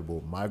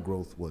inevitable. My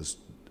growth was,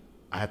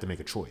 I had to make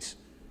a choice.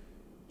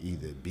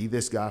 Either be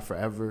this guy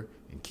forever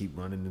and keep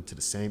running into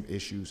the same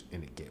issues,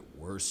 and it get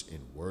worse and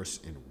worse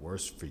and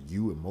worse for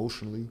you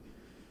emotionally,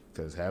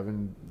 because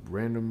having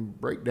random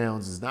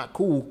breakdowns is not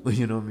cool.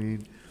 You know what I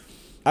mean?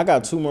 I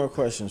got 2 more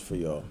questions for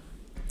y'all.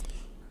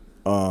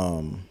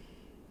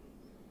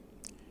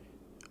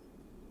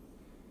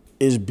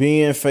 Is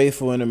being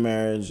faithful in a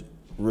marriage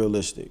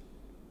realistic?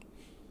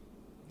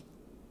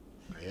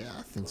 Yeah,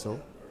 I think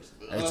so.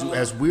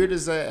 As weird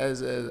as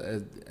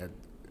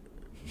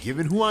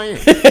given who I am,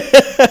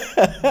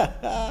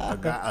 I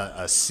got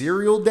a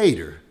serial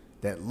dater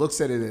that looks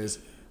at it as,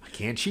 I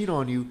can't cheat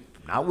on you,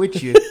 I'm not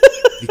with you,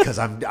 because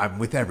I'm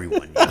with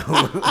everyone.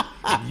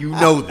 And you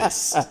know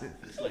this.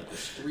 Like the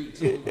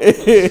streets. And you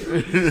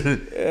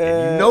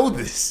know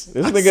this.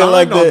 This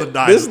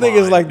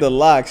nigga's like the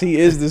locks. He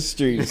is the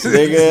streets,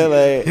 nigga.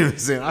 Like, you know what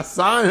I'm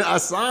saying? I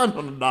signed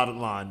on the dotted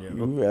line, yo.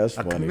 That's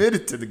funny. I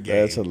committed to the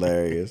game. That's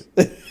hilarious.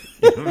 You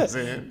know what I'm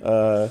saying?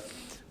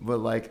 But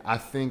like, I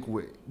think,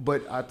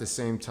 but at the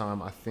same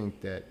time, I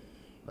think that,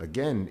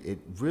 again, it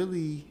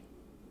really,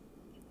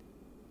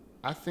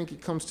 I think it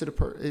comes to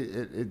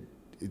the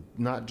it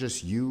not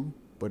just you,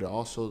 but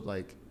also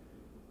like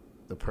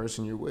the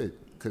person you're with.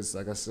 Because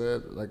like I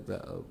said, like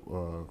that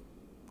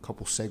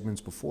couple segments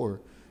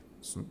before,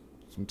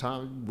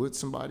 sometimes with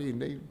somebody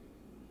and they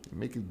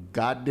make a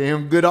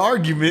goddamn good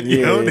argument,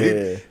 you know,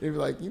 they be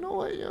like, you know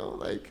what, yo,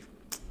 like,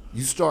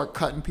 you start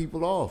cutting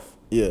people off.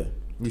 Yeah.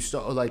 You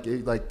start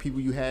like people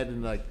you had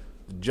in like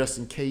just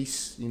in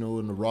case, you know,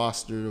 in the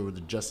roster, or the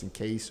just in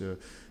case, or,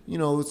 you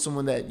know,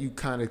 someone that you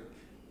kind of,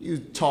 you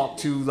talk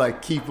to,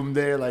 like, keep them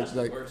there, like. That's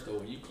the worst though.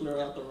 When you clear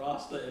out the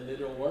roster and it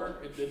don't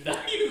work, and then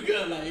now you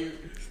got like. You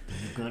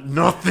got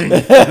nothing.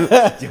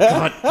 You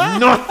got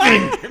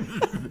nothing.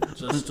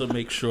 Just to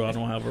make sure I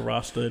don't have a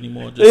roster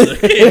anymore. Just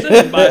in case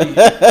anybody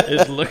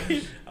is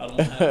looking, I don't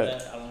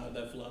have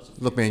that philosophy.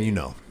 Look, man, you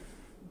know.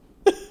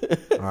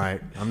 All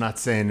right, I'm not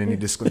saying any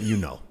disclaimer. You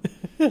know.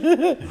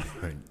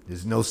 Right.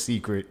 There's no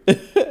secret.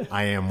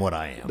 I am what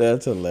I am.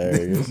 That's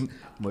hilarious.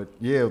 But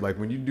yeah, like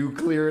when you do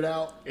clear it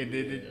out and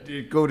then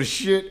it go to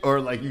shit, or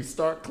like you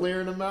start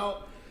clearing them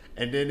out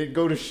and then it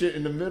go to shit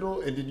in the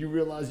middle, and then you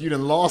realize you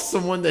done lost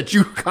someone that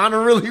you kind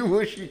of really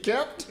wish you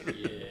kept.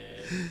 Yeah.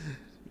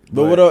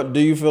 But what up? Do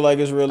you feel like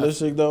it's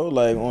realistic though?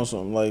 Like on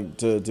something like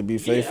to be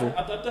faithful?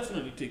 Yeah, I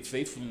definitely think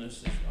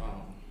faithfulness.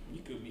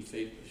 You could be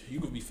faithful. You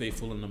could be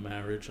faithful in the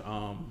marriage.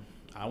 I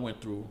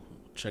went through.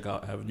 Check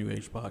out Avenue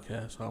H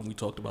podcast. We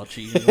talked about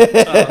cheating.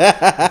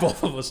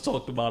 Both of us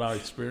talked about our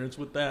experience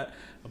with that.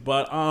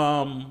 But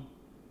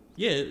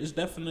yeah, it's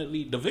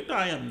definitely the Victor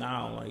I am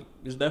now. Like,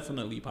 it's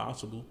definitely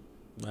possible.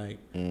 Like,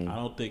 I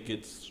don't think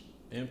it's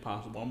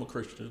impossible. I'm a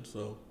Christian,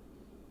 so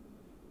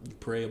you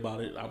pray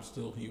about it. I'm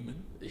still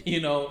human.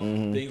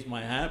 Things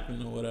might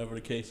happen or whatever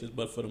the case is.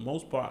 But for the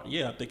most part,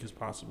 yeah, I think it's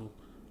possible.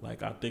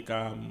 Like, I think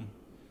I'm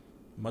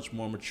much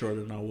more mature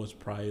than I was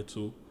prior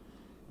to.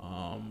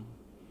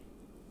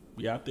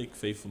 Yeah, I think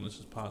faithfulness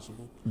is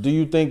possible. Do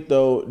you think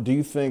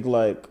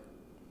like,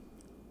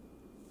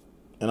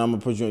 and I'm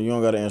gonna put you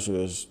don't gotta answer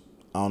this.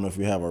 I don't know if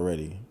you have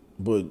already,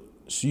 but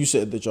so you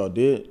said that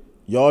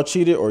y'all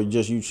cheated or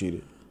just you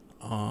cheated?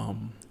 I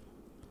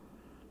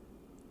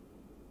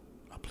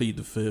plead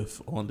the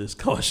fifth on this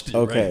question.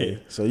 Okay, right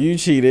here. So you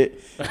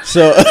cheated.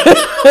 So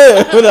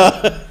I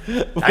never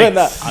said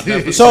that. I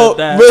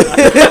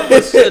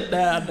never said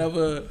that. I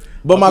never.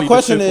 But my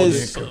question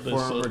is,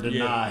 confirm or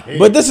deny.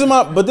 but this is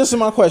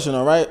my question,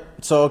 all right?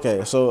 So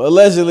okay, so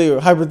allegedly or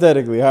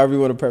hypothetically, however you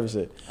want to preface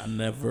it. I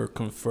never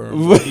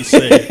confirmed what he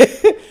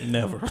said.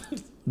 Never.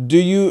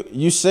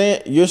 You're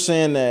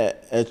saying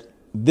that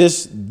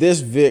this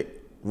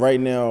Vic right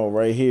now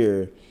right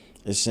here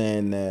is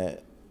saying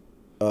that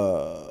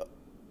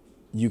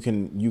you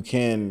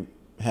can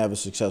have a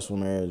successful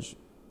marriage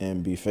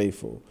and be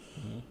faithful,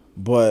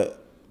 but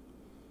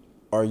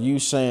are you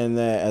saying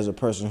that as a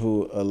person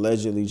who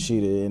allegedly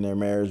cheated in their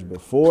marriage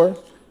before?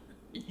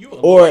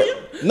 No,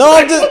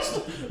 I'm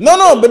just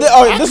no. But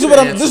this is what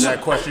I'm. This is that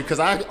question because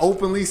I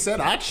openly said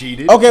I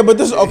cheated. Okay, but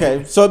this is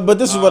okay. So, but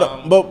this is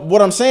but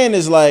what I'm saying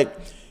is like,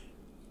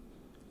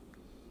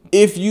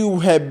 if you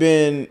had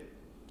been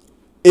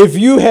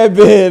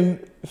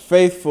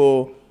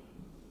faithful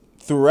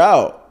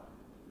throughout,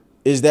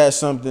 is that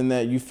something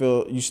that you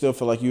still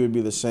feel like you would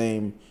be the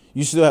same?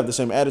 You still have the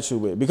same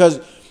attitude with, because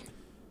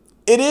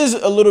it is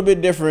a little bit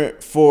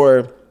different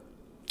for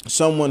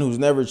someone who's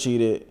never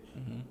cheated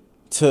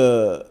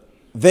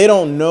they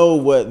don't know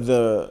what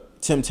the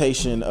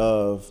temptation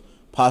of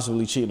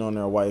possibly cheating on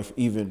their wife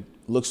even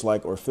looks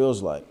like or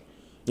feels like.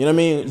 You know what I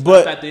mean? It's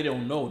but not that they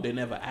don't know, they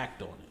never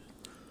act on it.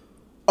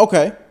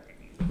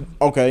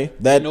 Okay.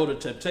 They know the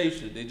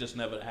temptation, they just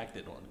never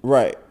acted on it.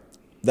 Right.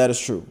 That is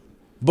true.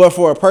 But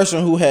for a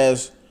person who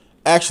has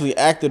actually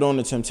acted on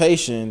the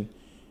temptation,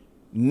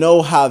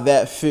 know how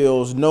that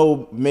feels,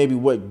 know maybe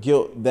what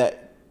guilt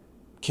that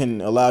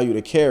can allow you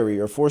to carry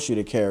or force you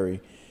to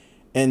carry,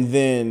 and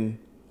then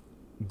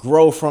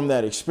grow from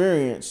that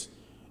experience,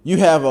 you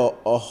have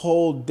a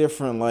whole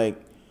different like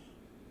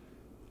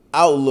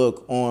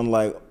outlook on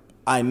like,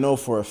 I know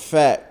for a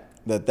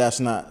fact that that's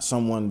not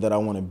someone that I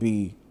want to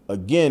be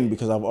again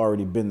because I've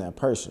already been that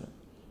person.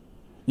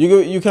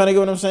 You kind of get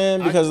what I'm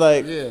saying? Because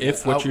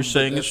if what you're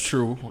saying is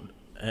true,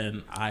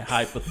 and I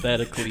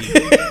hypothetically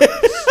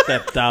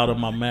stepped out of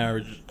my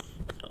marriage,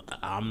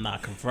 I'm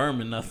not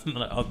confirming nothing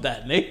of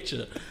that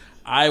nature.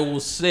 I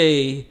will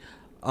say,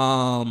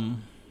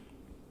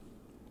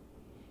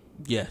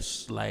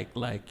 yes, like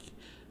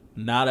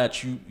now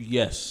that you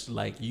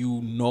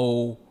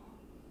know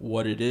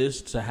what it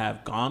is to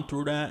have gone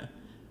through that.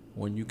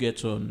 When you get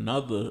to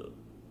another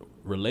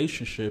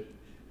relationship,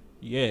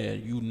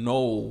 you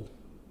know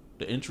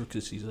the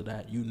intricacies of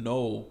that. You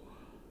know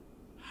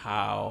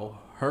how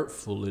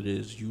hurtful it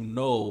is. You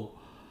know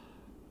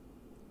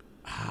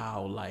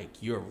how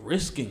you're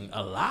risking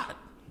a lot.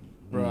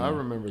 Bro, I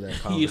remember that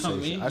conversation. You know what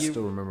I mean? I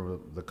still remember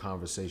the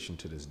conversation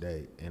to this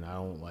day, and I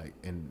don't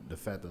and the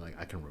fact that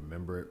I can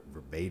remember it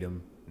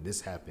verbatim.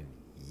 This happened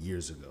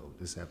years ago.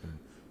 This happened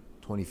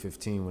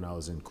 2015 when I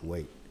was in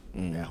Kuwait.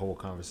 That whole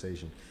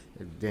conversation.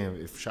 Damn,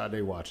 if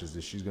Sade watches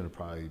this, she's gonna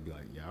probably be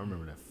like, "Yeah, I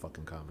remember that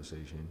fucking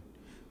conversation."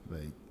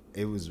 Like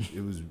it was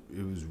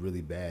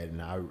really bad,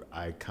 and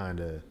I kind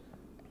of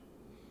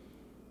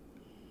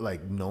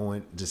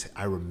knowing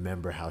I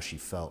remember how she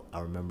felt.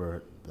 I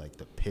remember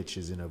the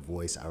pitches in her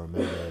voice. I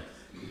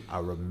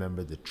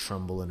remember the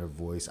tremble in her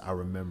voice. I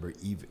remember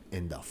even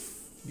in the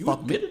You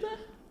admitted that?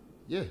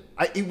 Yeah.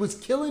 It was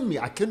killing me.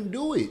 I couldn't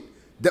do it.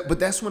 But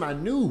that's when I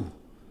knew.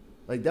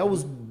 That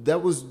was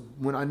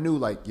when I knew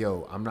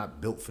yo, I'm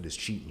not built for this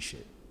cheating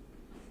shit.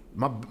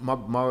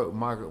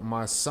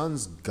 My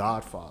son's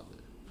godfather,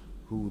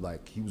 who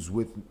he was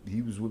with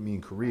me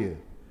in Korea.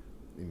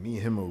 And me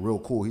and him are real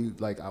cool. He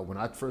when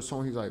I first saw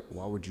him, he's like,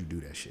 "Why would you do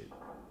that shit?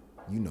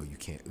 You know you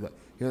can't."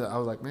 I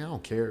was like, "Man, I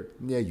don't care."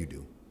 Yeah, you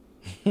do.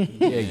 Yeah,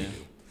 you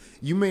do.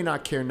 You may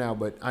not care now,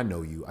 but I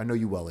know you. I know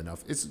you well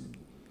enough. It's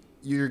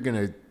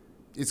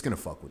gonna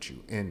fuck with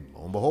you. And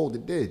lo and behold,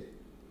 it did.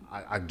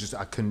 I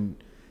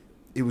couldn't.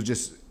 It was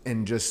just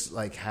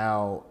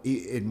how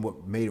and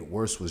what made it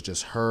worse was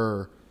just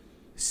her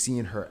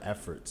seeing her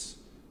efforts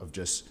of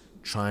just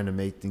trying to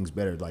make things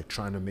better,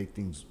 trying to make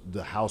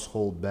the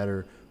household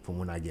better from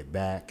when I get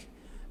back,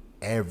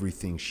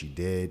 everything she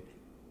did.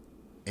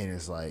 And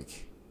it's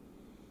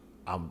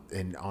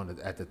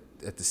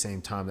at the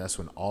same time, that's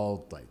when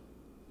all, like,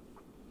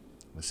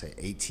 let's say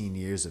 18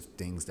 years of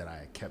things that I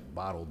had kept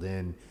bottled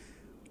in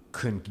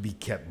couldn't be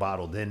kept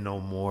bottled in no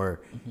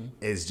more.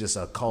 It's just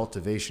a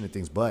cultivation of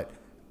things. But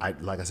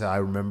like I said, I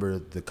remember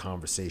the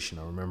conversation.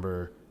 I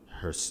remember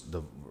her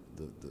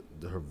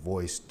her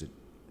voice, the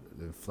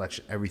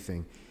inflection,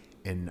 everything.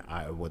 And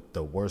what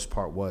the worst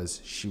part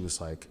was, she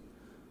was like,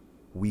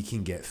 "We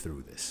can get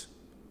through this."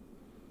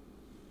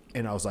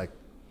 And I was like,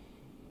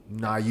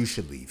 "Nah, you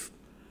should leave.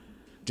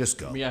 Just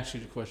go." Let me ask you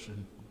the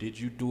question: did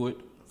you do it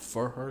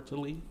for her to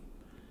leave?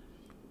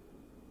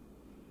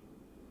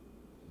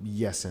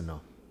 Yes and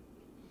no.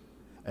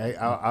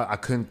 I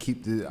couldn't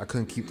keep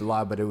the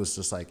lie, but it was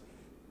just like,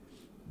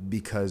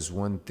 because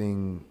one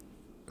thing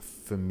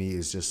for me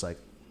is just like,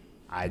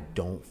 I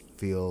don't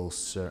feel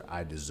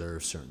I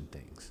deserve certain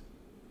things.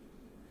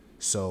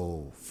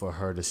 So for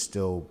her to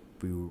still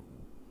be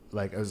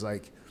like, I was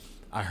like,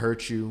 I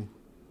hurt you.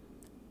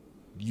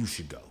 You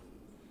should go.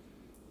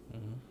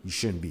 You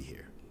shouldn't be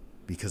here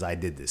because I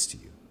did this to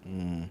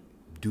you.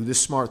 Do the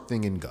smart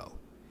thing and go.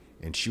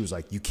 And she was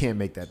like, "You can't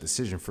make that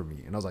decision for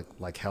me." And I was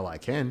like hell I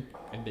can.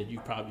 And then you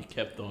probably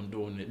kept on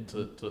doing it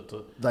to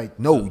like,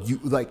 no, you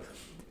like.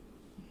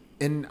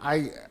 And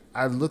I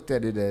looked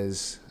at it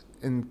as,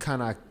 and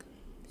kind of,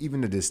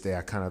 even to this day,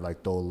 I kind of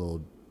like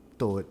throw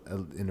it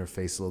in her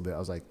face a little bit. I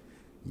was like,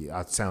 yeah,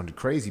 I sounded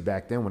crazy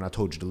back then when I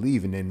told you to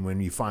leave, and then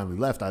when you finally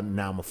left,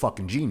 now I'm a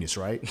fucking genius,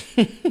 right?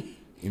 You know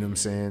what I'm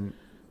saying?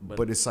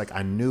 But it's like,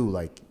 I knew,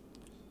 like,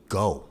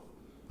 go,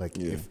 like,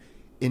 if.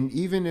 And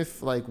even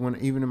if, like,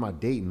 even in my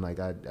dating, like,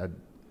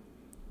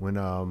 when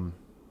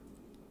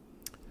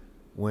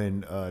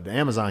the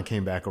Amazon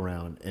came back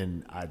around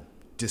and I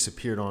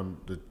disappeared on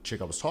the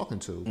chick I was talking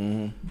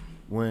to,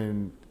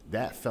 when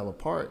that fell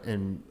apart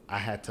and I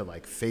had to,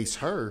 like, face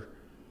her,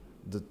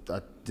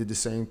 I did the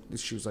same.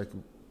 She was like,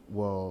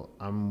 "Well,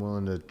 I'm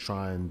willing to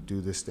try and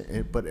do this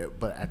thing," but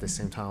at the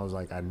same time, I was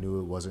like, I knew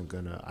it wasn't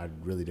gonna. I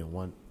really didn't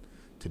want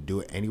to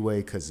do it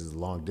anyway because it's a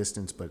long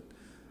distance. But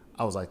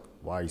I was like,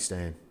 "Why are you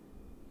staying?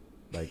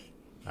 Like,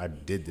 I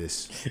did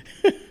this."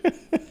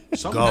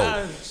 Some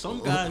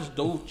guys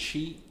don't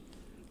cheat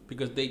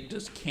because they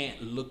just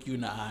can't look you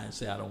in the eye and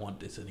say, "I don't want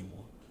this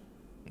anymore."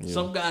 Yeah.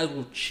 Some guys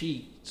will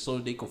cheat so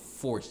they can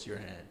force your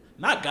hand.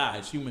 Not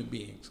guys, human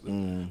beings.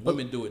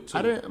 Women do it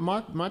too.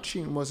 My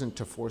cheating wasn't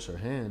to force her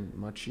hand.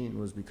 My cheating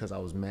was because I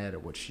was mad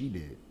at what she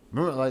did.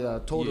 Remember, like, I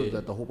told her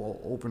that the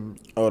whole open.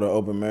 Oh, the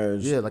open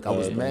marriage. Yeah, like, I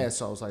was mad,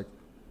 so I was like,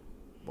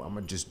 "Well, I'm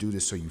gonna just do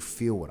this so you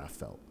feel what I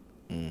felt."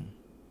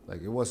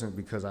 Like, it wasn't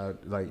because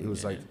it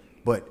was like,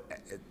 but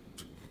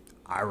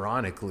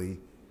ironically,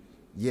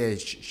 yeah,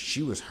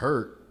 she was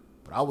hurt,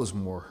 but I was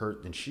more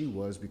hurt than she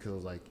was because I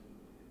was like,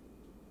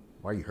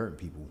 "Why are you hurting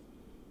people?"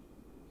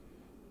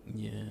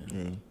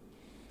 Yeah.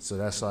 So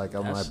that's like,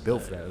 I'm not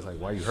built for that. It's like,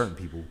 why are you hurting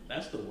people?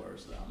 That's the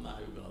worst. I'm not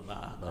even gonna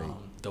lie.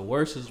 Like, the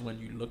worst is when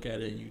you look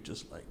at it and you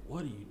just like,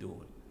 "What are you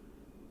doing?"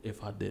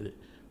 If I did it.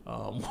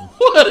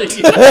 What are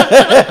you?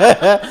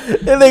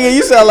 Nigga,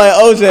 you sound like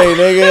OJ,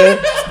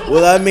 nigga.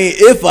 Well, I mean,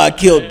 if I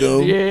killed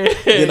them,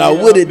 then I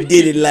would have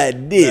did it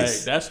like this.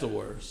 Like, that's the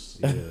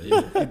worst.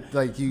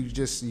 Like,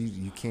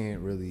 you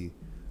can't really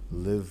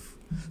live.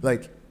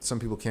 Like, some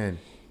people can.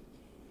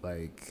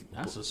 Like,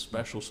 that's a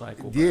special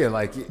cycle. Yeah,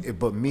 like,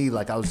 but me,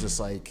 like, I was just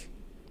like,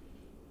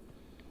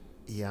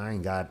 yeah,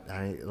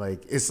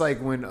 like, it's like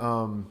when,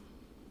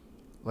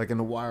 like in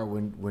The Wire,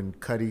 when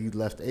Cuddy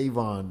left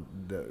Avon,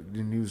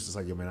 the news was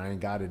like, "Yo, man, I ain't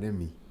got it in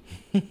me."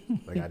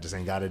 Like, I just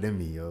ain't got it in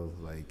me, yo.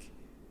 Like,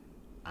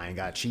 I ain't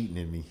got cheating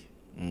in me.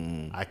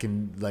 I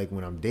can, like,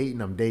 when I'm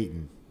dating, I'm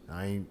dating.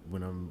 I ain't,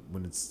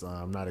 when it's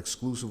I'm not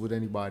exclusive with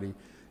anybody,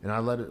 and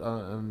I'll let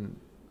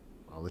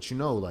you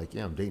know, like,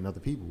 yeah, I'm dating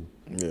other people.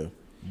 Yeah.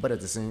 But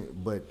at the same,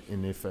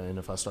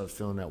 if I start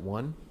feeling that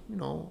one, you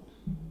know,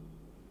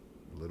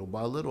 little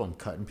by little, I'm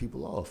cutting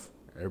people off.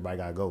 Everybody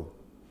gotta go.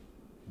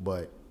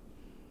 But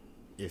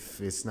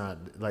if it's not,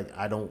 like,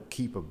 I don't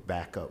keep a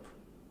backup,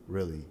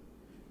 really.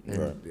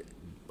 And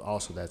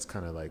also, that's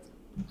kind of like,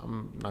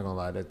 I'm not gonna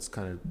lie, that's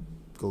kind of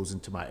goes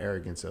into my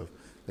arrogance of,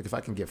 like, if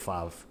I can get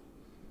 5,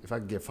 then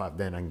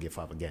I can get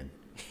 5 again.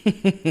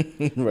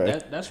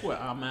 Right. That's where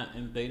I'm at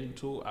in dating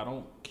too. I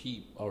don't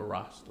keep a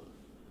roster.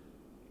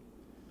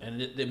 And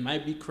it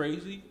might be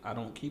crazy. I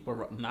don't keep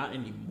not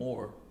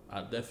anymore.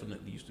 I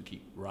definitely used to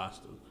keep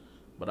rosters,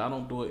 but I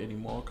don't do it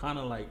anymore. Kind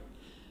of like,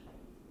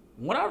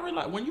 what I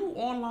realize, when you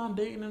online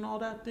dating and all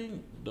that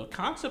thing, the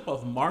concept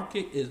of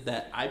market is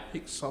that I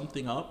pick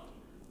something up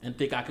and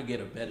think I could get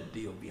a better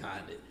deal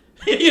behind it.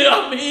 You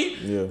know what I mean?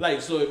 Yeah.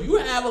 Like, so if you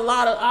have a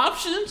lot of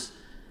options,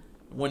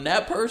 when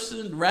that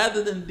person,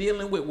 rather than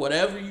dealing with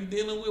whatever you're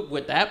dealing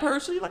with that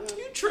person, you're like,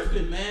 "You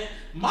tripping, man.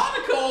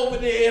 Monica over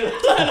there,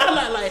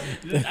 like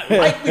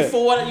right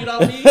before, you know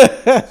what I mean?"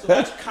 So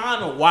that's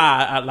kind of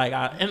why I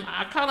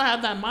kind of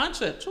have that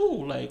mindset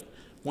too. Like,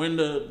 when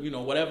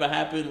whatever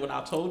happened when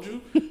I told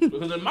you,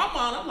 because in my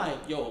mind, I'm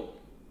like, "Yo,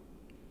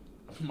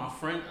 my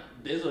friend,"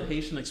 there's a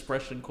Haitian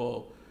expression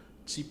called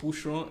si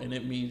pouchon, and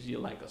it means you're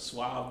like a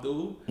suave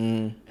dude.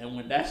 And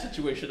when that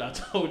situation I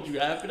told you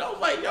happened, I was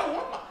like, yo,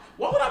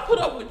 why would I put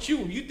up with you?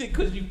 You think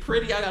because you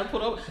pretty, I gotta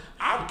put up?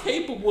 I'm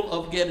capable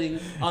of getting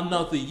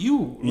another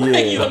you.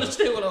 Like, you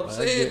understand what I'm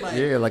saying?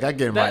 Like I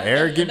get my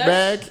arrogant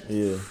bag.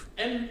 Yeah.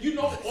 And you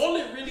know, all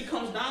it really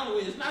comes down to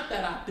is not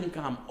that I think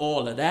I'm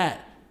all of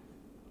that.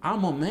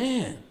 I'm a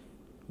man.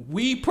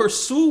 We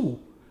pursue.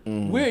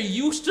 We're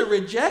used to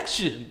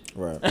rejection.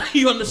 Right.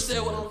 You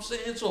understand what I'm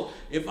saying? So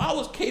if I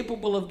was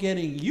capable of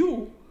getting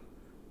you,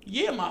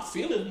 yeah, my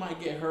feelings might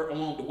get hurt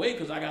along the way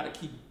because I got to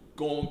keep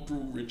going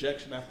through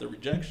rejection after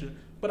rejection.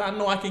 But I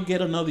know I can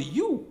get another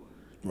you.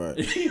 Right.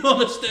 You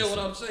understand what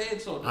I'm saying?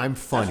 So I'm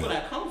funny. That's where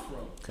that comes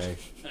from. Okay.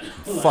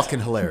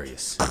 Fucking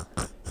hilarious. I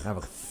have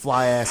a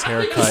fly ass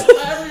haircut. I think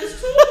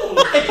that's hilarious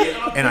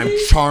too. And I'm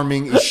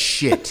charming as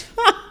shit.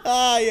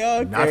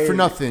 Yo, Not for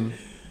nothing.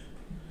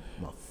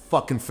 I'm a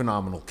fucking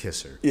phenomenal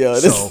kisser. Yo,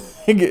 so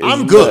this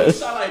I'm good. nuts.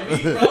 Sound like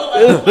me, bro.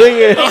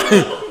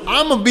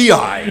 I'm gonna be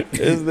alright.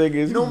 This nigga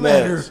is No nuts.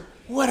 matter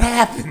what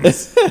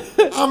happens,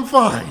 I'm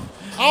fine.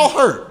 I'll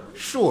hurt.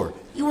 Sure.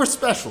 You were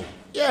special.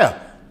 Yeah.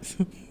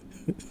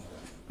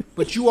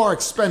 But you are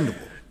expendable.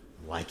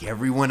 Like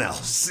everyone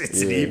else.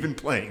 It's an even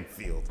playing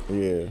field.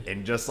 Yeah.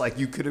 And just like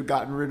you could have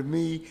gotten rid of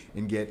me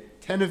and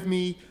get 10 of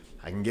me,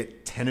 I can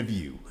get 10 of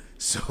you.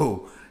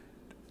 So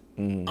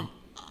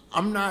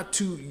I'm not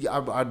too, I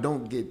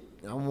won't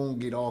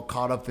get all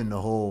caught up in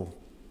the whole,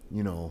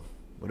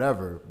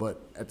 whatever.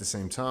 But at the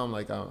same time,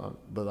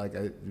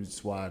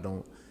 it's why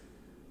I'm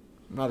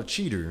not a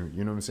cheater.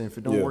 You know what I'm saying? If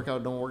it don't work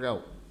out, don't work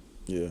out.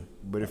 Yeah.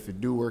 But if it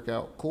do work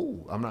out,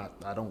 cool.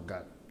 I don't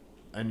got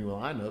annual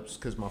lineups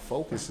because my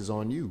focus is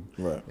on you.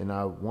 Right. And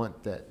I want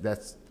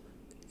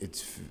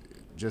it's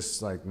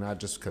just like, not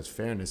just because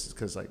fairness, it's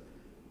because like,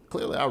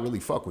 clearly I really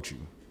fuck with you.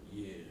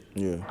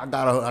 Yeah. I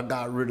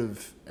got rid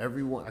of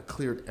everyone. I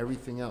cleared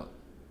everything out.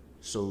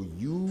 So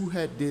you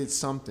had did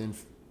something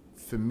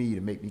for me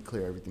to make me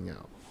clear everything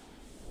out.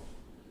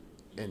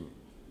 And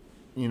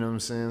you know what I'm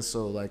saying?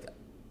 So like,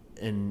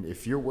 and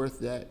if you're worth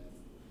that,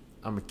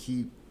 I'm gonna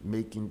keep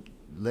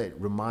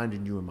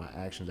reminding you in my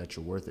actions that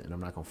you're worth it, and I'm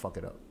not gonna fuck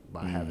it up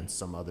by having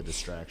some other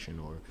distraction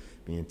or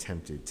being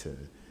tempted to.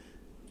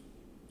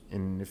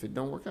 And if it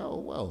don't work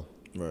out, well,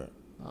 Right.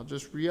 I'll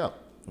just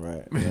re-up.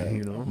 Right.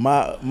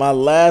 My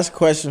last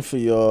question for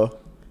y'all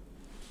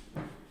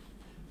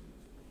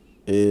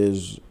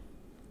is,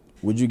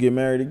 would you get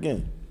married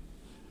again?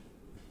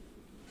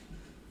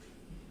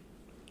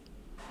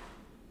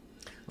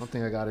 I don't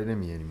think I got it in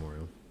me anymore.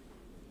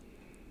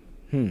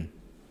 Yo.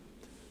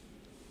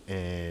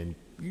 And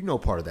you know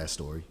part of that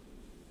story.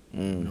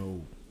 You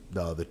know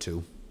the other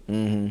two.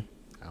 I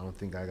don't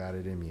think I got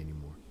it in me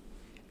anymore.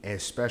 And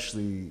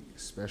especially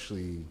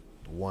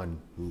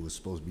one who was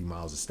supposed to be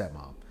Miles'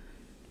 stepmom.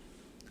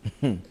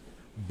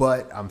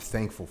 But I'm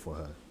thankful for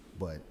her.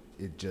 But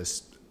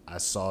I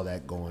saw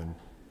that going,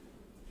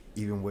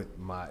 even with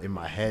in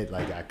my head,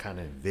 like I kind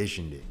of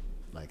envisioned it,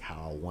 like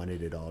how I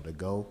wanted it all to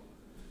go.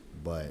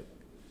 But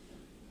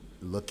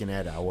looking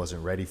at it, I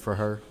wasn't ready for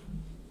her.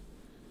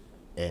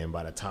 And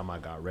by the time I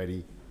got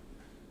ready,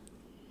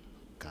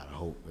 God, I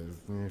hope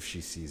if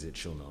she sees it,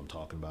 she'll know I'm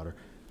talking about her.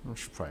 Well,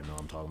 she'll probably know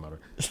I'm talking about her.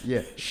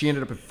 Yeah, she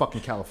ended up in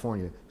fucking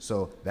California,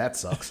 so that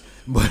sucks.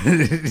 But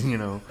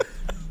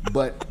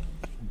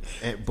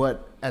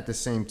but at the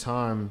same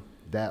time,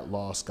 that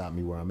loss got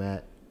me where I'm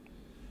at.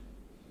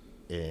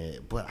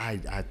 But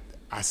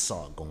I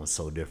saw it going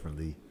so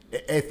differently.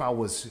 If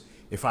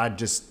I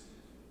just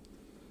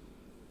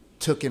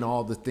took in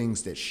all the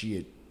things that she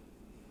had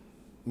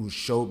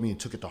showed me and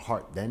took it to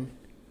heart then,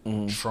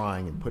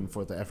 trying and putting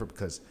forth the effort,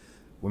 because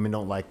women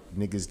don't like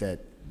niggas that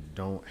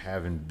don't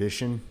have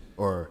ambition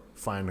or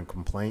find a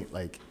complaint.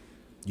 Like,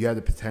 you have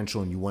the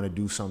potential and you want to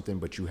do something,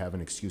 but you have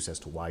an excuse as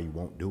to why you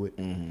won't do it.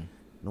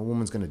 No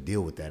woman's going to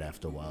deal with that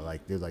after a while.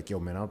 Like, they're like, yo,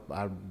 man,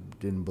 I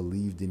didn't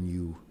believe in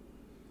you.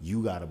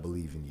 You got to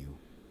believe in you.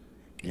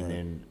 And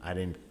then I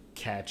didn't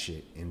catch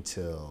it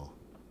until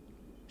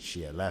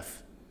she had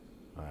left.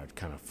 I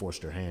kind of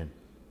forced her hand.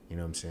 You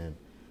know what I'm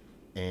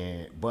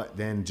saying? But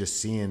then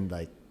just seeing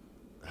like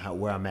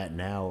where I'm at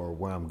now, or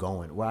where I'm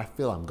going, where I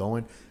feel I'm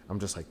going, I'm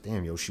just like,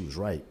 damn, yo, she was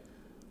right.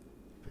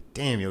 But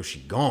damn, yo,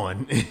 she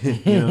gone. You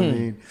know what I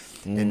mean?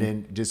 And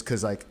then just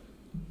because like,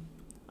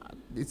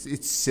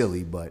 it's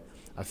silly, but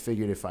I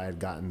figured if I had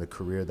gotten the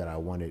career that I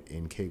wanted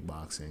in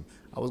kickboxing,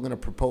 I was gonna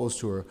propose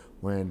to her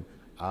when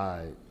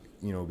I,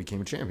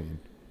 became a champion.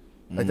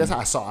 Like, that's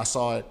how I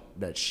saw it,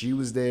 that she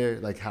was there,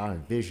 like how I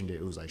envisioned it.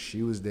 It was like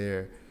she was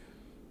there,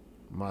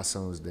 my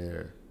son was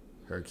there,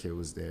 her kid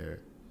was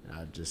there, and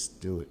I'd just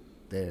do it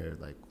there,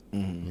 like,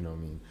 you know what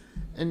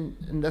I mean?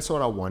 And that's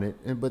what I wanted,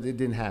 but it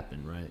didn't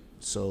happen, right?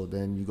 So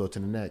then you go to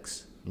the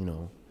next,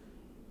 and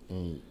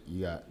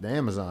you got the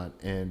Amazon,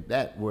 and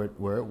that where it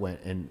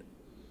went. And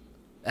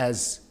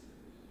as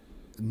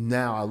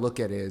now I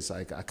look at it as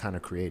like I kind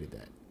of created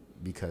that,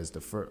 because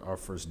our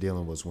first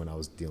dealing was when I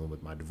was dealing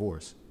with my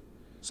divorce.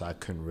 So I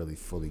couldn't really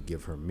fully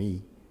give her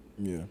me.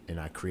 Yeah. And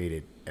I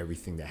created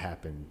everything that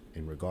happened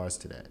in regards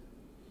to that.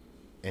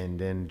 and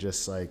then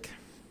just like,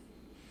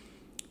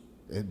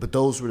 but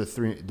those were the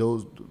three.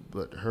 Those,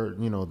 but her,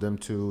 you know, them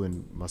two,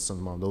 and my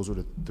son's mom. Those were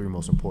the three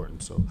most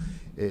important. So,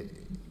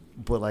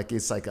 but like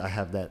it's like I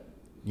have that.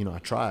 You know, I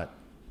tried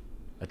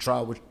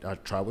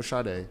with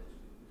Sade,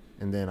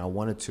 and then I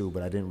wanted to,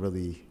 but I didn't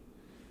really.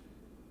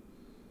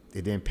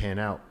 It didn't pan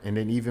out, and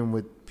then even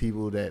with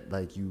people that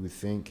like you would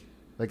think,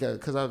 like,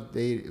 because I've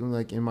dated,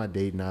 like in my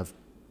dating, I've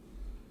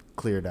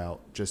cleared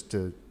out just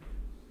to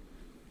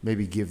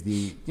maybe give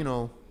the, you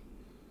know,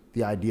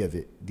 the idea of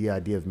it, the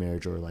idea of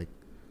marriage, or like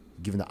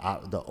giving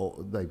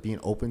the like being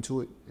open to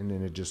it, and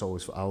then it just I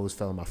always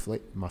fell in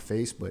my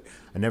face, but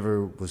I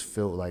never was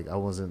felt like I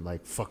wasn't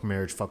like fuck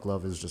marriage, fuck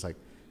love. It was just like,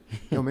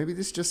 you know, maybe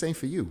this just ain't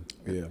for you.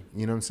 Yeah,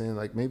 you know what I'm saying?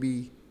 Like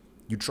maybe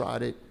you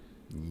tried it,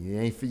 it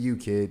ain't for you,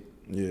 kid.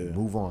 Yeah,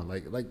 move on.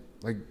 Like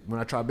when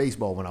I tried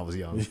baseball when I was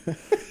young, I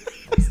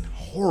was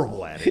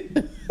horrible at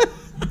it.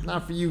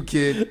 Not for you,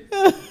 kid.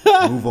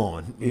 Move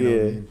on. You know what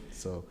I mean?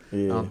 So I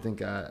don't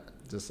think I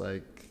just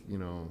like, you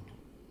know.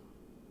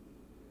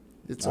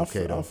 It's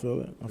okay though. I feel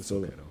it. It's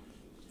okay though.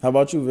 How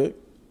about you, Vic?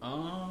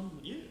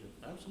 Yeah,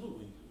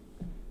 absolutely.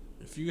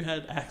 If you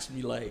had asked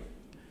me like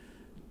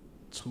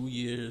 2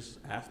 years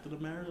after the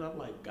marriage, I'm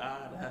like,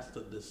 God has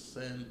to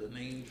descend an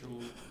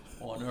angel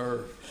on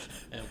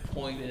earth and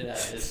point it at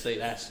it and say,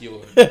 that's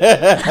yours.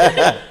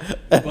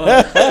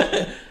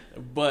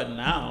 But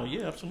now,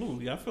 yeah,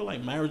 absolutely. I feel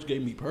like marriage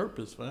gave me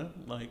purpose, man.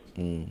 Like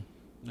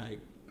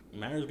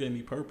marriage gave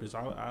me purpose.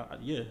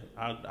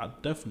 I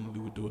definitely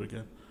would do it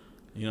again.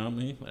 You know what I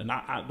mean? And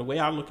I the way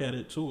I look at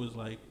it too is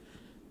like,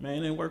 man,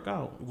 it didn't work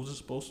out. It wasn't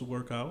supposed to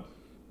work out.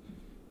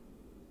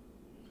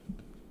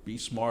 Be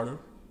smarter.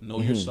 Know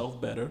yourself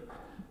better.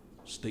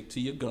 Stick to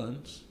your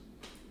guns.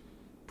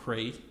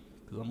 Pray,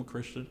 because I'm a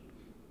Christian.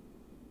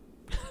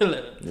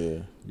 Better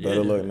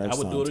luck next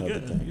time. I would do it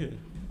again.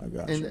 Yeah, I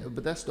got you.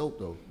 But that's dope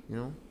though. You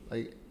know,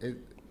 like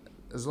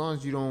as long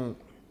as you don't.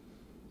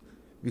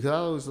 Because I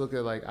always look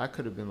at like I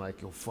could have been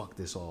like, yo, fuck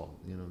this all.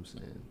 You know what I'm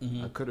saying?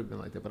 Mm-hmm. I could have been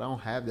like that, but I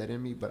don't have that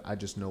in me. But I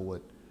just know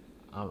what.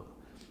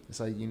 It's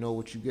like you know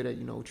what you good at,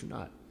 you know what you're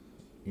not.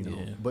 You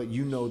know, but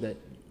you know that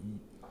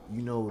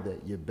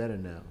you're better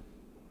now.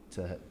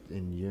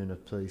 And you're in a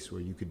place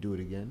where you could do it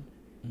again.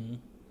 Mm-hmm.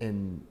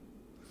 And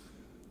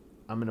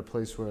I'm in a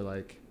place where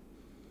like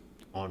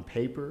on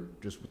paper,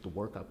 just with the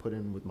work I put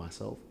in with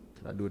myself,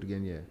 can I do it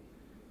again? Yeah.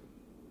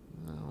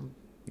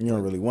 You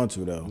don't really want to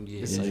though. Yeah.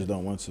 You just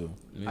don't want to.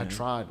 I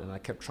tried and I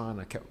kept trying.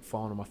 I kept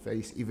falling on my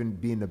face, even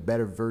being a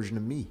better version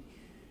of me.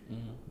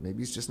 Mm-hmm.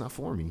 Maybe it's just not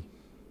for me,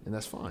 and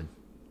that's fine.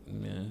 Yeah.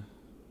 You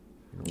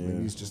know,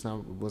 maybe it's just not.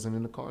 It wasn't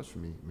in the cards for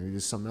me. Maybe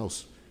there's something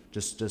else.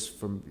 Just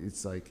from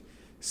it's like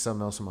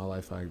something else in my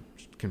life I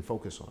can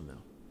focus on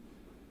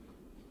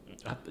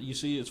now. You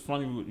see, it's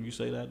funny when you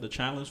say that. The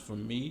challenge for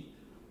me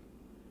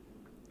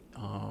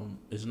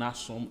is not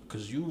so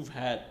because you've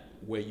had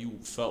where you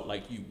felt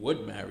like you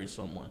would marry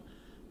someone.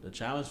 The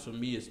challenge for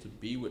me is to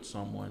be with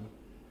someone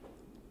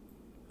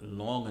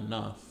long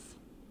enough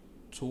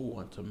to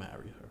want to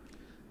marry her.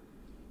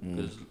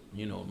 Because,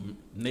 you know,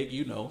 Nick,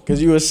 you know.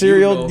 Because you a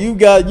serial, you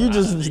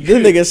just, this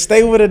nigga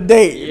stay with a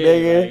date,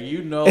 nigga. Like,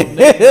 you know,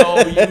 Nick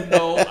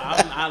know,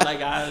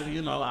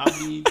 I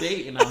be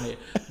dating out here.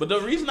 But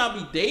the reason I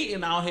be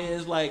dating out here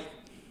is like,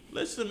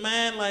 listen,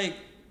 man, like,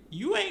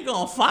 you ain't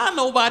gonna find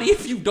nobody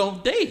if you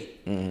don't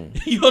date.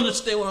 Mm-hmm. You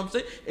understand what I'm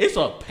saying? It's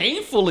a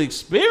painful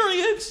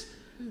experience.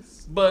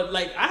 But,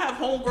 like, I have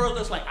homegirls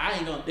that's like, I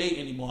ain't gonna date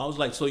anymore. I was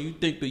like, so you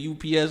think the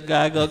UPS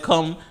guy gonna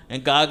come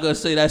and God gonna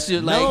say that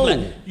shit? Like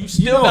you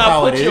still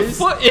gotta put your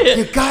foot in.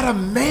 You gotta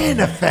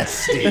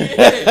manifest it.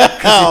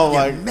 Oh,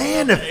 my God.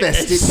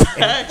 Manifest it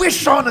and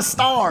wish on a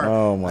star.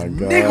 Oh, my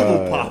God.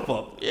 Nigga will pop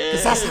up.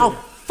 Because that's how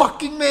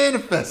fucking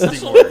manifesting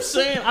That's what I'm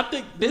saying. I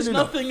think there's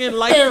nothing in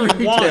life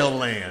you want.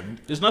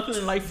 Land. There's nothing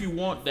in life you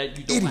want that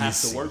you don't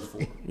have to work for.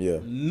 Yeah.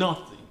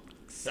 Nothing.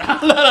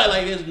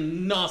 Like, there's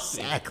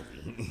nothing. Exactly.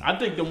 I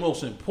think the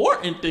most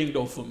important thing,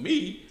 though, for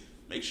me,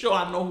 make sure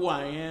I know who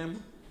I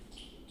am.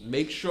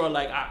 Make sure,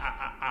 like,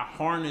 I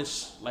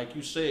harness, like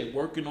you said,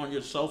 working on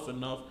yourself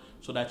enough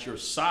so that you're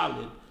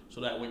solid,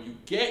 so that when you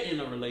get in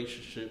a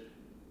relationship,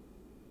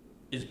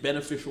 it's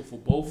beneficial for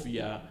both of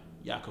y'all.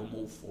 Y'all can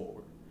move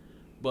forward.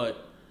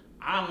 But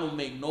I don't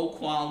make no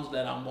qualms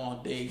that I'm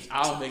on dates.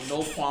 I don't make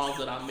no qualms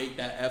that I make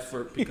that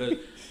effort because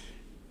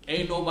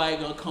ain't nobody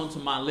gonna come to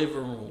my living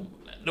room.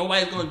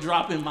 Nobody's gonna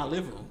drop in my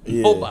living room.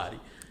 Yeah. Nobody.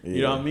 Yeah.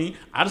 You know what I mean?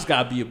 I just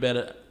gotta be a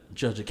better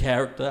judge of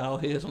character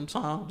out here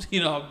sometimes.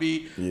 You know what I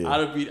mean? Yeah.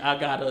 I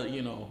gotta,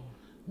 you know,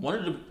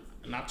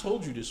 and I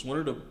told you this, one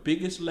of the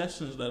biggest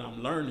lessons that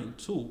I'm learning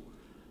too,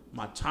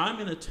 my time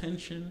and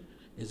attention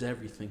is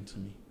everything to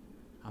me.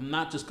 I'm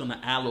not just gonna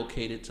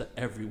allocate it to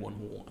everyone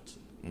who wants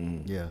it.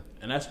 Mm. Yeah.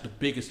 And that's the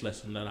biggest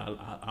lesson that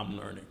I'm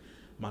learning.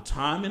 My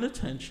time and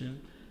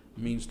attention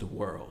means the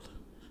world.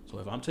 So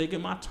if I'm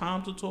taking my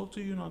time to talk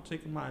to you and I'm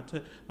taking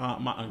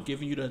I'm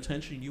giving you the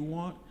attention you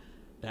want,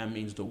 that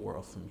means the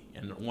world for me.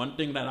 And one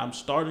thing that I'm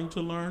starting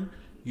to learn,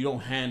 you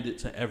don't hand it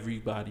to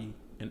everybody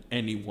and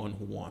anyone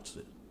who wants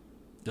it.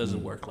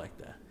 Doesn't work like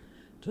that.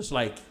 Just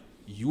like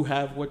you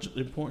have what's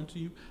important to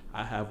you,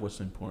 I have what's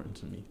important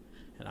to me.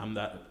 And I'm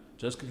not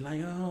just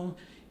like, oh,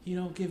 you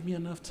don't give me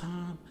enough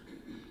time.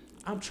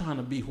 I'm trying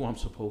to be who I'm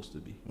supposed to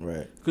be.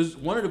 Right. Because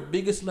one of the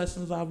biggest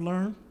lessons I've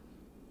learned,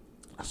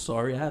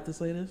 sorry I have to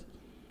say this,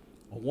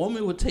 a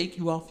woman would take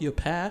you off your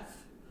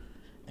path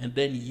and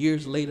then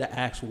years later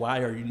ask, why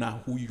are you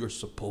not who you're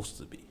supposed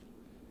to be?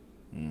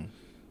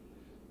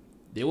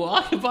 They will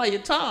occupy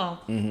your time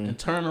and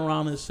turn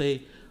around and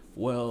say,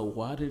 well,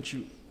 why didn't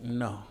you?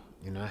 No.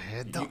 And I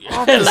had the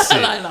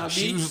opposite.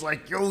 She was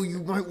like, yo, you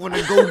might want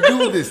to go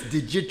do this.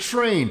 Did you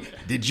train?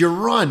 Did you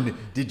run?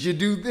 Did you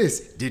do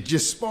this? Did you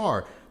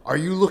spar? Are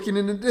you looking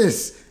into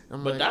this?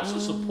 But that's a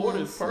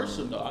supportive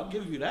person, though. I'll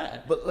give you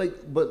that.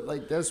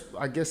 But that's,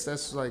 I guess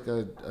that's like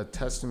a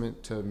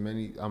testament to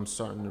many. I'm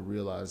starting to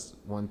realize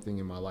one thing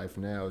in my life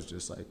now is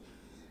just like,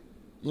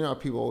 you know,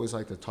 people always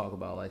like to talk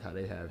about like how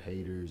they have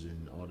haters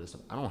and all this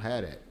stuff. I don't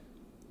have that.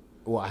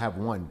 Well, I have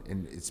one,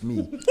 and it's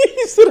me.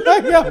 He said I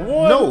got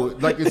one. No,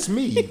 like it's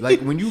me. Like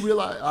when you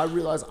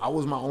realize I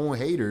was my own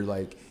hater.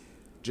 Like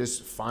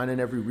just finding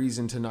every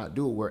reason to not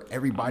do it. Where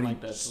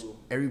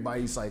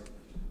everybody's like,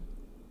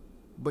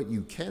 but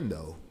you can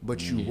though.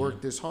 But you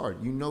work this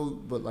hard, you know.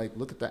 But like,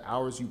 look at the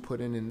hours you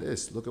put in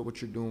this. Look at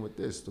what you're doing with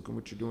this. Look at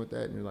what you're doing with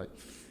that. And you're like,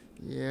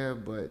 yeah,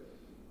 but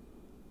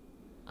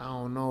I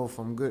don't know if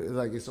I'm good.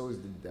 Like it's always,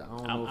 I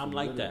don't know. I'm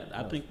like that.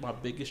 I think my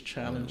biggest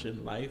challenge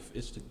in life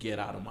is to get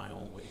out of my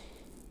own way.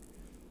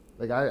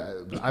 Like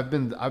I've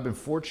been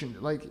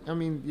fortunate. Like I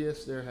mean,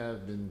 yes, there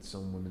have been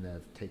some women that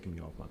have taken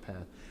me off my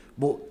path.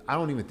 Well, I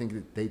don't even think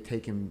that they've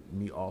taken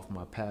me off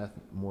my path.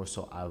 More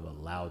so, I've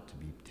allowed to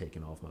be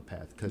taken off my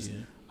path because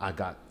I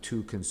got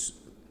too.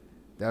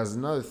 That was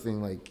another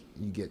thing. Like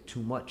you get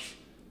too much.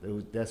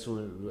 That's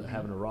what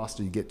having a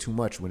roster. You get too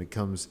much when it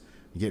comes.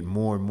 You get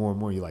more and more and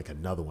more. You're like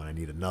another one. I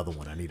need another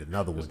one. I need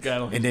another one.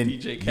 And then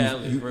DJ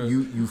Khaled,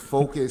 you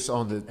focus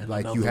on the and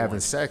like you having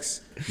one.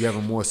 sex. You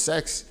having more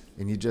sex,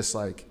 and you just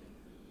like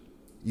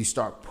you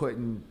start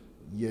putting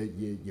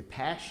your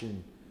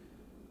passion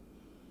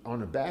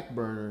on the back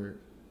burner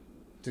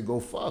to go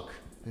fuck.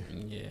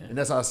 Yeah. And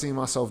that's how I see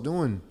myself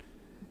doing.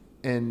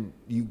 And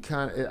you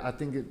kind of, I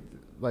think it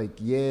like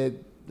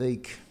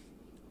like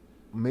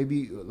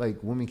maybe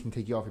like women can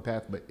take you off your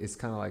path, but it's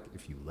kind of like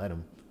if you let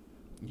them.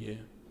 Yeah.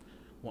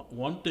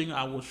 One thing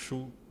I will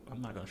shoot,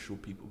 I'm not going to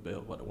shoot people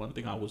bail, but one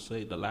thing I would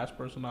say, the last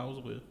person I was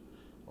with,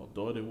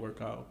 although it didn't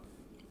work out,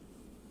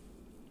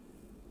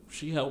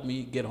 she helped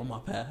me get on my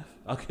path.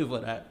 I'll give her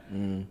that.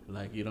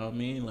 Like, you know what I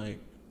mean? Like,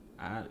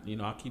 I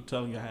keep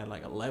telling you I had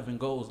like 11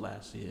 goals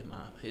last year and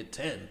I hit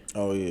 10.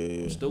 Oh,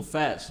 yeah. I'm still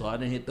fat, so I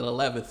didn't hit the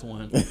 11th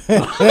one. You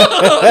know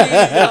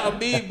what I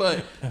mean?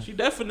 But she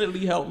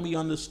definitely helped me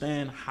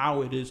understand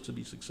how it is to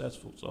be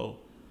successful. So,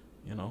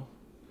 you know.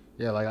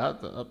 Yeah, like I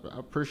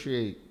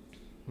appreciate,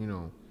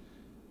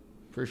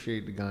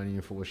 appreciate the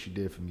Ghanaian for what she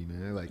did for me,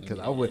 man. Like, cause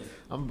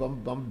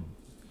I'm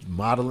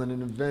modeling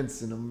in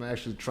events and I'm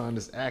actually trying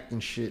this acting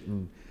shit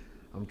and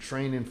I'm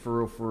training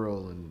for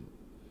real. And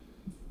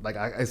like,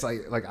 it's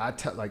like I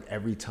tell, like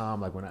every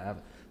time, like when I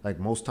have, like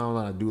most times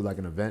when I do like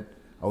an event,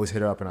 I always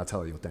hit her up and I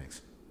tell her, yo,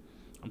 thanks.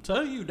 I'm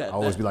telling you that. I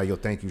always be like, yo,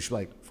 thank you. She's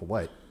like, for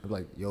what? I'm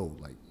like, yo,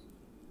 like,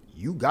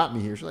 you got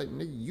me here. She's like,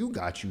 nigga, you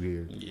got you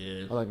here.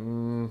 Yeah.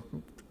 I'm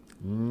like,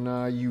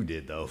 nah, you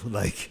did though.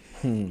 Like,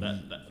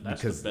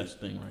 that's the best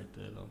thing right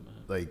there, though,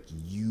 man. Like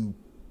you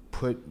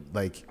put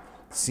like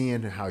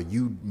seeing how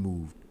you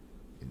moved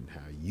and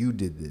how you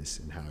did this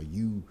and how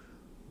you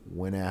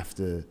went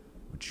after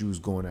what you was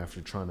going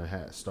after, trying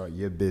to start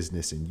your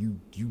business, and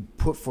you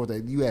put forth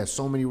that you had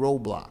so many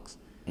roadblocks,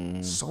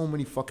 so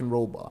many fucking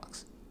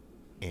roadblocks,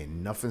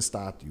 and nothing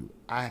stopped you.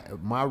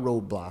 My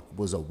roadblock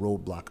was a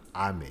roadblock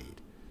I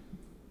made.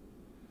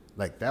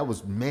 Like that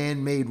was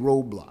man-made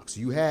roadblocks.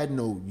 You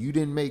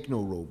didn't make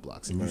no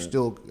roadblocks, and you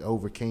still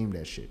overcame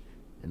that shit.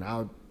 And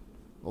I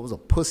was a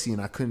pussy,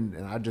 and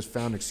I just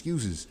found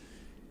excuses,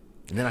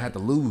 and then I had to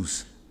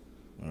lose.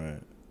 All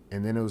right.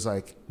 And then it was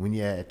like when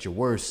you're at your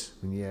worst,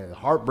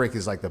 heartbreak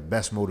is like the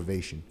best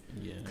motivation.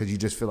 Yeah. Because you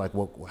just feel like,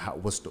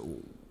 what's the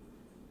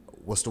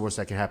worst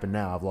that can happen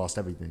now? I've lost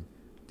everything.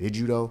 Did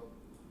you though?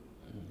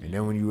 Mm-hmm. And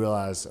then when you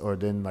realize, or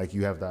then like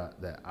you have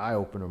that eye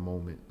opener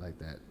moment, like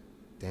that.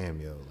 Damn,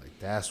 yo, like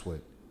that's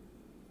what.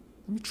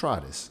 Let me try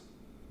this.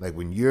 Like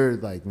when you're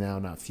like now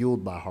not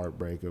fueled by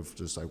heartbreak of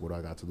just like what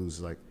I got to lose,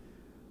 is like,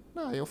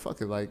 nah, yo,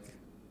 fuck it. Like,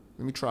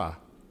 let me try.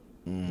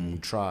 And you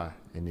try,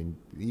 and then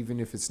even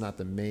if it's not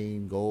the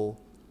main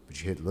goal,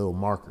 but you hit little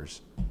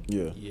markers.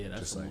 Yeah. Yeah,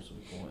 that's the most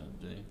important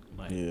thing.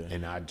 Like, yeah.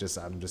 And I'm just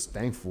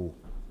thankful,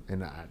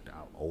 and I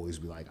always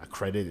be like, I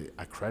credit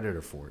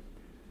her for it.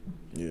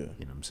 Yeah. You know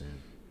what I'm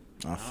saying?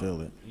 I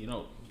feel it. You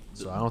know.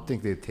 So I don't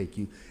think they take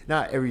you.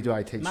 Not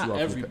everybody takes you off.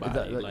 Not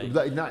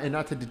everybody.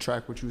 Not to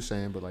detract what you were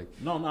saying, but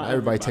like not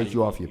everybody take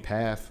you off your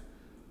path.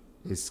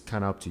 It's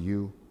kind of up to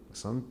you.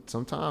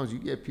 Sometimes you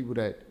get people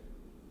that.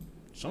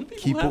 Some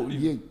people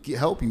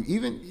help you.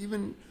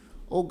 Even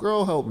old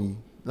girl helped me.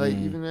 Like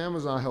even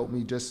Amazon helped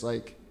me. Just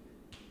like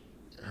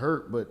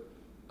hurt, but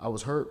I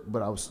was hurt,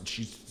 but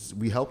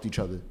we helped each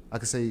other. I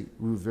could say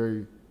we were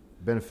very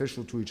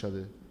beneficial to each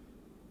other,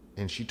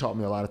 and she taught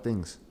me a lot of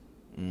things.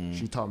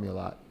 She taught me a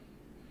lot,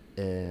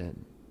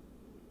 and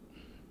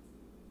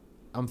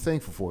I'm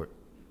thankful for it.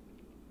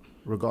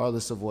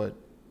 Regardless of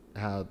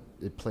how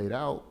it played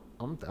out,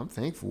 I'm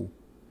thankful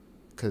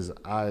because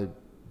I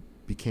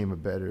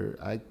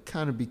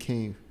kind of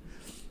became.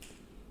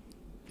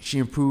 She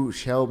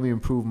helped me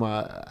improve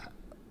my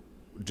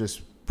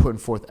just putting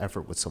forth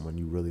effort with someone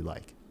you really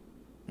like.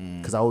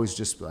 Because I always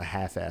just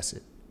half-ass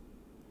it.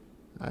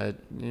 I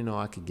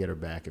could get her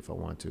back if I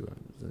want to.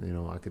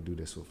 I could do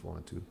this if I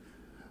want to.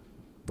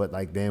 But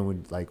like then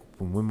when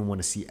women want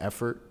to see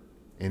effort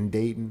in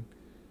dating,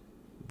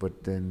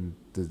 but then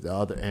the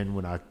other end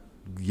when I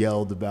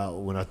yelled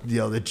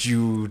at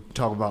you,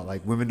 talk about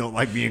like women don't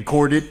like being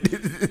courted.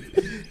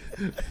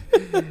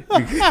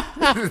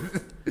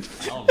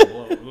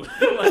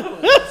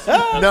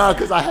 No,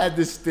 because I had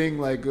this thing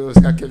like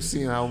I kept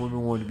seeing how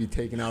women wanted to be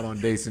taken out on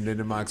dates, and then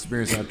in my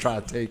experience, I try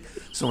to take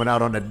someone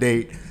out on a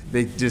date.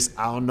 They just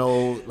I don't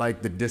know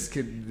like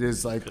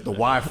there's like the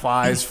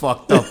Wi-Fi is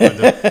fucked up. Or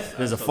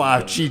there's a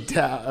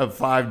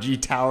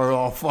 5G tower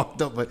all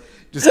fucked up, but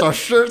just start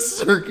short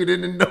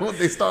circuiting and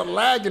they start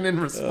lagging in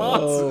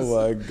responses.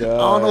 Oh my god! I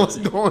don't know what's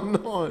going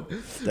on.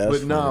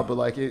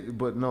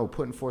 But no,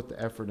 putting forth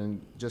the effort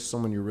and just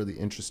someone you're really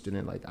interested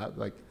in. Like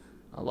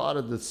a lot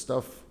of the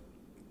stuff,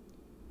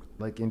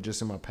 like in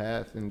my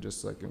path and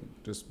just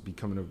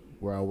becoming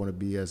where I want to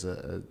be as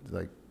a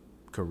like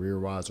career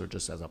wise or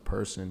just as a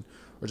person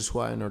or just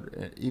who I know.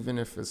 Even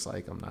if it's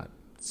like I'm not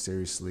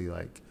seriously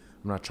like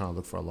I'm not trying to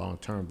look for a long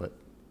term, but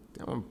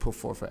I want to put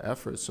forth an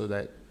effort so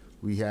that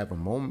we have a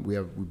moment, we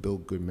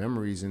build good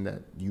memories, and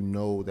that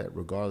that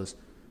regardless,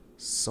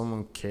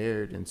 someone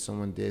cared and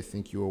someone did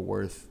think you were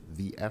worth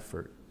the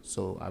effort.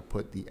 So I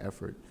put the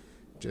effort,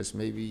 just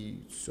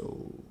maybe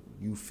so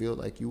you feel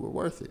like you were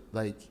worth it.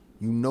 Like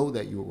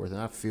that you were worth it.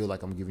 And I feel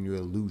like I'm giving you an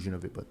illusion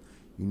of it, but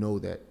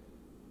that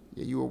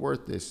you were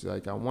worth this.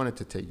 Like I wanted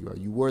to take you out.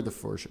 You were the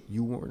first.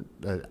 You weren't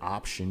an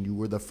option. You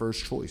were the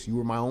first choice. You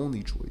were my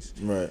only choice.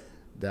 Right.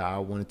 That I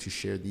wanted to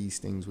share these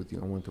things with you.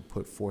 I wanted to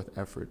put forth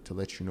effort to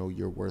let you know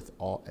you're worth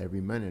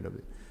every minute of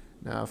it.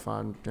 Now, if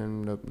I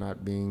end up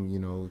not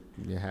being,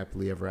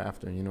 happily ever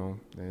after,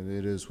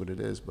 it is what it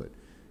is. But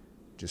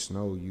just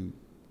know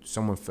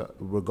someone felt,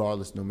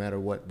 regardless, no matter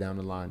what down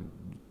the line,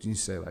 you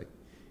say like,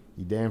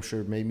 you damn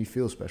sure made me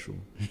feel special.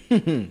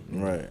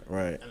 Right.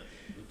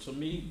 And to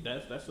me,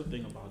 that's the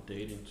thing about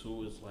dating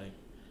too. Is like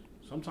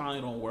sometimes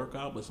it don't work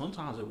out, but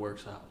sometimes it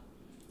works out.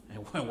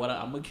 And I'm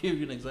gonna give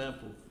you an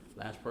example.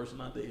 Last person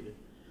I dated,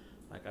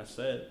 like I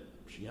said,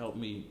 she helped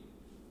me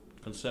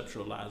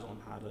conceptualize on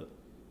how to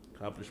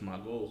accomplish my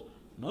goals.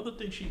 Another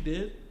thing she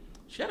did,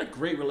 she had a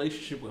great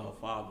relationship with her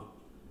father,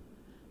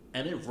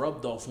 and it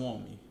rubbed off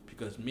on me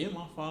because me and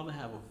my father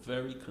have a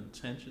very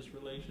contentious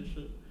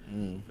relationship.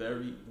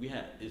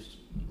 It's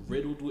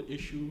riddled with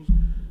issues.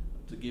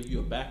 To give you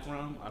a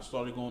background, I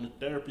started going to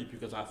therapy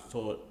because I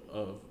thought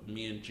of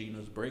me and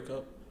Gina's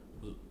breakup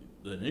was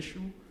an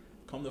issue.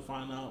 Come to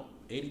find out,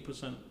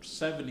 80%,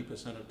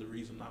 70% of the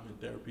reason I'm in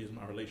therapy is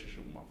my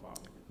relationship with my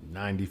father.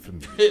 90 for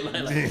me. You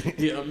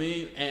know what I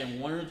mean? And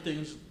one of the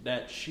things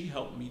that she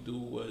helped me do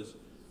was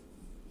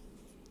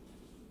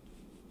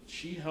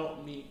she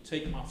helped me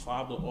take my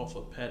father off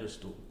a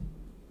pedestal.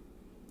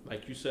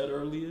 Like you said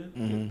earlier,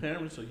 his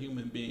parents are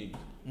human beings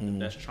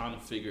that's trying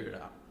to figure it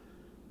out.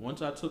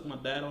 Once I took my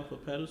dad off a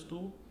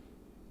pedestal,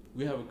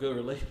 we have a good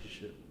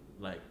relationship.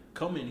 Like,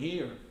 coming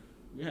here,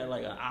 we had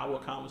like an hour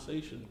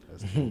conversation.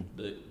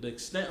 The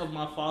extent of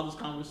my father's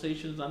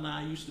conversations and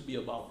I used to be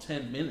about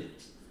 10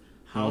 minutes.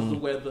 How's the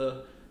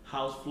weather?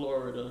 How's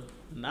Florida?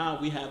 Now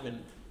we having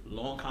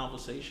long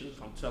conversations.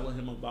 I'm telling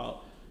him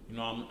about,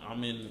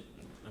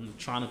 I'm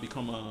trying to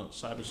become a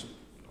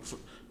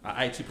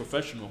IT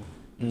professional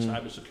in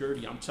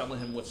cybersecurity. I'm telling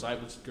him what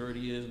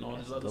cybersecurity is and all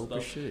this other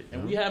stuff. Shit,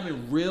 and we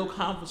having real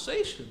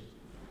conversations.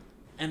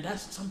 And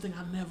that's something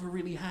I never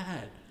really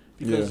had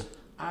because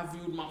I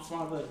viewed my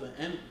father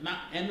as not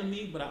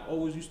enemy, but I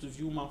always used to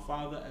view my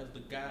father as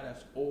the guy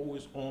that's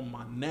always on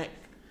my neck.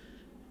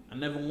 I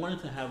never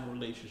wanted to have a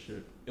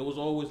relationship. It was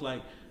always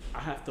like,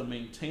 I have to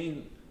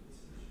maintain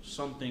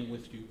something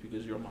with you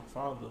because you're my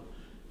father.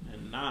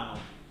 And now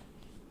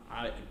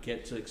I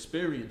get to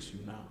experience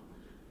you now.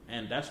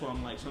 And that's why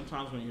I'm like,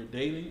 sometimes when you're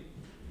dating,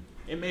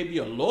 it may be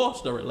a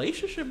loss. The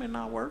relationship may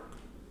not work,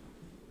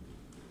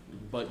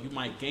 but you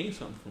might gain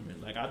something from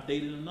it. Like, I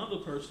dated another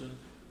person.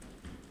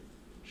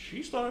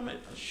 She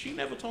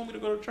never told me to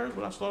go to church,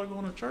 but I started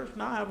going to church.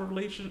 Now I have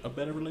a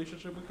better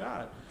relationship with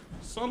God.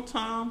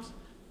 Sometimes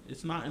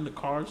it's not in the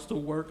cards to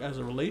work as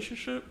a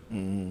relationship,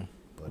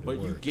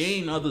 but you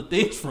gain other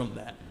things from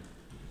that.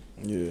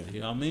 Yeah.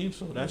 You know what I mean?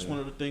 So that's one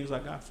of the things I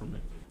got from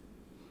it.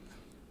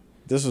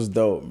 This was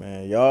dope,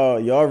 man.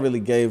 Y'all really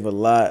gave a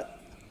lot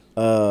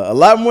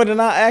more than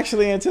I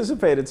actually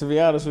anticipated, to be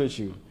honest with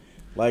you.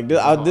 Like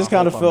this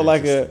kind of felt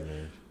like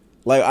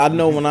I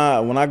know when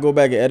I go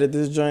back and edit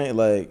this joint,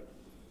 like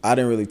I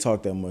didn't really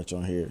talk that much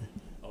on here.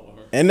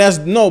 And that's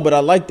but I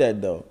like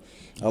that though.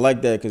 I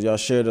like that because y'all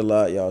shared a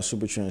lot. Y'all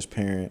super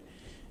transparent.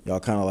 Y'all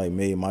kind of like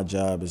made my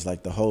job as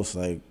like the host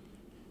like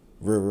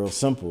real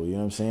simple. You know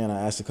what I'm saying?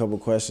 I asked a couple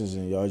questions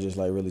and y'all just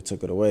like really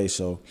took it away.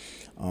 So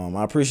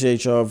I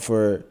appreciate y'all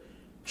for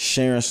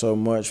sharing so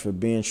much, for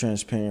being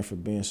transparent, for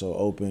being so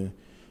open,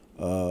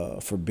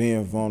 for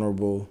being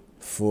vulnerable,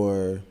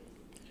 for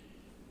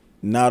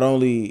not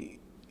only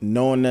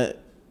knowing that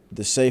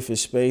the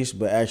safest space,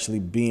 but actually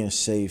being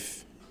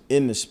safe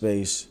in the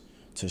space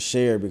to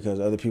share, because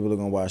other people are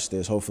going to watch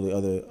this. Hopefully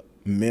other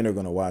men are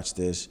going to watch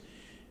this.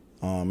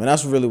 And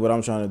that's really what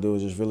I'm trying to do,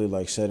 is just really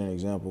like set an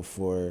example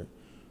for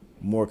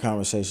more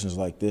conversations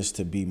like this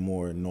to be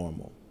more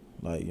normal.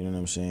 Like, you know what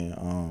I'm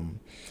saying?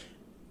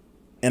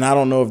 And I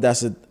don't know if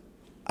that's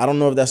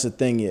a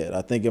thing yet.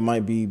 I think it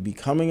might be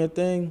becoming a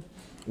thing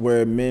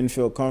where men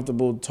feel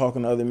comfortable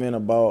talking to other men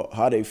about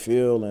how they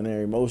feel and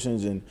their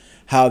emotions and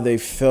how they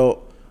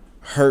felt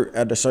hurt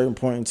at a certain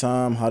point in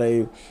time, how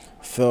they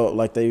felt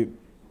like they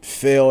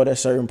failed at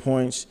certain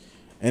points,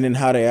 and then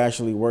how they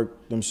actually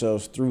work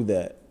themselves through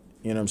that,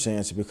 you know what I'm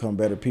saying, to become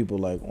better people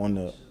like on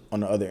the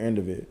other end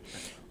of it.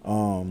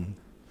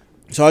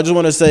 So I just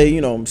want to say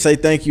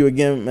thank you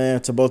again,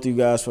 man, to both of you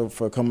guys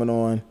for coming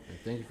on.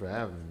 Thank you for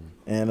having me.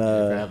 And thank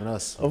you for having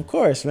us. Of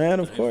course, man.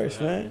 Of course,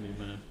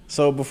 man.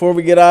 So before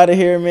we get out of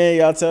here, man,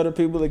 y'all tell the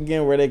people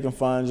again where they can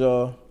find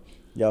y'all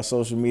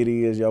social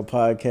medias, y'all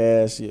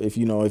podcasts. If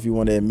you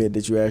want to admit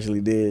that you actually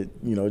did,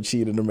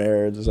 cheat in the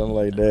marriage or something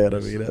like that. I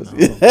mean,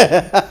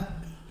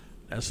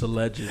 that's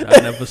alleged.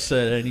 I never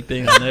said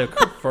anything. I never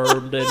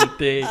confirmed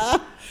anything.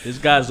 This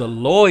guy's a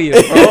lawyer,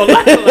 bro.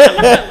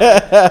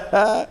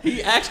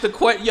 He asked the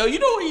question. Yo, you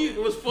know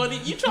what was funny?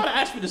 You try to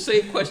ask me the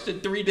same question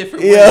 3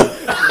 different ways.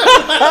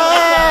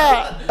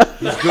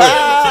 He's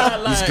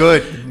good. He's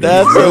good.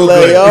 That's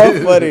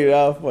hilarious.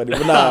 Y'all funny.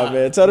 But nah,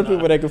 man. Tell the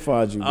people they can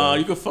find you, bro.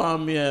 You can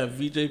find me at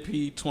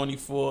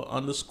VJP24_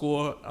 on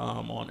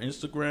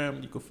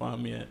Instagram. You can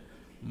find me at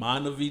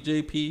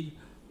MinerVJP.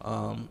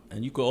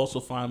 And you can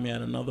also find me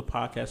at another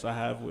podcast I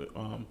have with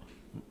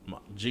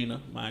Gina,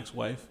 my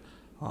ex-wife.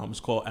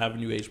 It's called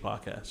Avenue H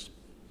Podcast.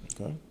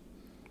 Okay.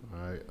 All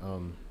right.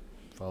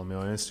 Follow me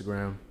on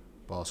Instagram,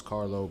 Boss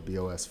Carlo,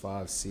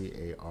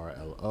 BOS5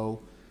 CARLO.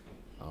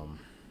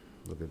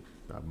 Look at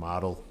I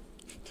model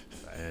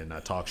and I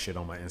talk shit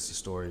on my Insta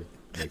story,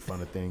 make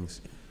fun of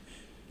things.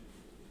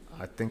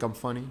 I think I'm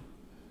funny.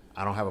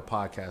 I don't have a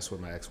podcast with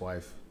my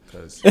ex-wife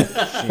because she ain't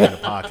a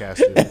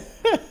podcaster.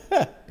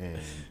 And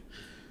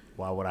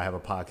why would I have a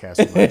podcast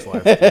with my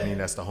ex-wife? I mean,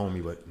 that's the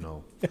homie, but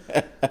no.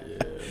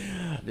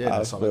 Yeah,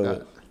 that's all I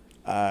got.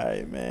 All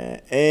right,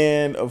 man.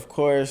 And, of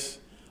course,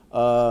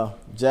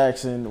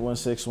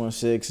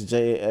 Jackson1616,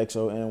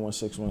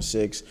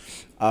 JAXON1616.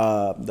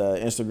 The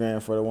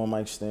Instagram for the One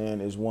Mic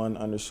Stand is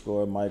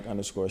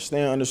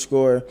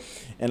 _Mike_Stan_.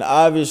 And,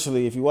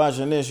 obviously, if you're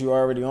watching this, you're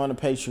already on the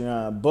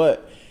Patreon.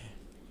 But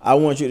I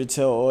want you to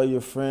tell all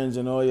your friends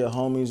and all your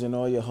homies and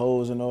all your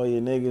hoes and all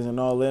your niggas and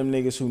all them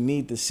niggas who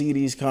need to see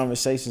these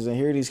conversations and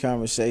hear these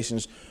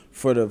conversations,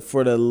 for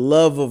the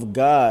love of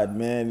God,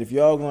 man. If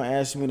y'all gonna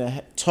ask me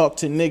to talk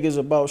to niggas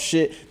about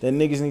shit that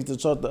niggas need to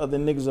talk to other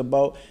niggas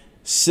about,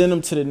 send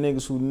them to the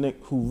niggas who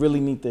really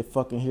need to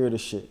fucking hear the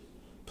shit,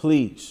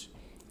 please.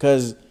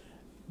 Cause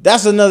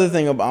that's another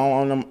thing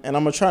about, and I'm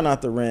gonna try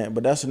not to rant,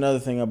 but that's another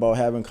thing about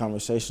having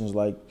conversations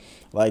like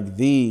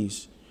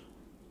these.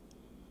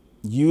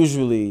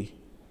 Usually,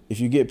 if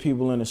you get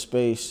people in a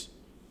space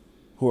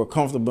who are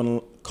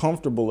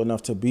comfortable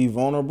enough to be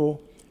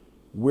vulnerable,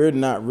 we're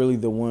not really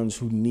the ones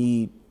who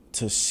need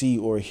to see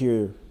or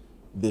hear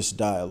this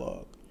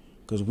dialogue,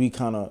 because we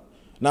kind of,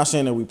 not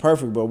saying that we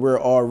perfect, but we're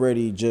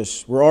already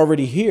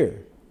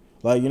here.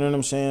 Like, you know what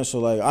I'm saying? So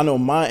like, I know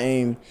my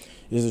aim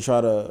is to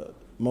try to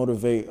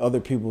motivate other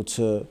people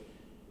to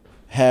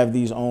have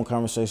these own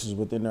conversations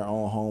within their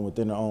own home,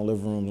 within their own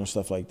living rooms and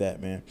stuff like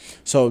that, man.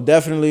 So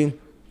definitely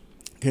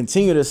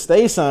continue to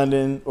stay signed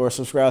in or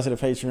subscribe to the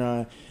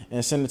Patreon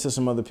and send it to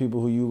some other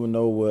people who you will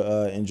know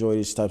will enjoy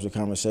these types of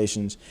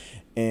conversations.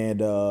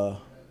 And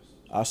I'll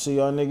see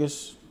y'all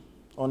niggas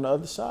on the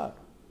other side.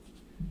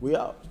 We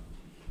out.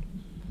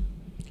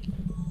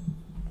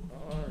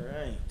 All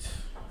right.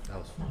 That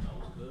was fun. That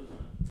was good.